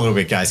tension a little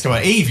bit, guys. Come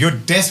on, Eve, you're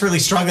desperately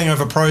struggling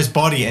over Pro's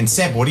body, and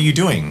Seb, what are you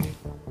doing?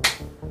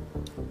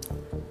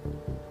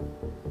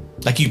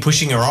 Like, you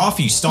pushing her off?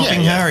 Are you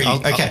stopping her? Are you,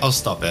 I'll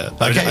stop it.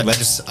 Okay, I let's-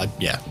 just,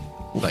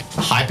 like,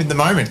 hype in the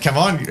moment. Come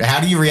on, how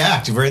do you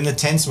react? We're in the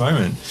tense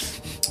moment.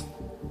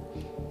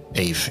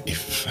 Eve,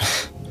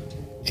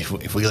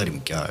 if we let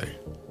him go,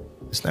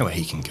 there's nowhere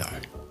he can go.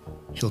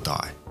 He'll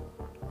die.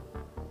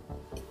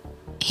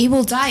 He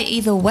will die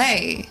either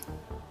way.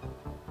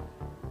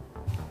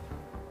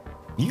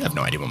 You have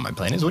no idea what my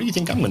plan is. What do you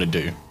think I'm going to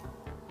do?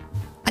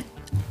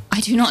 I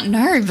do not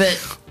know,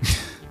 but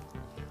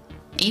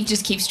Eve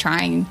just keeps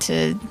trying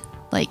to,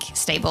 like,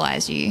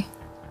 stabilize you.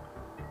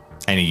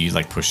 And are you,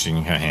 like,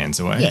 pushing her hands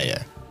away?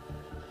 Yeah.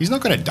 He's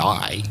not going to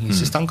die. He's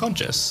just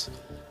unconscious.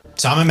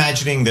 So I'm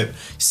imagining that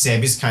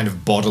Seb is kind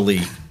of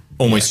bodily,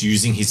 almost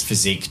using his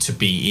physique to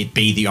be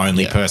the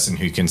only person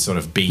who can sort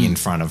of be in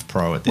front of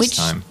Pro at this Which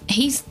time.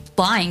 he's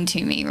lying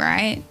to me,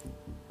 right?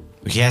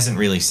 He hasn't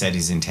really said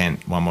his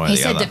intent one way or He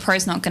the said other. that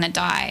Pro's not going to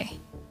die.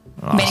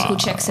 Medical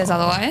check says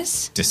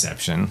otherwise.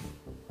 Deception.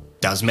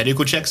 Does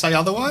medical check say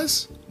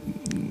otherwise?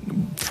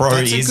 Pro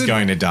That's a is good-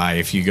 going to die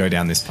if you go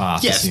down this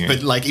path. Yes, assuming-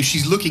 but like if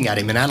she's looking at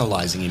him and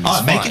analysing him, Oh,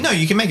 it's fine.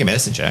 you can make a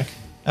medicine check.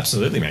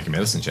 Absolutely make a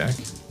medicine check.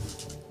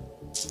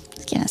 I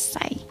was going to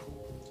say.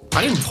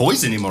 I didn't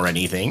poison him or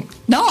anything.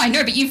 No, I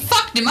know, but you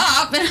fucked him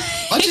up.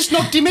 I just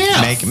knocked him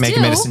out. Make a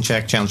Still- medicine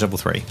check, challenge level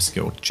 3,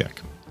 skill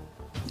check.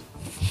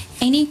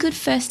 Any good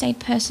first aid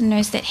person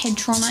knows that head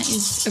trauma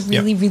is a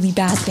really, really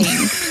bad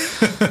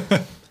thing.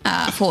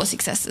 4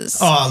 successes.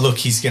 Oh, look,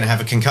 he's going to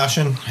have a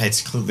concussion. It's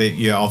clear that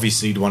you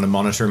obviously want to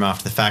monitor him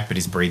after the fact, but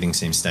his breathing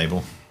seems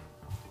stable.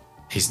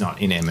 He's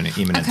not in imminent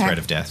Okay. threat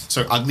of death.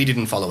 So Ugly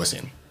didn't follow us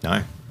in.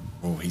 No.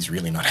 Oh, he's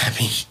really not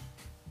happy.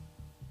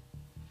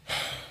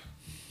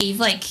 Eve,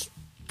 like,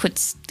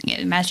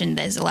 imagine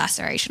there's a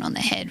laceration on the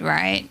head,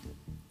 right?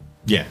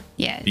 Yeah.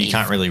 Yeah, But you if-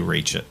 can't really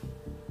reach it.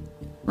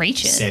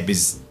 Reach it. Seb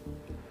is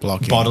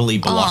Blocking. bodily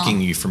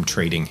blocking you from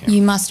treating him.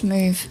 You must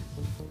move.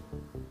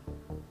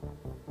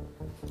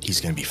 He's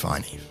going to be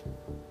fine, Eve.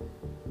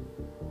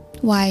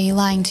 Why are you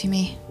lying to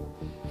me?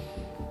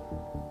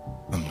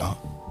 I'm not.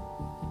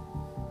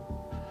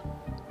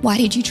 Why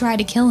did you try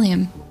to kill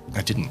him?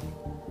 I didn't.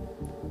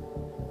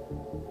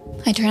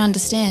 I don't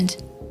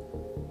understand.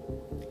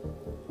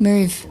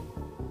 Move.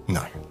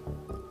 No.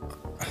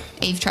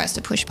 Eve tries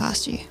to push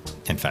past you.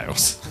 And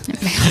fails.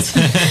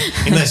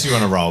 Unless you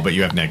want to roll, but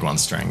you have neg 1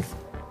 strength.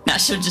 No,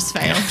 she'll just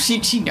fail. She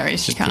knows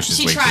she Just can't. pushes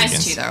She weakly tries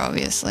against- to, though,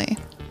 obviously.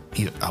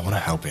 Eve, I want to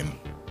help him.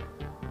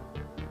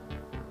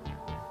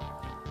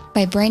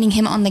 By braining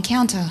him on the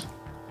counter.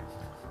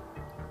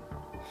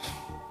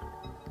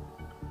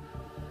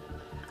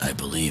 I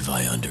believe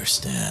I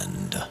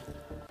understand.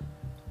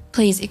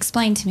 Please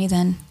explain to me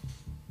then.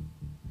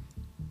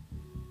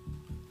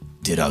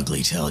 Did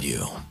Ugly tell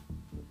you?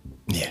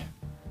 Yeah.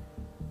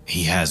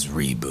 He has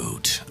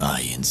reboot.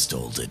 I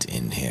installed it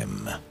in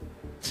him.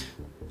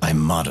 I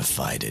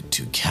modified it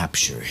to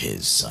capture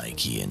his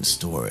psyche and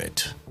store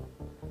it.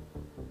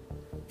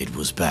 It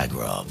was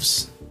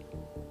Bagrov's.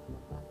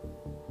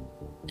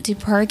 Did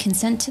Pro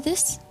consent to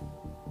this?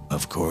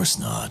 Of course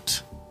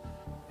not.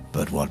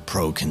 But what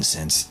Pro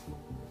consents...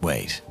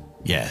 Wait,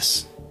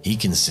 yes. He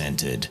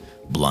consented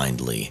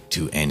blindly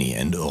to any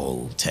and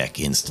all tech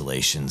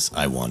installations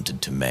I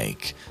wanted to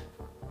make.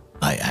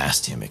 I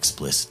asked him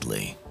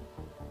explicitly.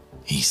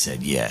 He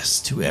said yes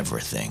to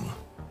everything.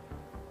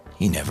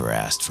 He never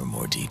asked for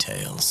more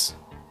details.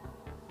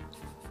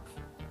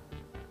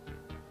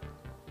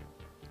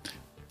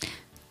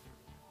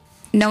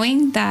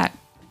 Knowing that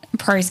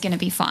Pro's going to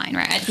be fine,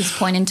 right, at this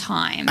point in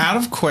time. Out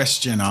of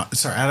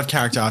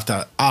character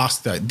after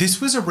ask though.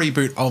 This was a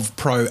reboot of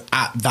Pro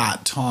at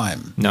that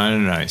time.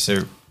 No.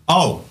 So,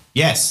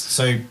 yes.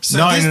 So So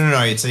no. this-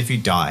 It's if you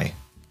die.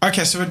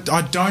 Okay, so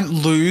I don't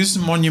lose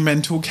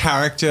monumental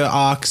character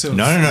arcs of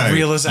No.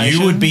 realization.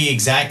 You would be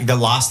the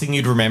last thing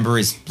you'd remember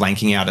is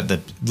blanking out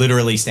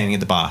literally standing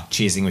at the bar,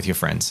 cheersing with your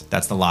friends.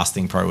 That's the last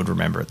thing Pro would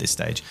remember at this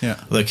stage. Yeah.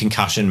 The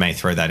concussion may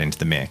throw that into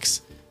the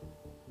mix.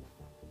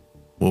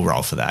 We'll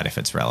roll for that if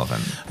it's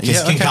relevant. Because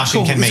Yeah, okay, concussion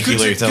cool. can It's make good you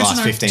to- lose the good to last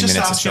know. 15 Just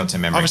minutes of asking.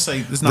 short-term memory.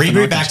 Obviously, there's nothing I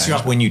Reboot can backs you change.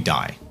 up when you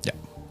die. Yeah.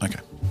 Okay.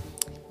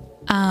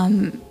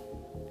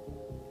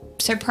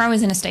 So Pro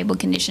is in a stable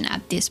condition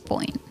at this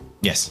point.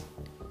 Yes.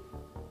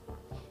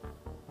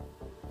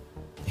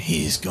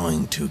 He's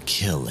going to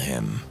kill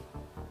him.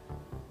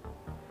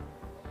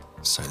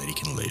 So that he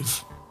can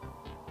live.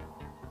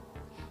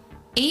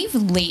 Eve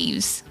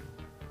leaves.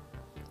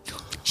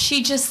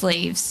 She just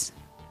leaves.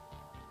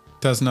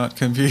 Does not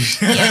confuse.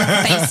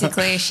 Yeah,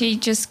 basically, she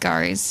just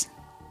goes.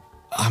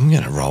 I'm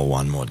going to roll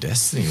one more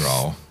destiny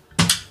roll.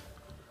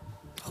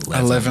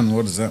 11.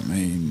 What does that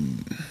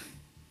mean?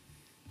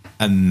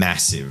 A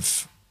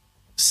massive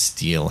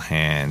steel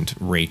hand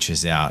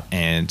reaches out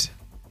and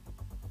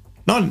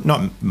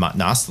not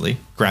nastily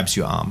grabs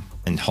your arm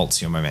and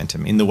halts your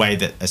momentum in the way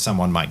that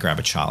someone might grab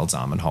a child's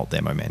arm and halt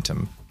their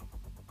momentum.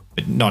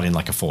 but not in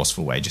like a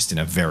forceful way, just in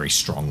a very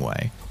strong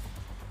way.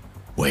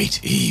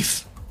 Wait,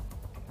 Eve.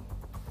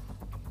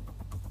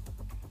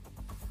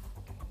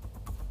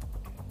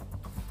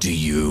 Do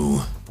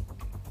you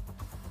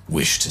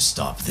wish to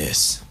stop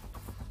this?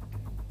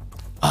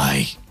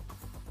 I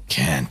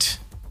can't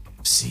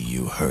see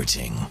you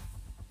hurting.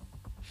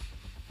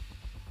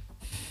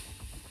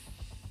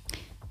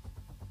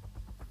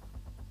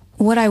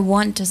 What I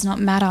want does not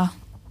matter.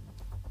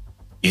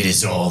 It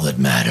is all that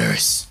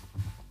matters.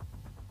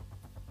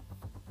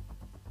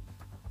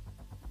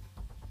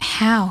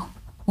 How?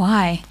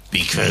 Why?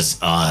 Because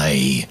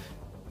I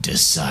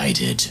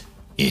decided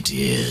it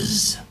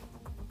is.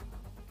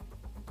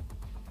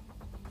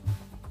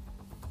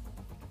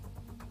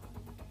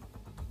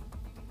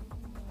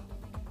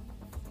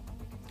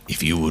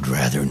 If you would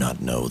rather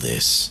not know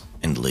this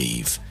and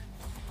leave,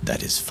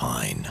 that is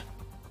fine.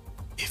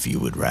 If you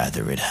would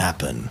rather it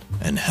happen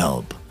and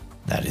help,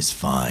 that is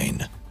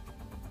fine.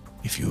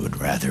 If you would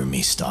rather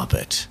me stop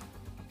it,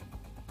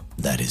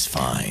 that is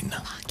fine.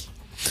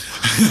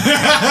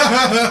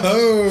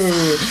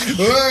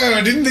 Oh,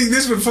 I didn't think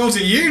this would fall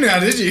to you now,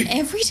 did you?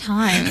 Every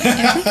time.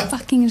 Every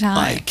fucking time.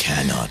 I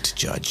cannot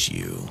judge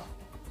you.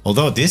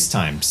 Although this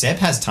time, Seb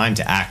has time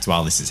to act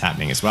while this is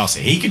happening as well,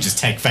 so he could just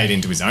take fate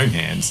into his own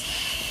hands.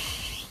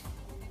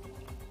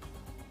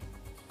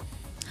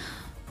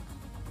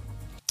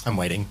 I'm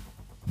waiting.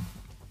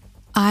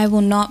 I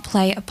will not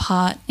play a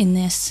part in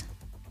this.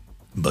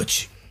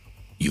 But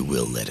you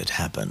will let it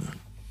happen.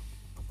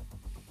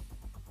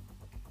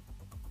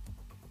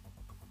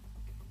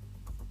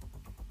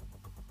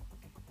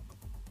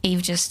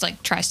 Eve just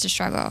like tries to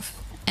shrug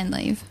off and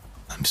leave.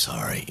 I'm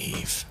sorry,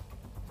 Eve.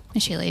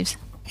 And she leaves.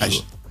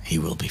 He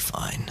will be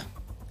fine.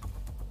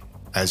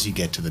 As you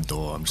get to the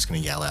door, I'm just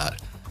going to yell out,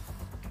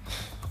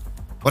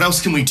 "What else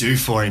can we do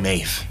for him,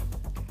 Eve?"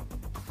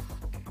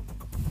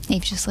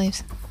 Eve just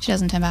leaves. She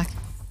doesn't turn back.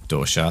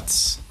 Door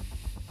shuts.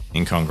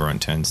 Incongruent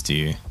turns to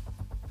you.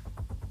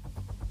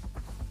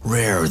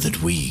 Rare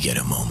that we get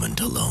a moment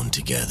alone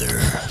together.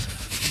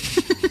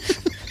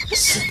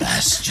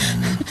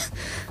 Sebastian.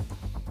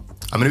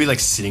 I'm going to be like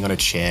sitting on a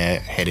chair,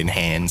 head in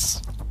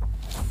hands.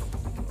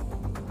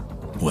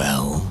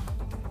 Well,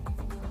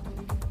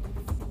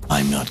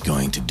 I'm not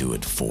going to do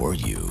it for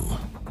you.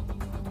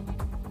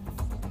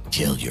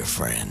 Kill your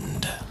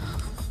friend.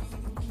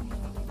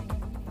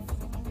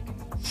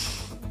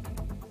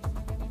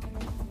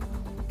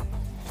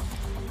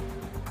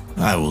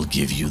 I will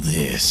give you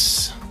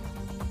this.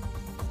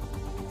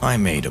 I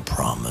made a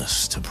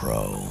promise to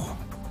Pro.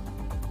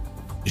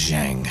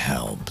 Zhang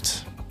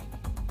helped.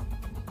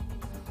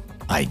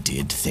 I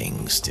did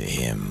things to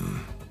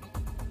him.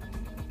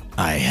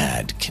 I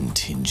had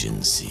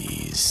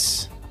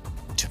contingencies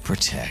to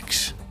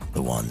protect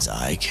the ones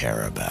I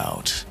care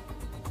about.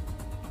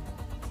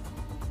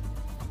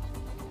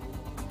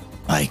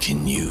 I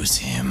can use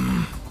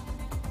him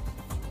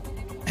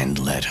and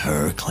let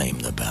her claim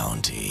the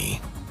bounty.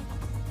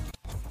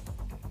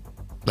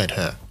 Let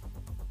her.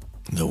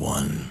 The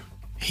one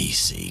he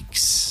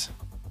seeks.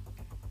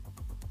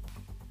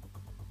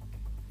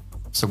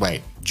 So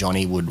wait,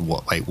 Johnny would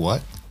what? Wait,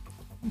 what?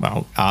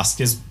 Well, ask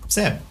his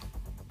Seb.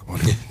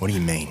 What do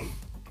you mean?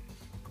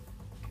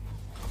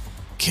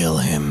 Kill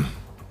him.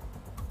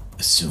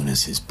 As soon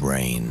as his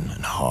brain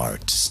and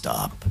heart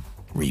stop,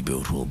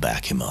 Reboot will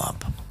back him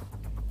up.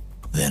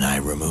 Then I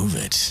remove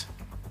it.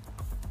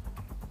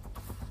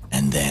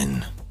 And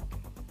then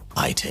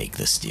I take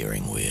the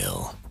steering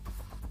wheel,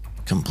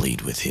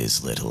 complete with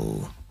his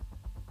little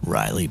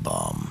Riley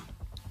bomb.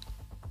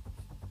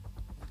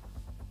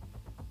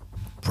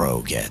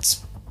 Pro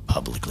gets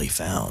publicly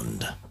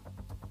found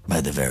by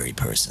the very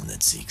person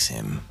that seeks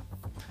him.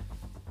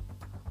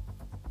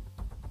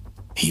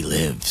 He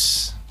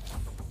lives.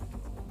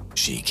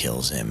 She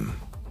kills him.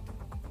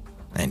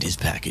 And his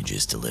package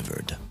is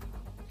delivered.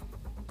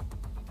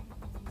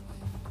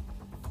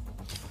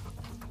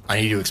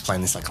 I need to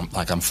explain this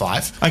like I'm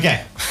 5.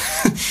 Okay.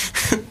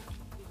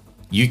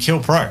 You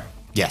kill Pro.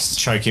 Yes.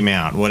 Choke him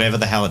out. Whatever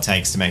the hell it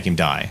takes to make him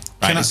die.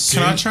 Right?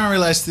 Can I try and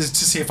relate this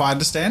to see if I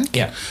understand?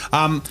 Yeah.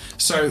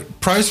 So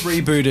Pro's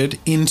rebooted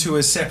into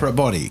a separate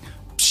body.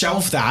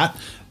 Shelf that.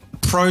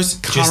 Pro's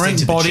into current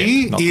the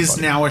body chip, not the is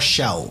body. now a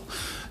shell.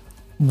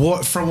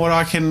 From what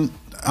I can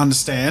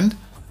understand,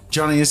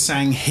 Johnny is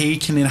saying he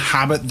can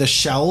inhabit the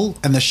shell,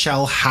 and the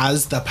shell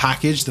has the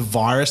package, the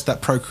virus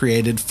that Pro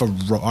created for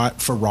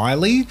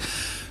Riley.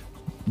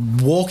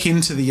 Walk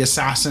into the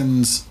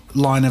assassin's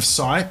line of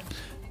sight,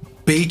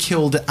 be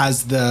killed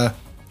as the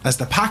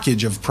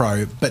package of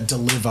Pro, but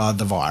deliver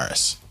the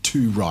virus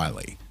to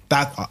Riley.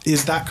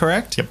 Is that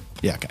correct? Yep.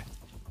 Yeah. Okay.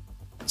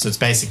 So it's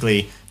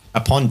basically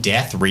upon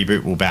death,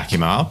 Reboot will back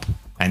him up,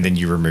 and then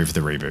you remove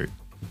the reboot.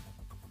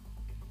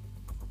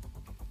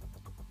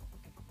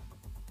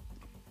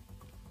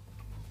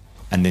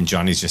 And then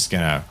Johnny's just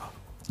gonna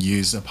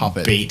Use a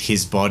puppet. beat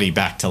his body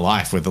back to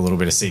life with a little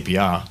bit of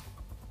CPR,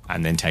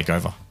 and then take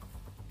over.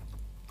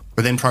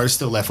 But then Pro's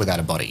still left without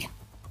a body.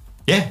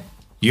 Yeah,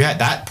 you had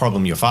that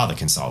problem. Your father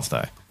can solve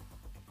though.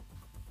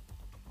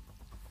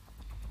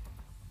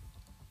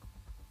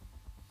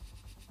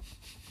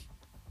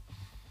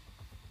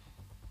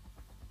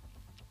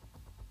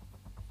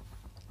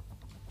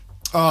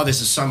 Oh,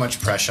 this is so much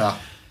pressure.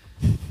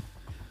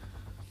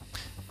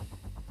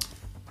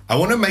 I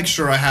want to make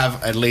sure I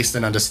have at least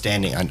an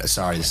understanding.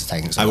 Sorry, this is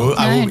taking so long.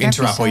 I will don't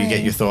interrupt be while you sorry.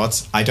 get your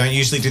thoughts. I don't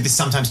usually do this.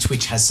 Sometimes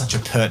Twitch has such a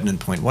pertinent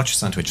point. Watch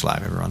us on Twitch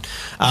Live, everyone.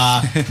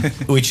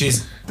 Which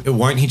is,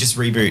 won't he just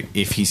reboot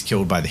if he's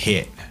killed by the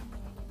hit?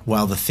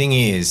 Well, the thing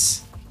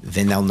is,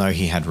 then they'll know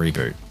he had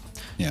reboot.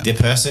 Yeah. The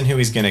person who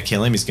is going to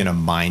kill him is going to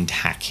mind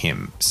hack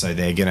him. So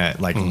they're going to,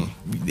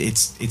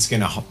 it's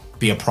going to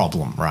be a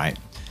problem, right?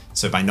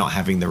 So by not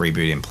having the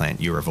reboot implant,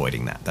 you're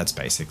avoiding that. That's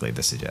basically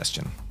the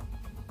suggestion.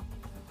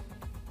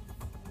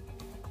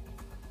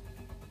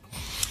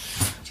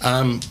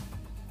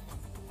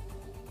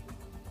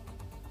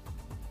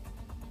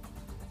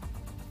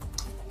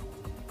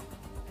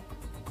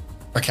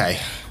 Okay,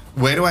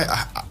 where do I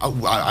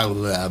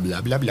blah, blah,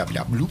 blah, blah,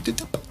 blah.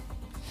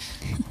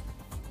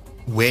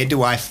 Where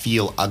do I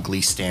feel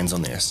Ugly stands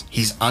on this?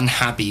 He's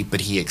unhappy,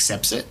 but he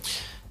accepts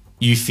it.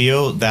 You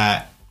feel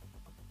that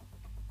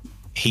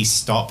he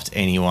stopped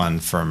anyone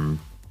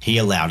from, he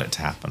allowed it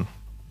to happen,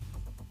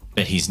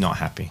 but he's not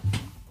happy.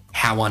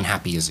 How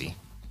unhappy is he?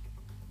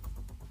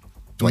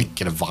 Do I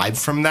get a vibe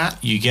from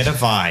that? You get a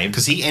vibe.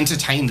 Because he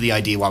entertained the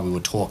idea while we were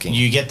talking.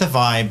 You get the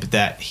vibe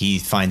that he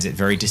finds it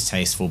very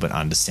distasteful, but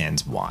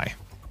understands why.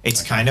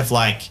 It's kind of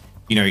like,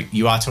 you know,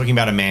 you are talking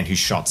about a man who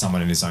shot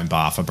someone in his own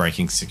bar for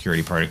breaking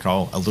security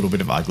protocol. A little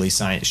bit of Ugly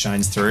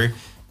shines through.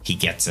 He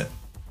gets it.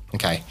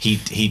 Okay. He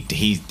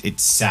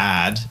it's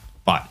sad,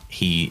 but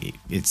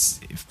it's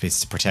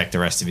to protect the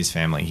rest of his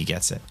family. He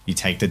gets it. You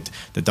take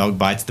the dog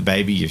bites the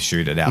baby, you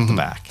shoot it out the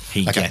back.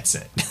 He gets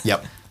it.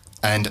 Yep.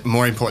 And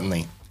more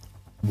importantly,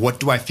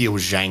 what do I feel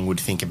Zhang would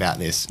think about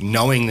this,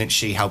 knowing that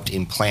she helped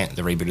implant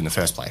the reboot in the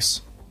first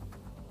place?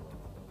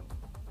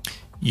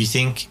 You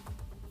think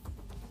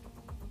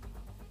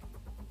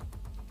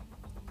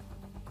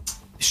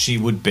she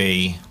would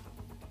be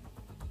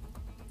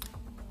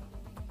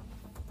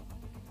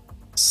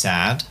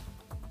sad,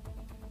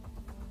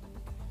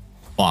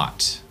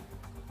 but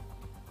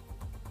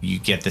you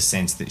get the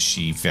sense that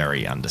she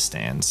very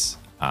understands.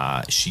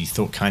 She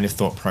kind of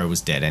thought Pro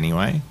was dead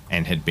anyway,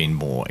 and had been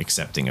more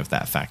accepting of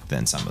that fact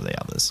than some of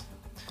the others.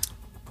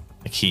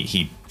 Like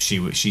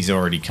she's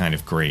already kind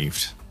of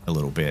grieved a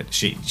little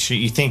bit.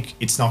 You think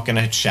it's not going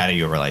to shatter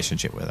your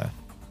relationship with her.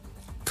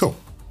 Cool.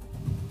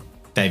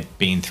 They've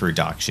been through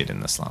dark shit in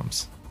the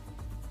slums.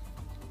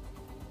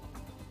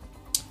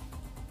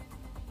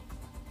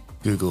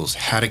 Google's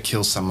how to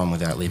kill someone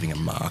without leaving a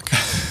mark.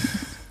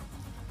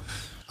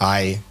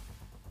 How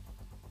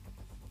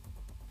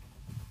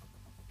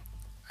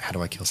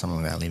do I kill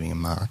someone without leaving a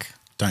mark?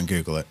 Don't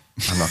Google it.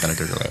 I'm not going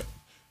to Google it.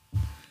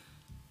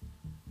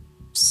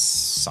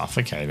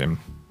 Suffocate him.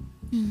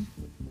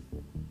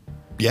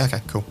 Yeah,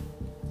 okay, cool.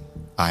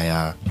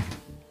 I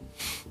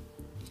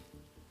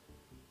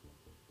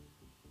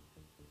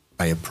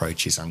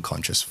approach his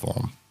unconscious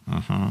form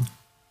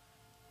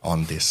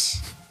on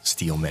this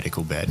steel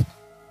medical bed.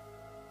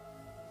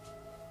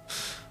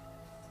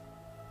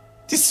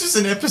 This was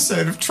an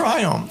episode of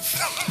Triumph.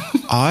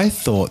 I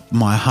thought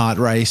my heart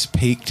rate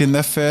peaked in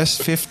the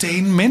first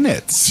 15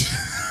 minutes.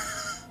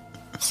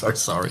 So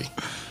sorry.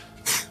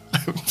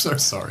 I'm so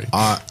sorry.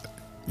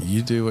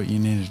 You do what you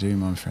need to do,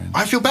 my friend.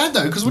 I feel bad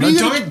though, because what No, are you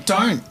gonna...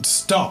 don't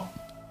stop.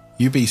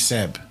 You be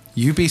Seb.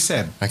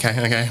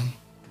 Okay.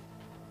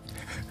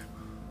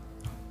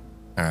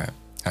 All right.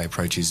 I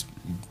approach his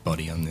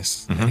body on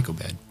this medical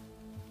bed.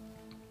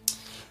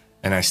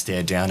 And I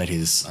stare down at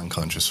his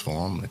unconscious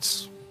form.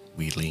 It's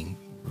weirdly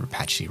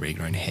patchy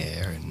regrown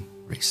hair and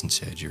recent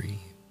surgery.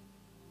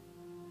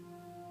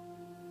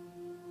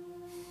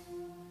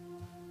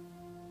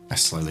 I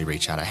slowly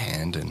reach out a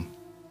hand and...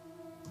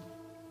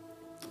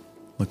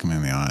 Look him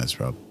in the eyes,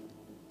 Rob.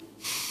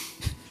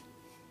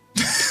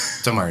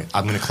 Don't worry,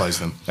 I'm going to close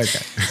them. Okay.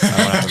 I don't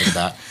want to have a look at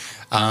that.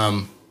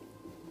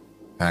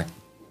 I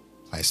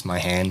place my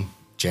hand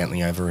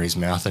gently over his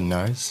mouth and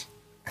nose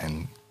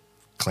and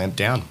clamp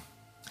down.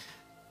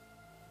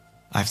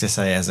 I have to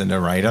say, as a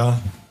narrator,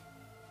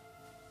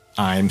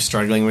 I'm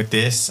struggling with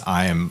this.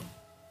 I am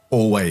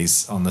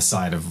always on the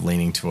side of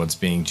leaning towards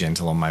being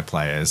gentle on my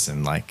players,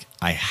 and like,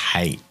 I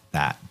hate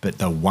that. But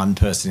the one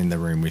person in the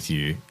room with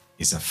you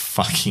is a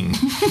fucking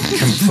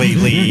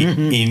completely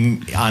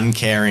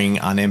uncaring,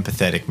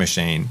 unempathetic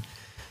machine.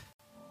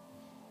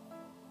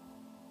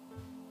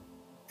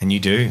 And you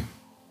do.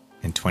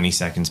 And 20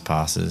 seconds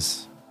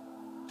passes,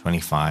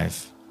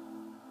 25,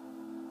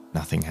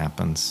 nothing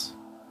happens.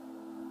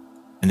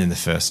 And then the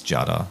first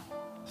judder,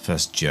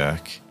 first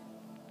jerk,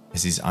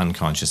 as his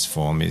unconscious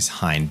form, his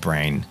hind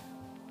brain,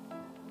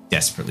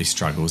 desperately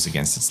struggles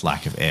against its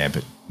lack of air,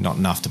 but not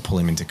enough to pull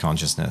him into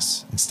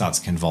consciousness, and starts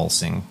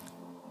convulsing,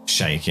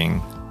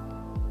 shaking.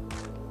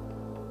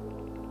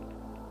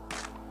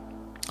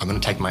 I'm going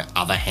to take my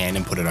other hand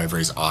and put it over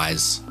his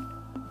eyes.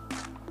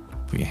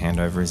 Put your hand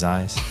over his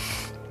eyes.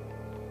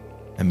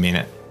 A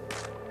minute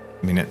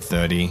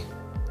 30.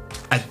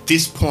 At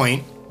this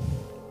point,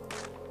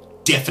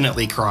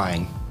 definitely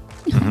crying.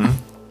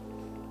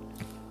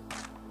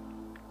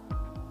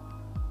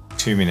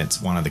 2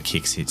 minutes, one of the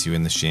kicks hits you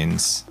in the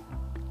shins.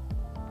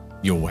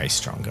 You're way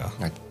stronger.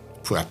 I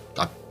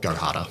go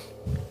harder.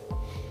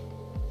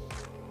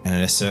 And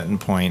at a certain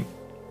point,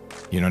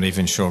 you're not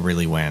even sure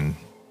really when,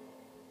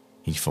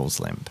 he falls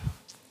limp.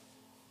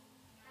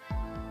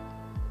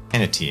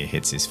 And a tear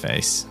hits his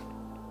face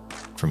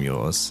from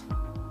yours.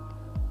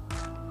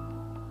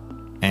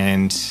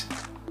 And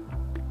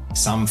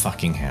some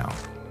fucking how,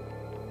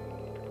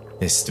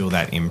 there's still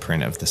that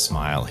imprint of the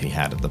smile he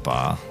had at the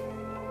bar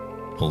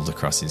pulled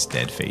across his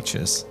dead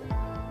features.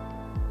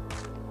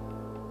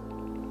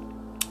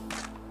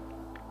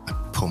 I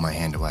pull my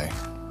hand away.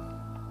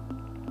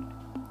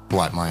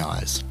 Wipe my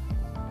eyes.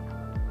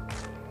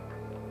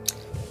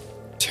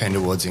 Turn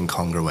towards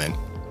Incongruent.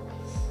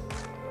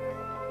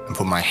 And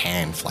put my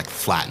hand like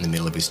flat in the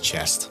middle of his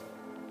chest.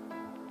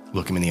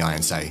 Look him in the eye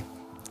and say,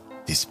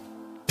 "This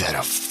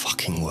better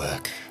fucking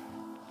work."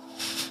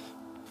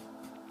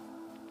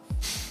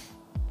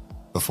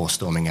 Before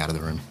storming out of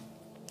the room.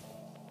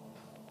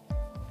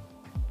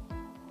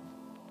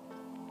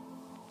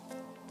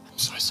 I'm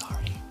so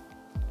sorry.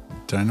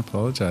 Don't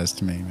apologize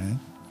to me, man.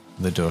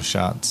 The door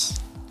shuts.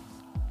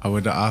 I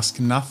would ask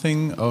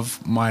nothing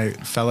of my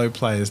fellow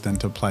players than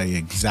to play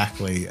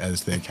exactly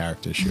as their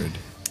character should.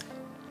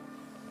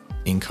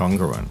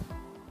 Incongruent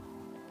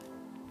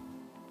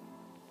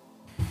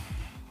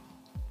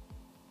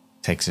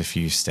takes a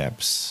few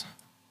steps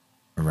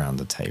around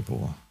the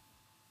table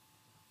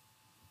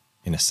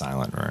in a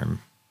silent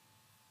room,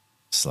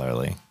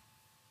 slowly.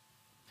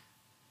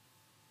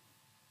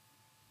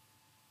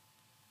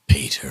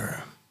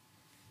 Peter,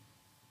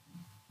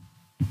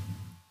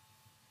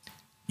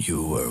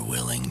 you were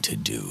willing to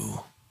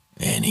do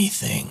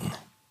anything.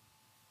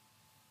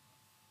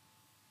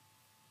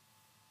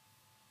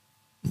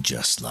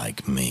 Just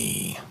like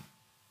me.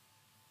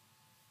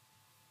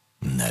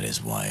 And that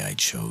is why I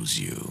chose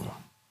you.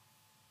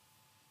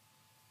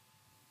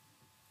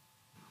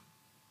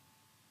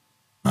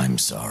 I'm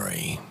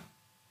sorry.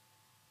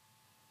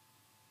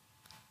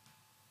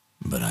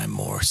 But I'm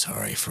more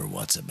sorry for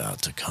what's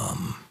about to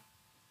come.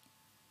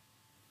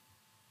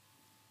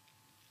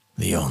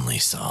 The only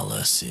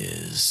solace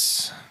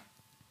is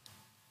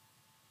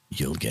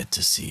you'll get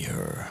to see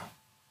her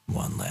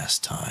one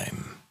last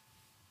time.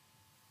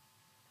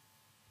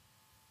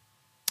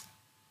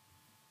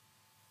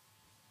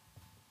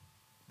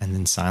 And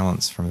then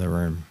silence from the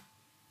room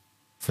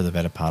for the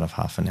better part of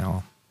half an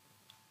hour.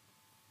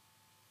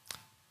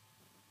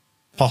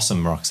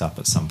 Possum rocks up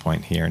at some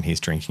point here and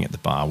he's drinking at the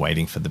bar,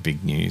 waiting for the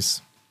big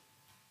news.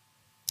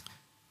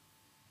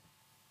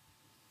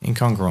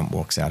 Incongruent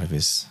walks out of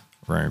his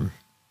room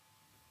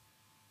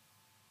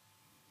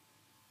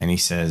and he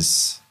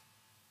says,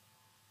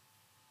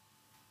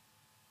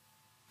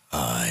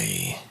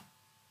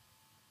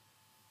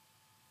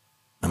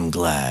 I'm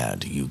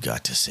glad you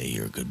got to say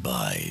your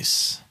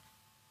goodbyes.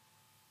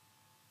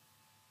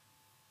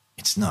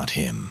 It's not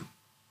him.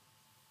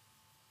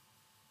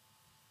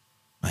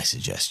 I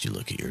suggest you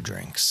look at your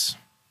drinks.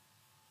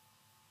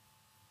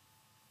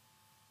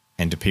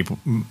 and do people,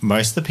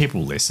 most of the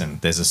people listen.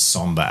 There's a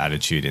somber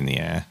attitude in the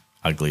air.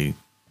 Ugly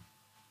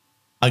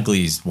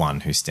is one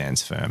who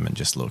stands firm and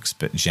just looks,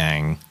 but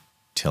Zhang,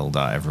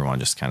 Tilda, everyone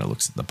just kind of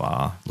looks at the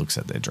bar, looks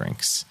at their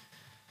drinks.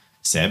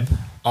 Seb?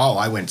 Oh,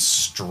 I went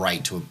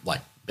straight to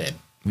bed.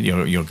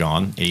 You're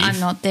gone. Eve?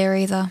 I'm not there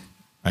either.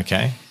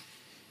 Okay.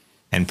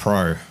 And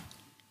Pro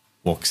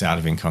walks out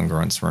of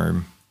Incongruent's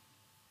room,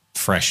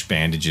 fresh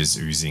bandages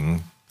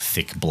oozing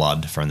thick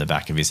blood from the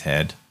back of his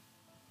head,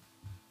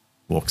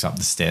 walks up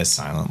the stairs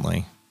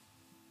silently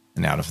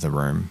and out of the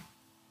room.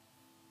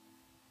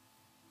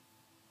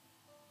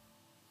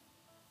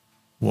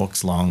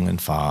 Walks long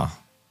and far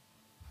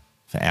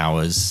for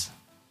hours.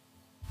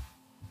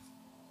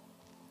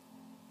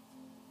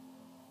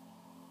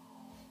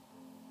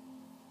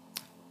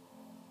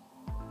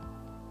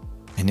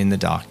 And in the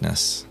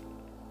darkness,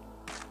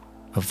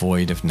 a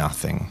void of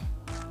nothing,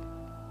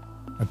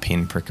 a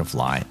pinprick of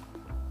light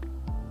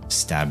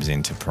stabs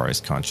into Pro's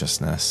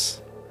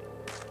consciousness.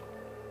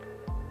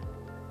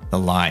 The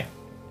light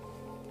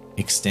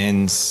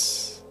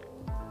extends,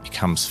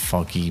 becomes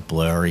foggy,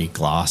 blurry,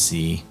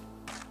 glassy,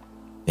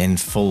 then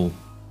full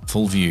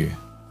view,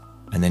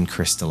 and then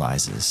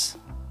crystallizes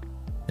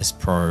as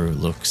Pro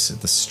looks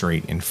at the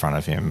street in front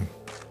of him,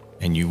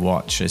 and you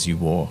watch as you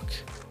walk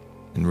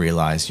and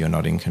realize you're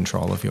not in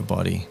control of your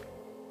body.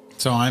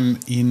 So I'm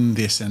in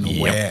this and Yep.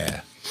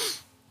 aware.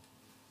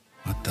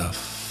 What the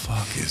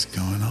fuck is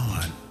going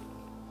on?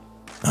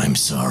 I'm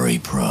sorry,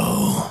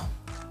 Pro.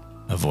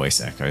 A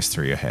voice echoes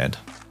through your head.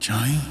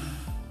 Johnny?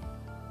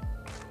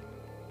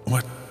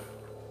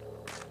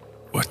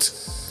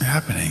 What's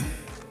happening?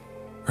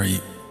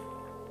 We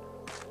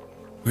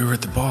were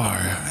at the bar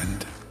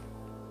and...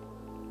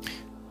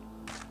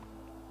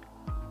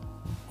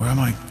 Where am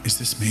I? Is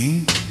this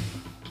me?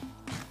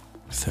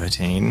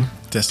 13.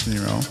 Destiny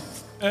roll.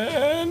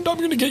 And I'm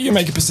going to get you to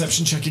make a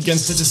perception check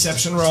against a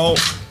deception roll.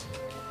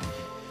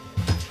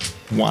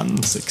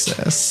 1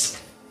 success.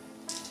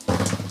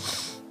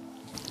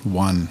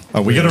 1.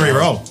 Oh, we got to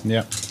re-roll.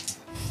 Yep.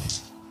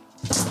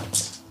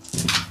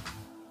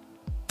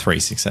 3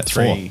 successes.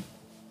 Three.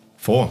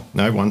 Four.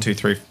 No, 1, 2,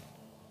 3,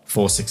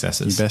 4 You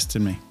successes.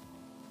 bested me.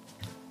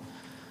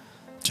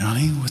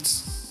 Johnny,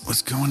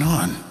 what's going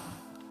on?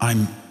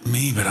 I'm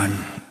me, but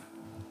I'm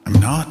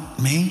not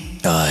me.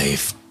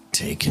 I've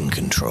taken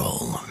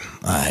control.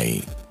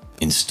 I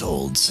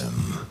installed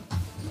some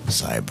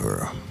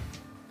cyber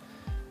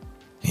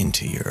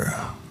into your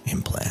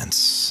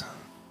implants.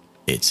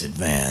 It's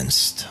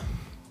advanced.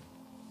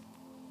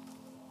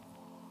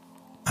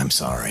 I'm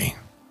sorry.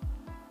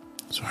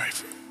 Sorry,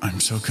 I'm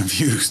so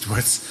confused.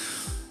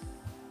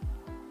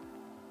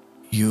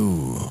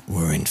 You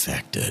were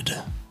infected.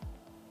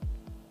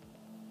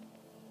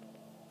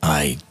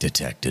 I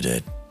detected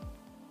it.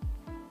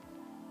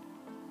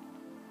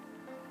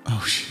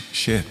 Oh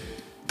shit!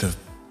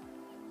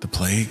 The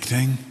plague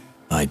thing.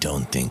 I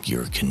don't think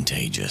you're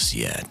contagious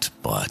yet,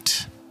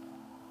 but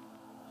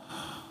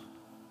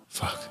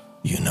Fuck.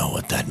 you know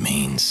what that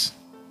means.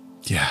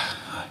 Yeah.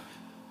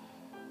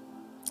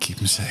 Keep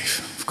him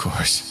safe, of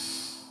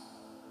course.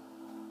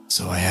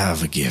 So I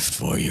have a gift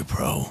for you,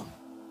 Pro.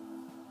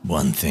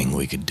 One thing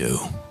we could do.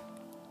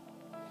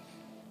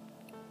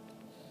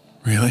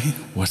 Really?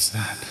 What's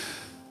that?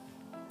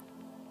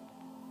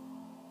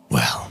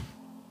 Well,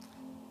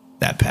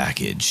 that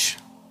package,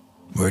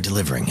 we're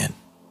delivering it.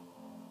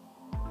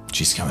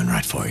 She's coming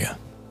right for you.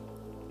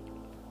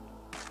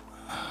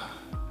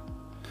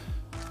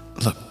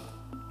 Look.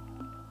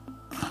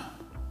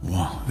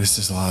 Well, this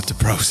is a lot to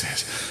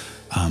process.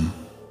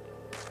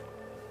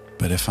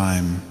 But if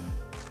I'm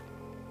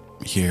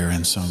here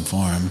in some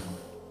form,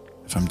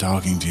 if I'm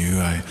talking to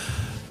you,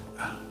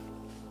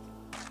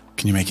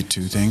 can you make it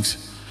 2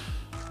 things?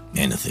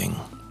 Anything,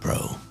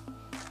 Pro.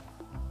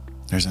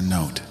 There's a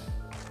note.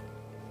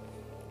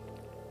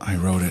 I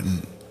wrote it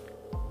and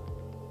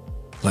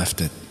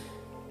left it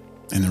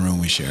in the room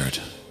we shared,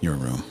 your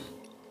room.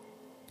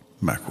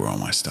 Back where all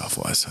my stuff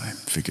was. I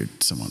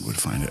figured someone would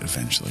find it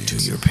eventually. To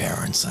your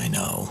parents, I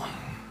know.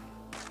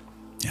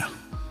 Yeah.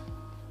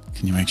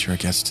 Can you make sure it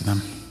gets to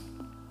them?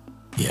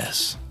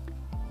 Yes.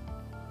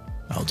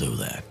 I'll do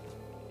that.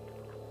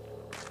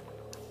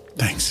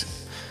 Thanks.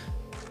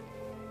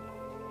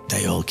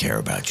 They all care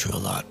about you a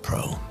lot,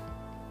 Pro.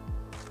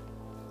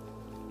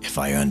 If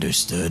I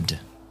understood,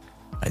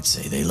 I'd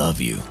say they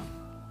love you.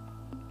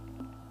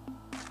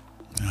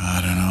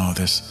 I don't know.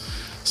 There's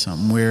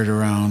something weird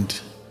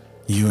around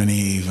you and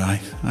Eve.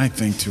 I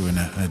think to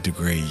a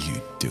degree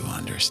you do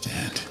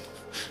understand.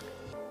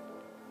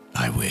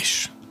 I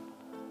wish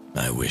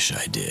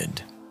I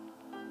did.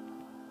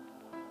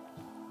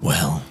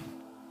 Well,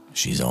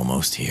 she's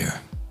almost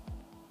here.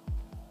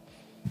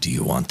 Do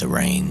you want the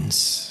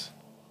reins?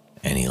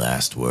 Any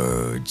last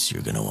words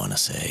you're gonna want to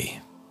say?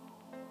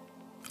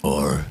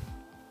 Or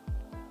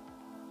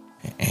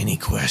any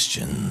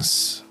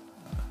questions?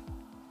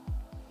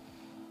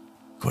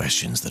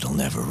 Questions that'll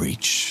never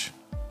reach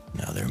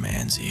another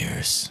man's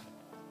ears.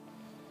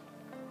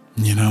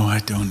 You know, I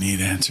don't need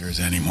answers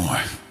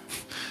anymore.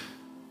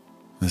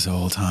 This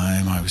whole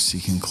time I was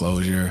seeking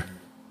closure,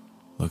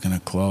 looking to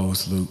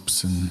close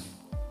loops and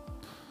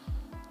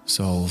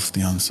solve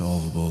the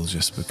unsolvable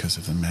just because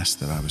of the mess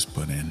that I was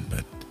put in.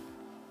 But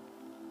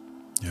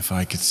if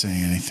I could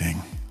say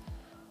anything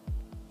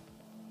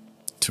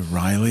to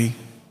Riley,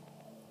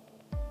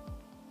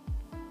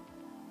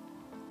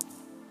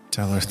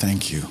 tell her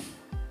thank you.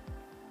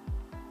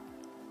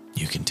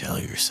 You can tell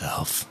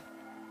yourself.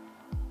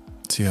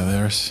 To the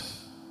others,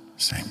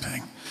 same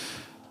thing.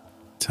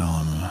 Tell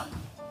him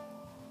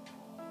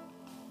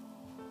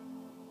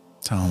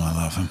I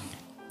love him,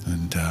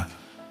 and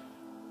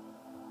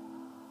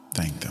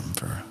thank them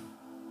for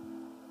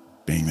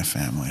being the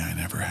family I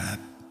never had.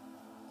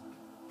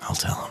 I'll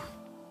tell him.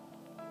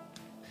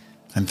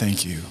 And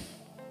thank you,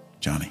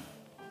 Johnny.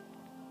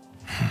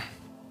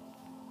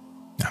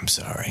 I'm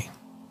sorry.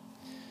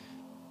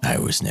 I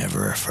was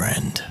never a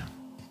friend.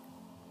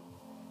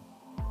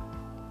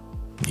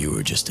 You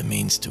were just a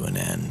means to an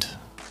end.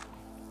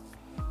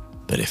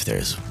 But if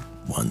there's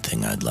one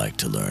thing I'd like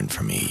to learn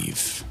from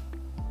Eve,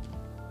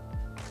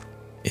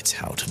 it's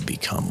how to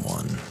become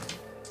one.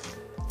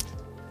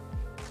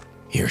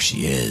 Here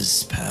she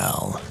is,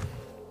 pal.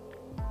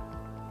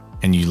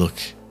 And you look,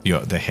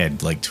 the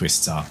head like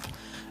twists up,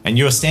 and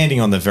you're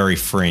standing on the very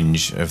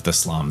fringe of the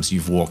slums.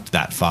 You've walked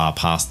that far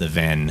past the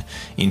Ven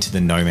into the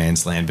no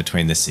man's land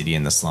between the city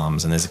and the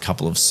slums, and there's a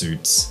couple of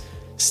suits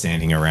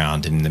standing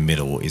around, and in the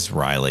middle is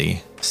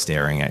Riley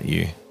staring at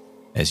you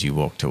as you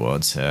walk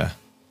towards her.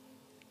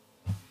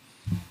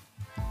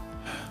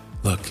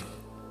 Look,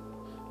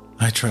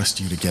 I trust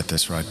you to get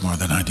this right more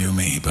than I do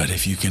me, but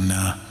if you can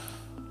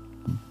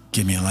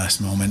give me a last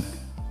moment,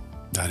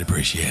 I'd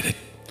appreciate it.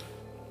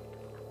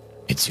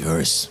 It's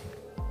yours.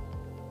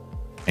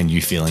 And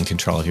you feel in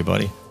control of your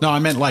body. No, I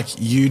meant like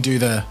you do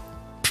the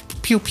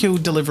pew pew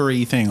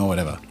delivery thing or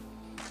whatever.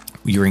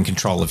 You're in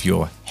control of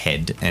your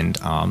head and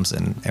arms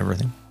and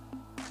everything.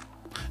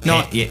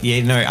 No,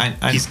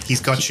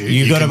 He's got you.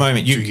 You got can a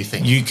moment. do your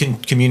thing. You can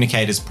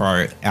communicate as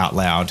Pro out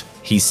loud.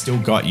 He's still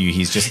got you.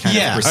 He's just kind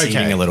of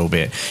receding a little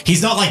bit.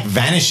 He's not like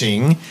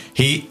vanishing.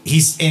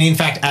 He's and in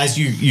fact, as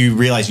you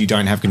realize you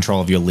don't have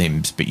control of your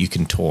limbs, but you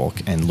can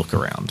talk and look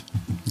around.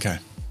 Okay.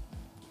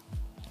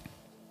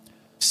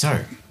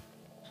 So,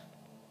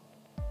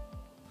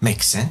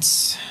 makes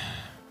sense.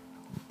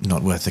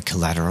 Not worth the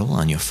collateral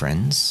on your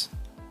friends.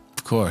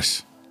 Of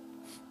course.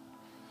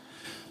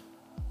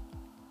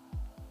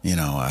 You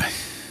know, I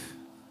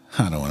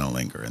don't want to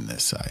linger in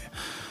this.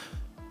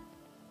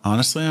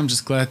 Honestly, I'm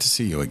just glad to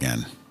see you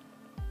again.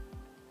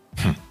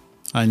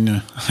 I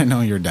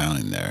know you're down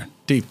in there,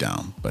 deep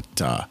down, but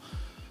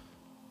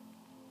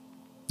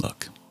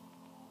look,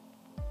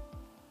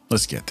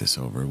 let's get this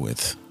over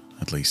with.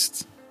 At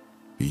least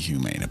be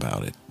humane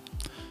about it.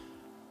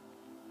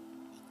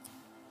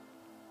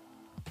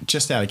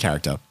 Just out of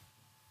character.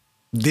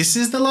 This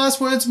is the last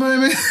words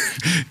moment?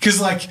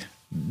 Because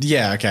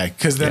yeah, okay.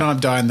 Because then I'm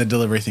dying the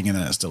delivery thing and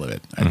then it's delivered.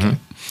 Okay.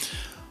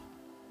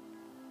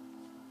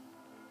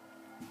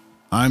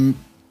 I'm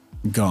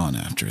gone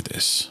after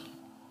this.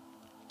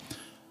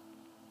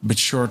 But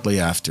shortly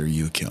after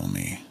you kill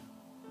me,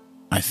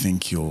 I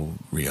think you'll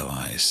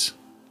realize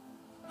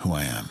who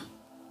I am.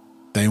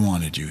 They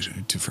wanted you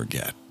to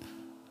forget.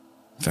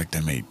 In fact, they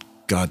made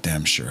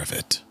goddamn sure of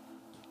it.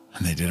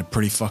 And they did a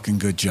pretty fucking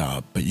good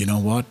job. But you know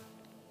what?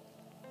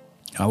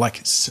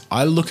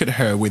 I look at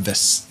her with a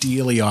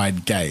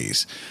steely-eyed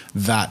gaze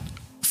that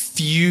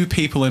few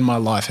people in my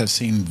life have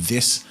seen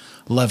this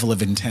level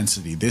of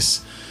intensity,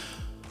 this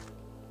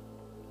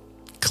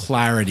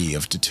clarity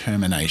of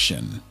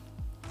determination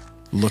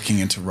looking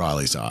into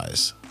Riley's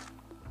eyes.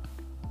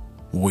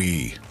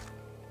 We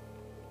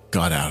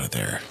got out of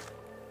there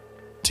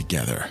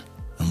together,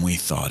 and we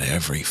thought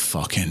every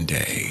fucking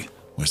day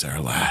was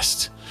our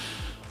last.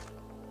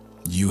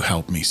 You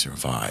helped me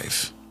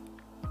survive.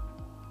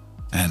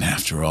 And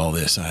after all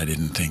this, I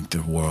didn't think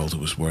the world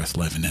was worth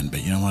living in.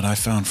 But you know what? I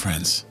found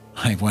friends.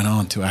 I went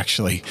on to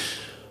actually,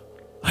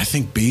 I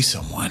think, be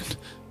someone.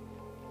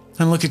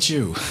 And look at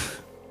you.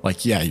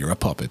 Yeah, you're a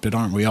puppet, but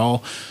aren't we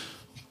all?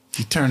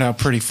 You turned out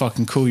pretty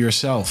fucking cool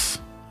yourself.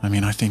 I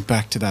mean, I think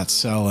back to that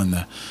cell and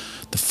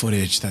the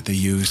footage that they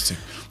used to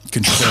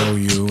control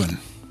you and...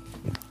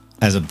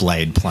 As a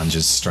blade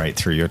plunges straight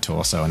through your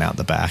torso and out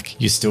the back.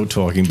 You're still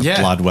talking, but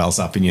blood wells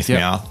up in your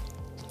mouth.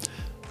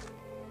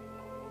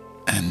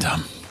 And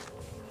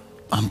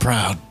I'm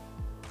proud.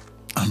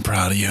 I'm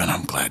proud of you, and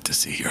I'm glad to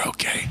see you're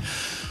okay.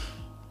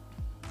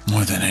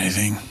 More than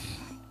anything.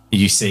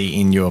 You see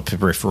in your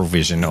peripheral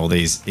vision all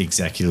these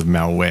executive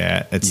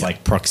malware. It's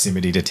like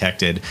proximity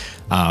detected.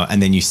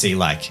 And then you see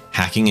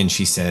hacking, and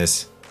she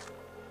says,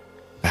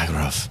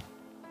 Bagrov,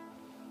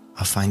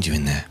 I'll find you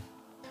in there.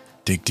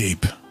 Dig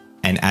deep.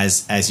 And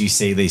as you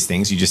see these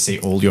things, you just see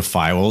all your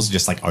firewalls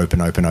just open.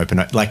 Like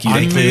they're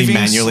I'm clearly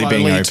manually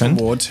being opened.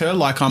 Towards her,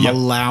 like I'm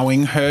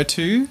allowing her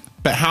to.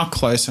 But how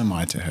close am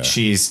I to her?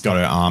 She's got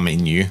her arm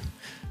in you.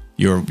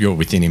 You're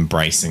within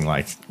embracing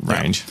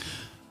range.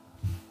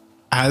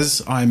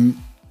 As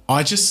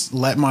I just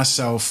let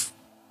myself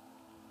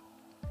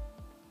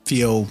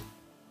feel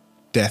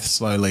death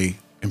slowly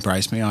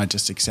embrace me. I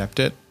just accept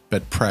it.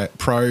 But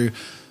Pro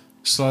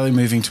slowly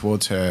moving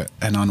towards her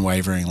and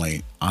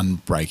unwaveringly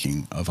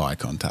unbreaking of eye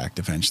contact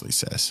eventually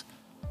says,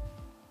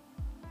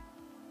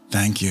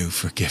 thank you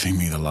for giving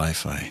me the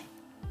life I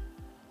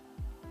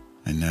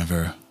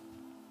never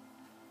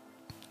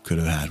could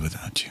have had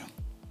without you.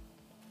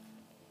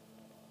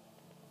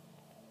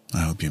 I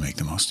hope you make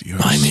the most of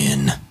yours. I'm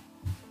in.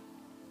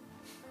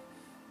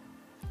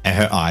 And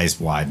her eyes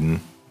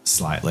widen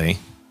slightly,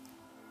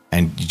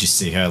 and you just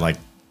see her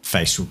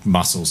facial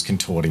muscles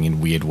contorting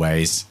in weird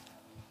ways.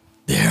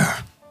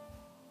 There.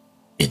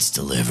 It's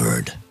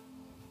delivered.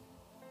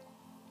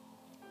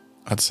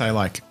 I'd say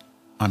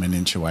I'm an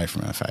inch away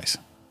from her face.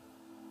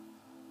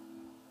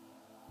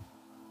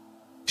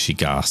 She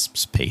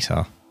gasps,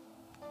 Peter.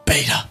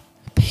 Peter.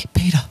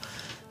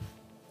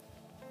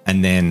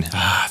 And then...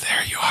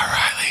 there you are,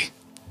 Riley.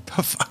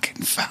 I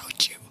fucking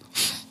found you.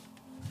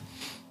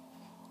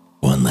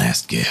 One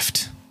last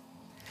gift.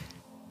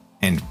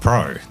 And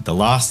Pro, the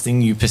last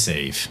thing you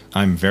perceive...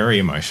 I'm very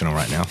emotional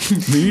right now.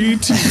 Me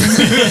too.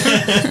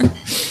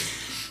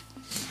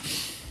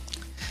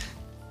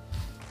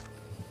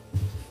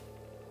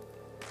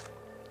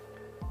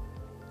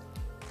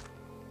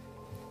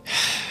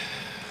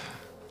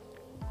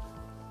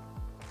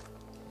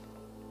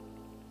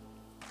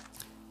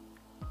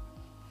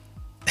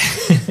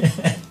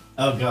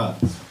 Oh, God.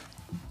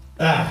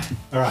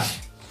 All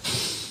right.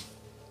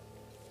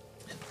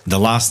 The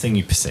last thing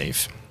you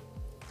perceive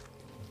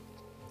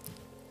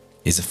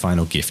is a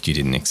final gift you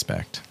didn't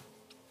expect.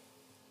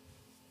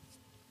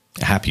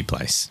 A happy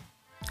place.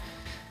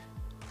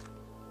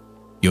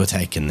 You're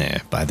taken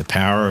there by the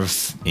power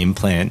of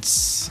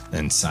implants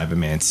and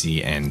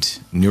cybermancy and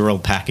neural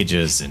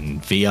packages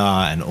and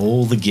VR and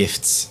all the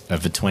gifts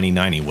of the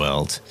 2090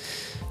 world.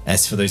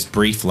 As for those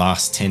brief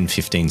last 10,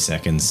 15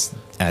 seconds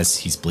as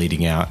he's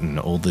bleeding out and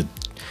all the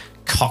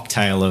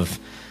cocktail of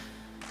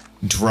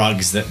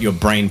drugs that your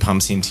brain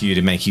pumps into you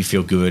to make you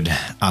feel good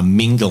are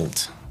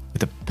mingled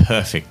with a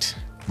perfect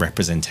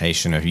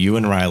representation of you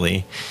and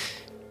Riley.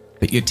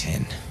 But you're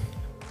 10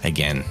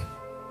 again,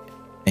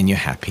 and you're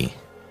happy,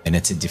 and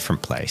it's a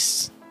different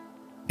place.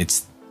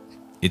 It's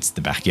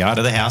the backyard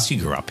of the house you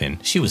grew up in.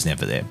 She was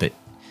never there, but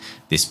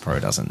this pro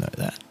doesn't know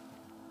that.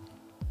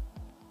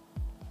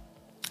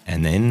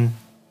 And then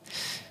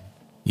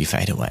you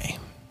fade away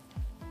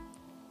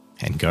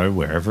and go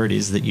wherever it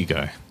is that you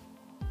go.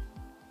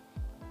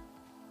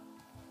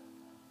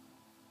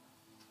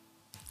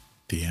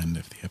 The end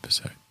of the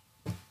episode.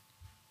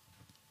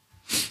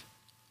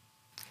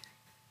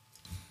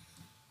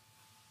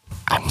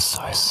 I'm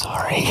so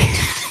sorry.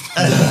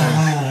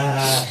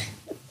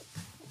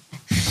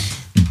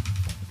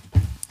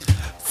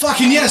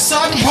 Fucking yes,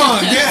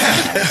 Cyberpunk,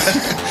 yeah.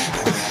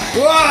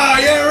 Wow,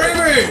 yeah,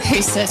 reboot.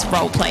 Who says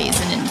roleplay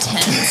isn't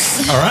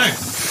intense? All right.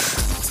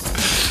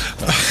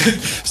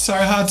 So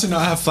hard to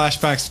not have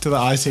flashbacks to the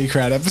IT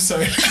Crowd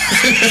episode.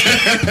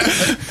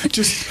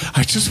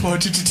 I just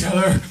wanted to tell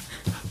her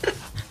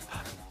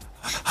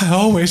I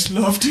always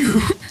loved you.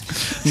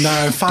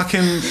 No,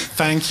 fucking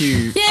thank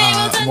you. Yay,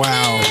 well done,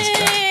 wow.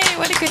 Yay,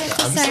 what a good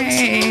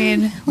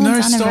episode. Well No,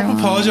 done, stop everyone.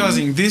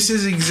 apologizing. This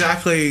is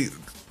exactly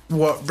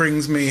what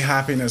brings me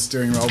happiness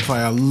doing roleplay.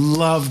 I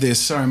love this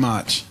so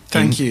much.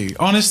 Thank you.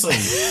 Honestly,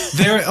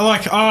 they're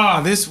like,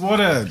 this, what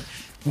a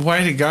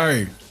way to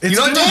go. It's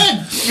You're not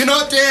gonna- dead. You're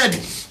not dead.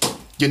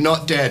 You're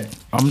not dead.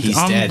 He's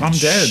dead. I'm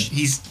dead.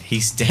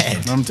 He's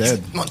dead. I'm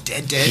dead. Not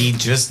dead. He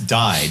just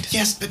died.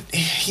 Yes, but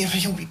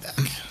he'll be back.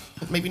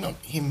 Maybe not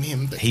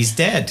him, but He's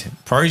dead.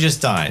 Pro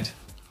just died.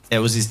 It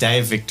was his day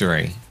of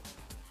victory.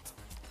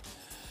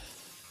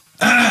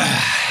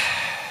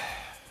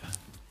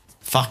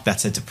 Fuck,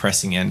 that's a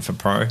depressing end for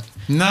Pro.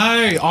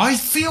 No, why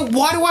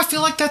do I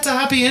feel like that's a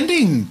happy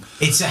ending?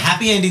 It's a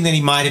happy ending that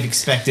he might have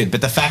expected,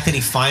 but the fact that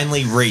he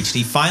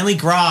finally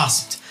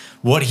grasped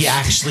what he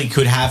actually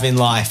could have in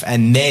life,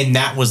 and then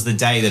that was the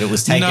day that it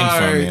was taken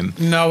from him.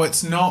 No,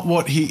 it's not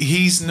what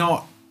he's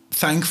not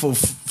thankful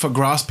for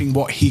grasping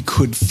what he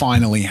could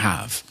finally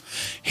have.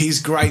 He's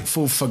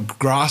grateful for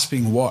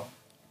grasping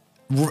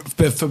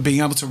for being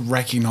able to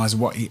recognize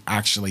what he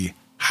actually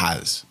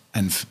has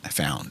and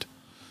found.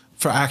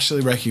 For actually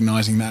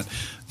recognizing that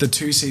the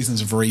 2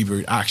 seasons of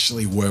Reboot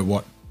actually were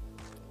what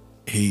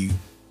he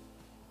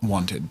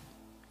wanted,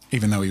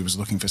 even though he was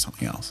looking for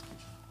something else.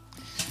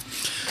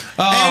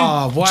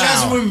 Oh, wow.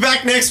 Jazz will be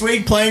back next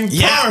week playing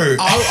Pro.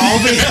 I'll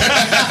be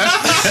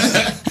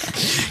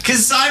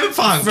Because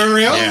Cyberpunk. for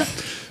real. yeah.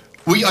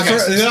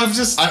 I'm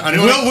just. I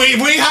know. Well,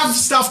 we have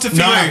stuff to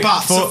figure No, out,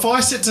 but for-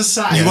 suffice it to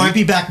say, You won't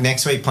be back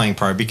next week playing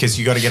Pro because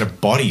you got to get a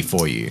body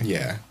for you.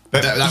 Yeah.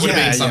 But- that would have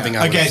yeah, been something.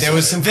 yeah. I would Okay, have there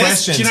was said. some There's-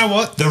 questions. do you know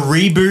what? The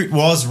reboot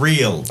was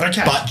real.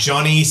 Okay. But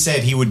Johnny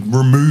said he would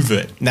remove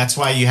it. And that's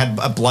why you had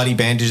bloody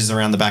bandages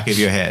around the back of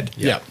your head.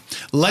 Yeah.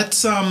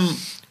 Let's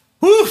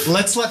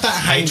let's let that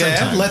hang Patron there.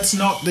 time. Let's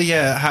not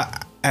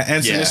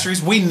answer Yeah.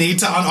 mysteries. We need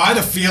to. I had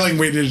a feeling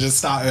we needed to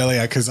start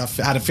earlier because I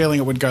had a feeling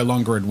it would go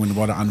longer and would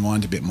want to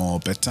unwind a bit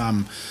more. But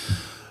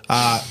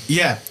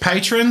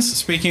patrons.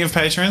 Speaking of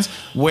patrons,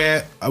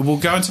 we'll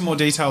go into more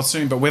detail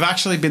soon. But we've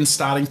actually been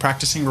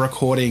practicing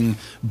recording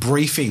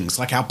briefings,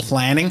 like our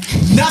planning.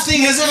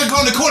 Nothing has ever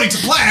gone according to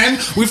plan.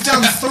 We've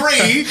done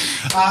 3.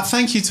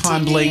 Thank you,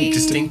 Time Blink,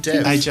 Distinct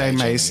Dev, AJ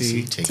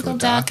Macy. Tickle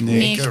Duck,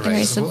 Nick,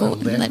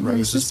 Erasable, Let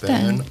Roses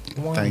Burn.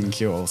 Thank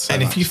you all so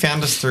And much. if you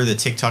found us through the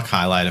TikTok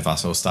highlight of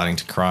us all starting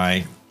to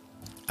cry,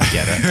 I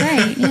get it.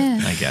 Great,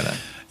 yeah. I get it.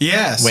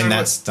 Yeah, When so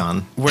that's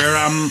done.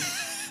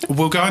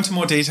 we'll go into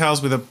more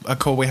details with a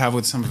call we have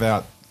with some of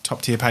our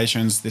top tier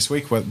patrons this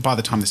week. Well, by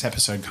the time this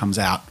episode comes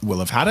out, we'll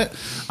have had it.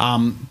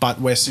 But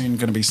we're soon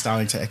going to be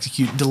starting to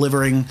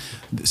delivering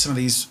some of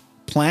these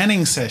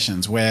planning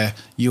sessions where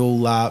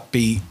you'll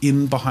be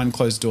in behind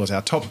closed doors.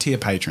 Our top tier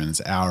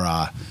patrons,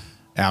 our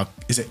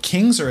is it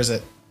kings or is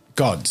it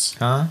gods?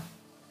 Huh?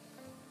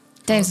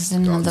 Dave's is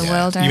in another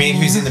world. You mean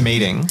who's in the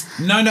meeting?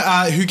 No,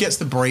 who gets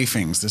the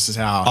briefings? This is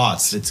how. Oh,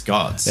 it's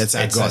gods. It's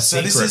our a gods. So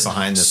secret this is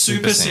behind the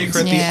super scenes.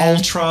 secret,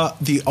 Yeah.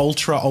 the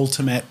ultra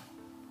ultimate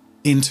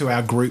into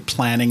our group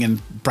planning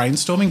and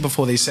brainstorming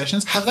before these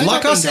sessions. Have they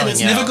like not I been said, it's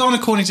going never out? gone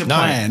according to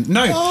plan.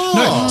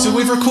 No. So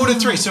we've recorded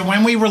 3. So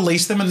when we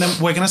release them, and then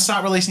we're going to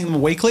start releasing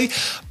them weekly.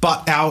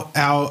 But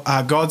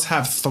our gods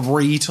have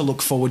 3 to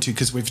look forward to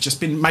because we've just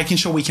been making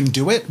sure we can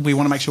do it. We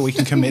want to make sure we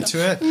can commit to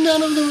it.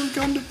 None of them have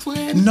gone to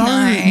plan.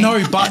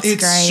 No, but That's it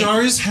great.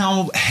 shows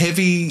how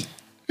heavy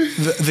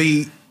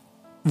the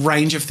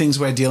range of things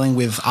we're dealing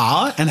with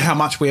are and how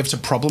much we have to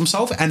problem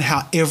solve and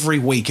how every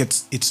week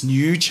it's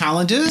new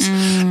challenges.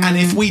 And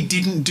if we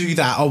didn't do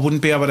that, I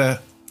wouldn't be able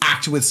to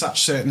act with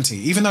such certainty.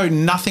 Even though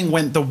nothing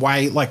went the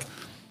way,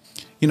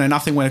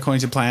 nothing went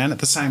according to plan, at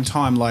the same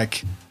time,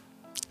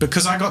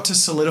 because I got to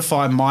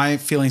solidify my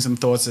feelings and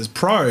thoughts as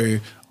Pro,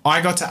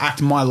 I got to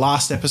act my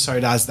last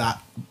episode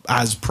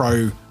as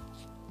Pro,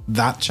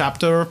 that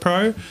chapter of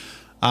Pro.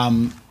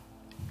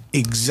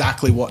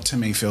 Exactly what to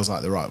me feels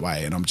like the right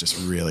way, and I'm just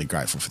really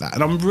grateful for that.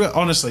 And I'm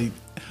honestly,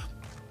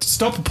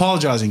 stop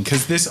apologizing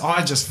because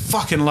I just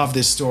fucking love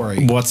this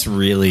story. What's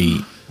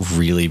really,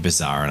 really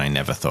bizarre, and I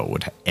never thought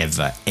would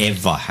ever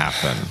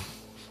happen,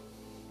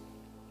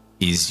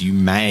 is you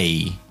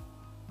may,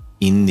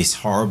 in this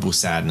horrible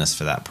sadness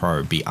for that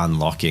pro, be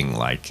unlocking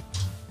like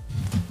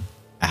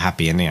a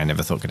happy ending I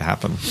never thought could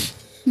happen.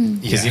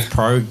 Because if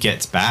Pro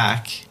gets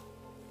back,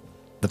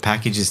 the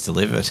package is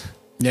delivered.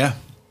 Yeah.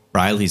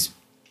 Riley's,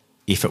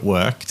 if it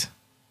worked,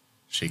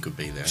 She could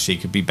be there. she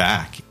could be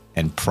back,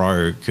 and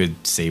Pro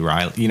could see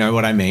Riley. You know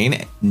what I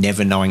mean?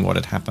 Never knowing what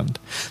had happened.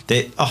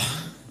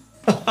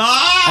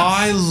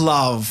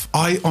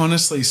 I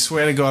honestly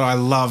swear to God, I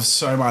love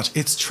so much.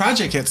 It's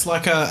tragic. It's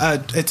like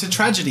it's a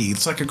tragedy.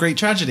 It's like a Greek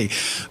tragedy.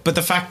 But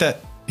the fact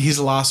that his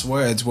last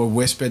words were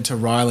whispered to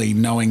Riley,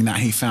 knowing that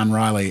he found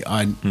Riley,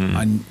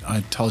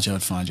 I told you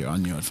I'd find you. I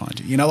knew I'd find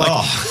you. You know,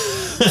 like,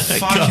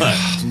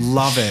 fucking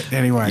love it.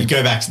 Anyway. You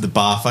go back to the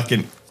bar,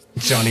 fucking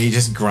Johnny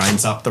just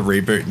grinds up the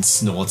reboot and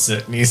snorts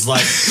it, and he's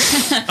like,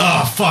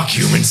 "Oh fuck,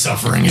 human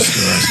suffering is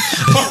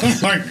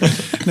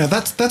good." No,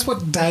 that's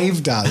what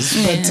Dave does.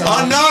 But,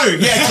 Oh no!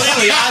 Yeah,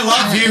 clearly I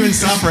love human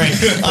suffering.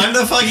 I'm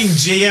the fucking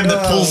GM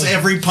that pulls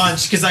every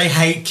punch because I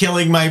hate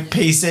killing my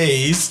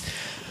PCs.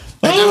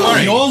 Don't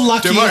worry. You're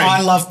lucky Don't worry.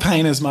 I love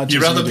pain as much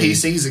Your as other you do.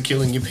 PCs are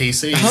killing your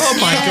PCs. Oh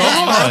my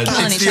god!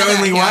 killing It's each the other,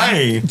 only yeah.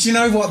 way. Do you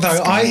know what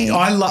though? great.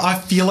 I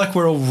feel like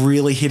we're all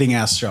really hitting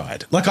our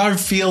stride. Like I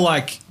feel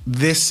like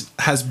this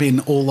has been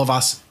all of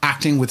us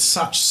acting with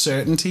such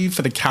certainty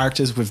for the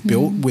characters we've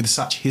built with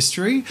such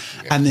history,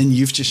 and then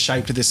you've just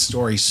shaped this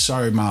story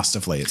so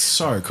masterfully. It's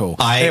so cool.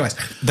 Anyways,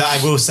 I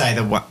will say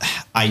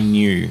that I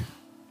knew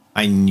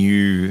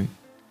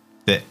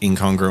that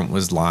Incongruent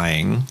was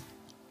lying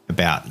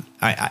about.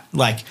 I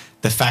like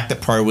the fact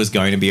that Pro was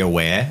going to be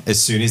aware. As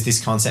soon as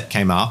this concept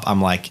came up,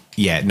 I'm like,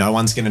 yeah, no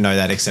one's going to know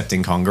that except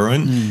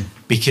Incongruent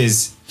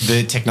because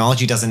the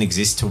technology doesn't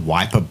exist to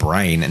wipe a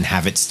brain and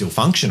have it still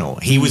functional.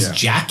 He was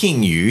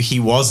jacking you. He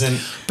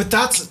wasn't. but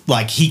that's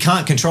Like, he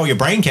can't control your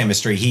brain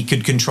chemistry. He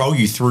could control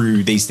you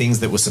through these things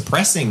that were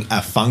suppressing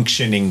a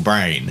functioning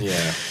brain.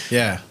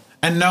 yeah.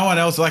 And no one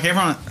else, like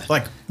everyone,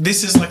 like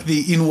this is like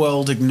the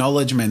in-world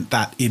acknowledgement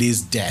that it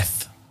is death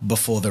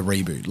before the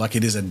reboot. Like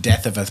it is a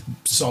death of a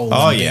soul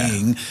and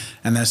being,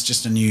 and there's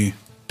just a new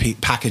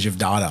package of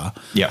data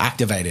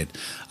activated.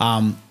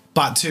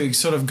 But to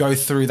sort of go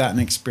through that and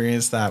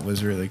experience that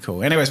was really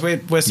cool. Anyways, we're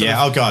sort of,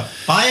 Oh god.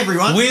 Bye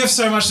everyone. we have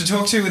so much to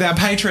talk to with our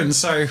patrons,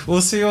 so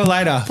we'll see you all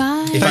later.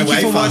 Bye. If Thank I you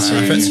wave for fast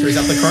enough, watching. it screws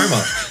up the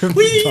chroma.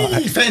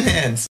 Whee! Fan hands.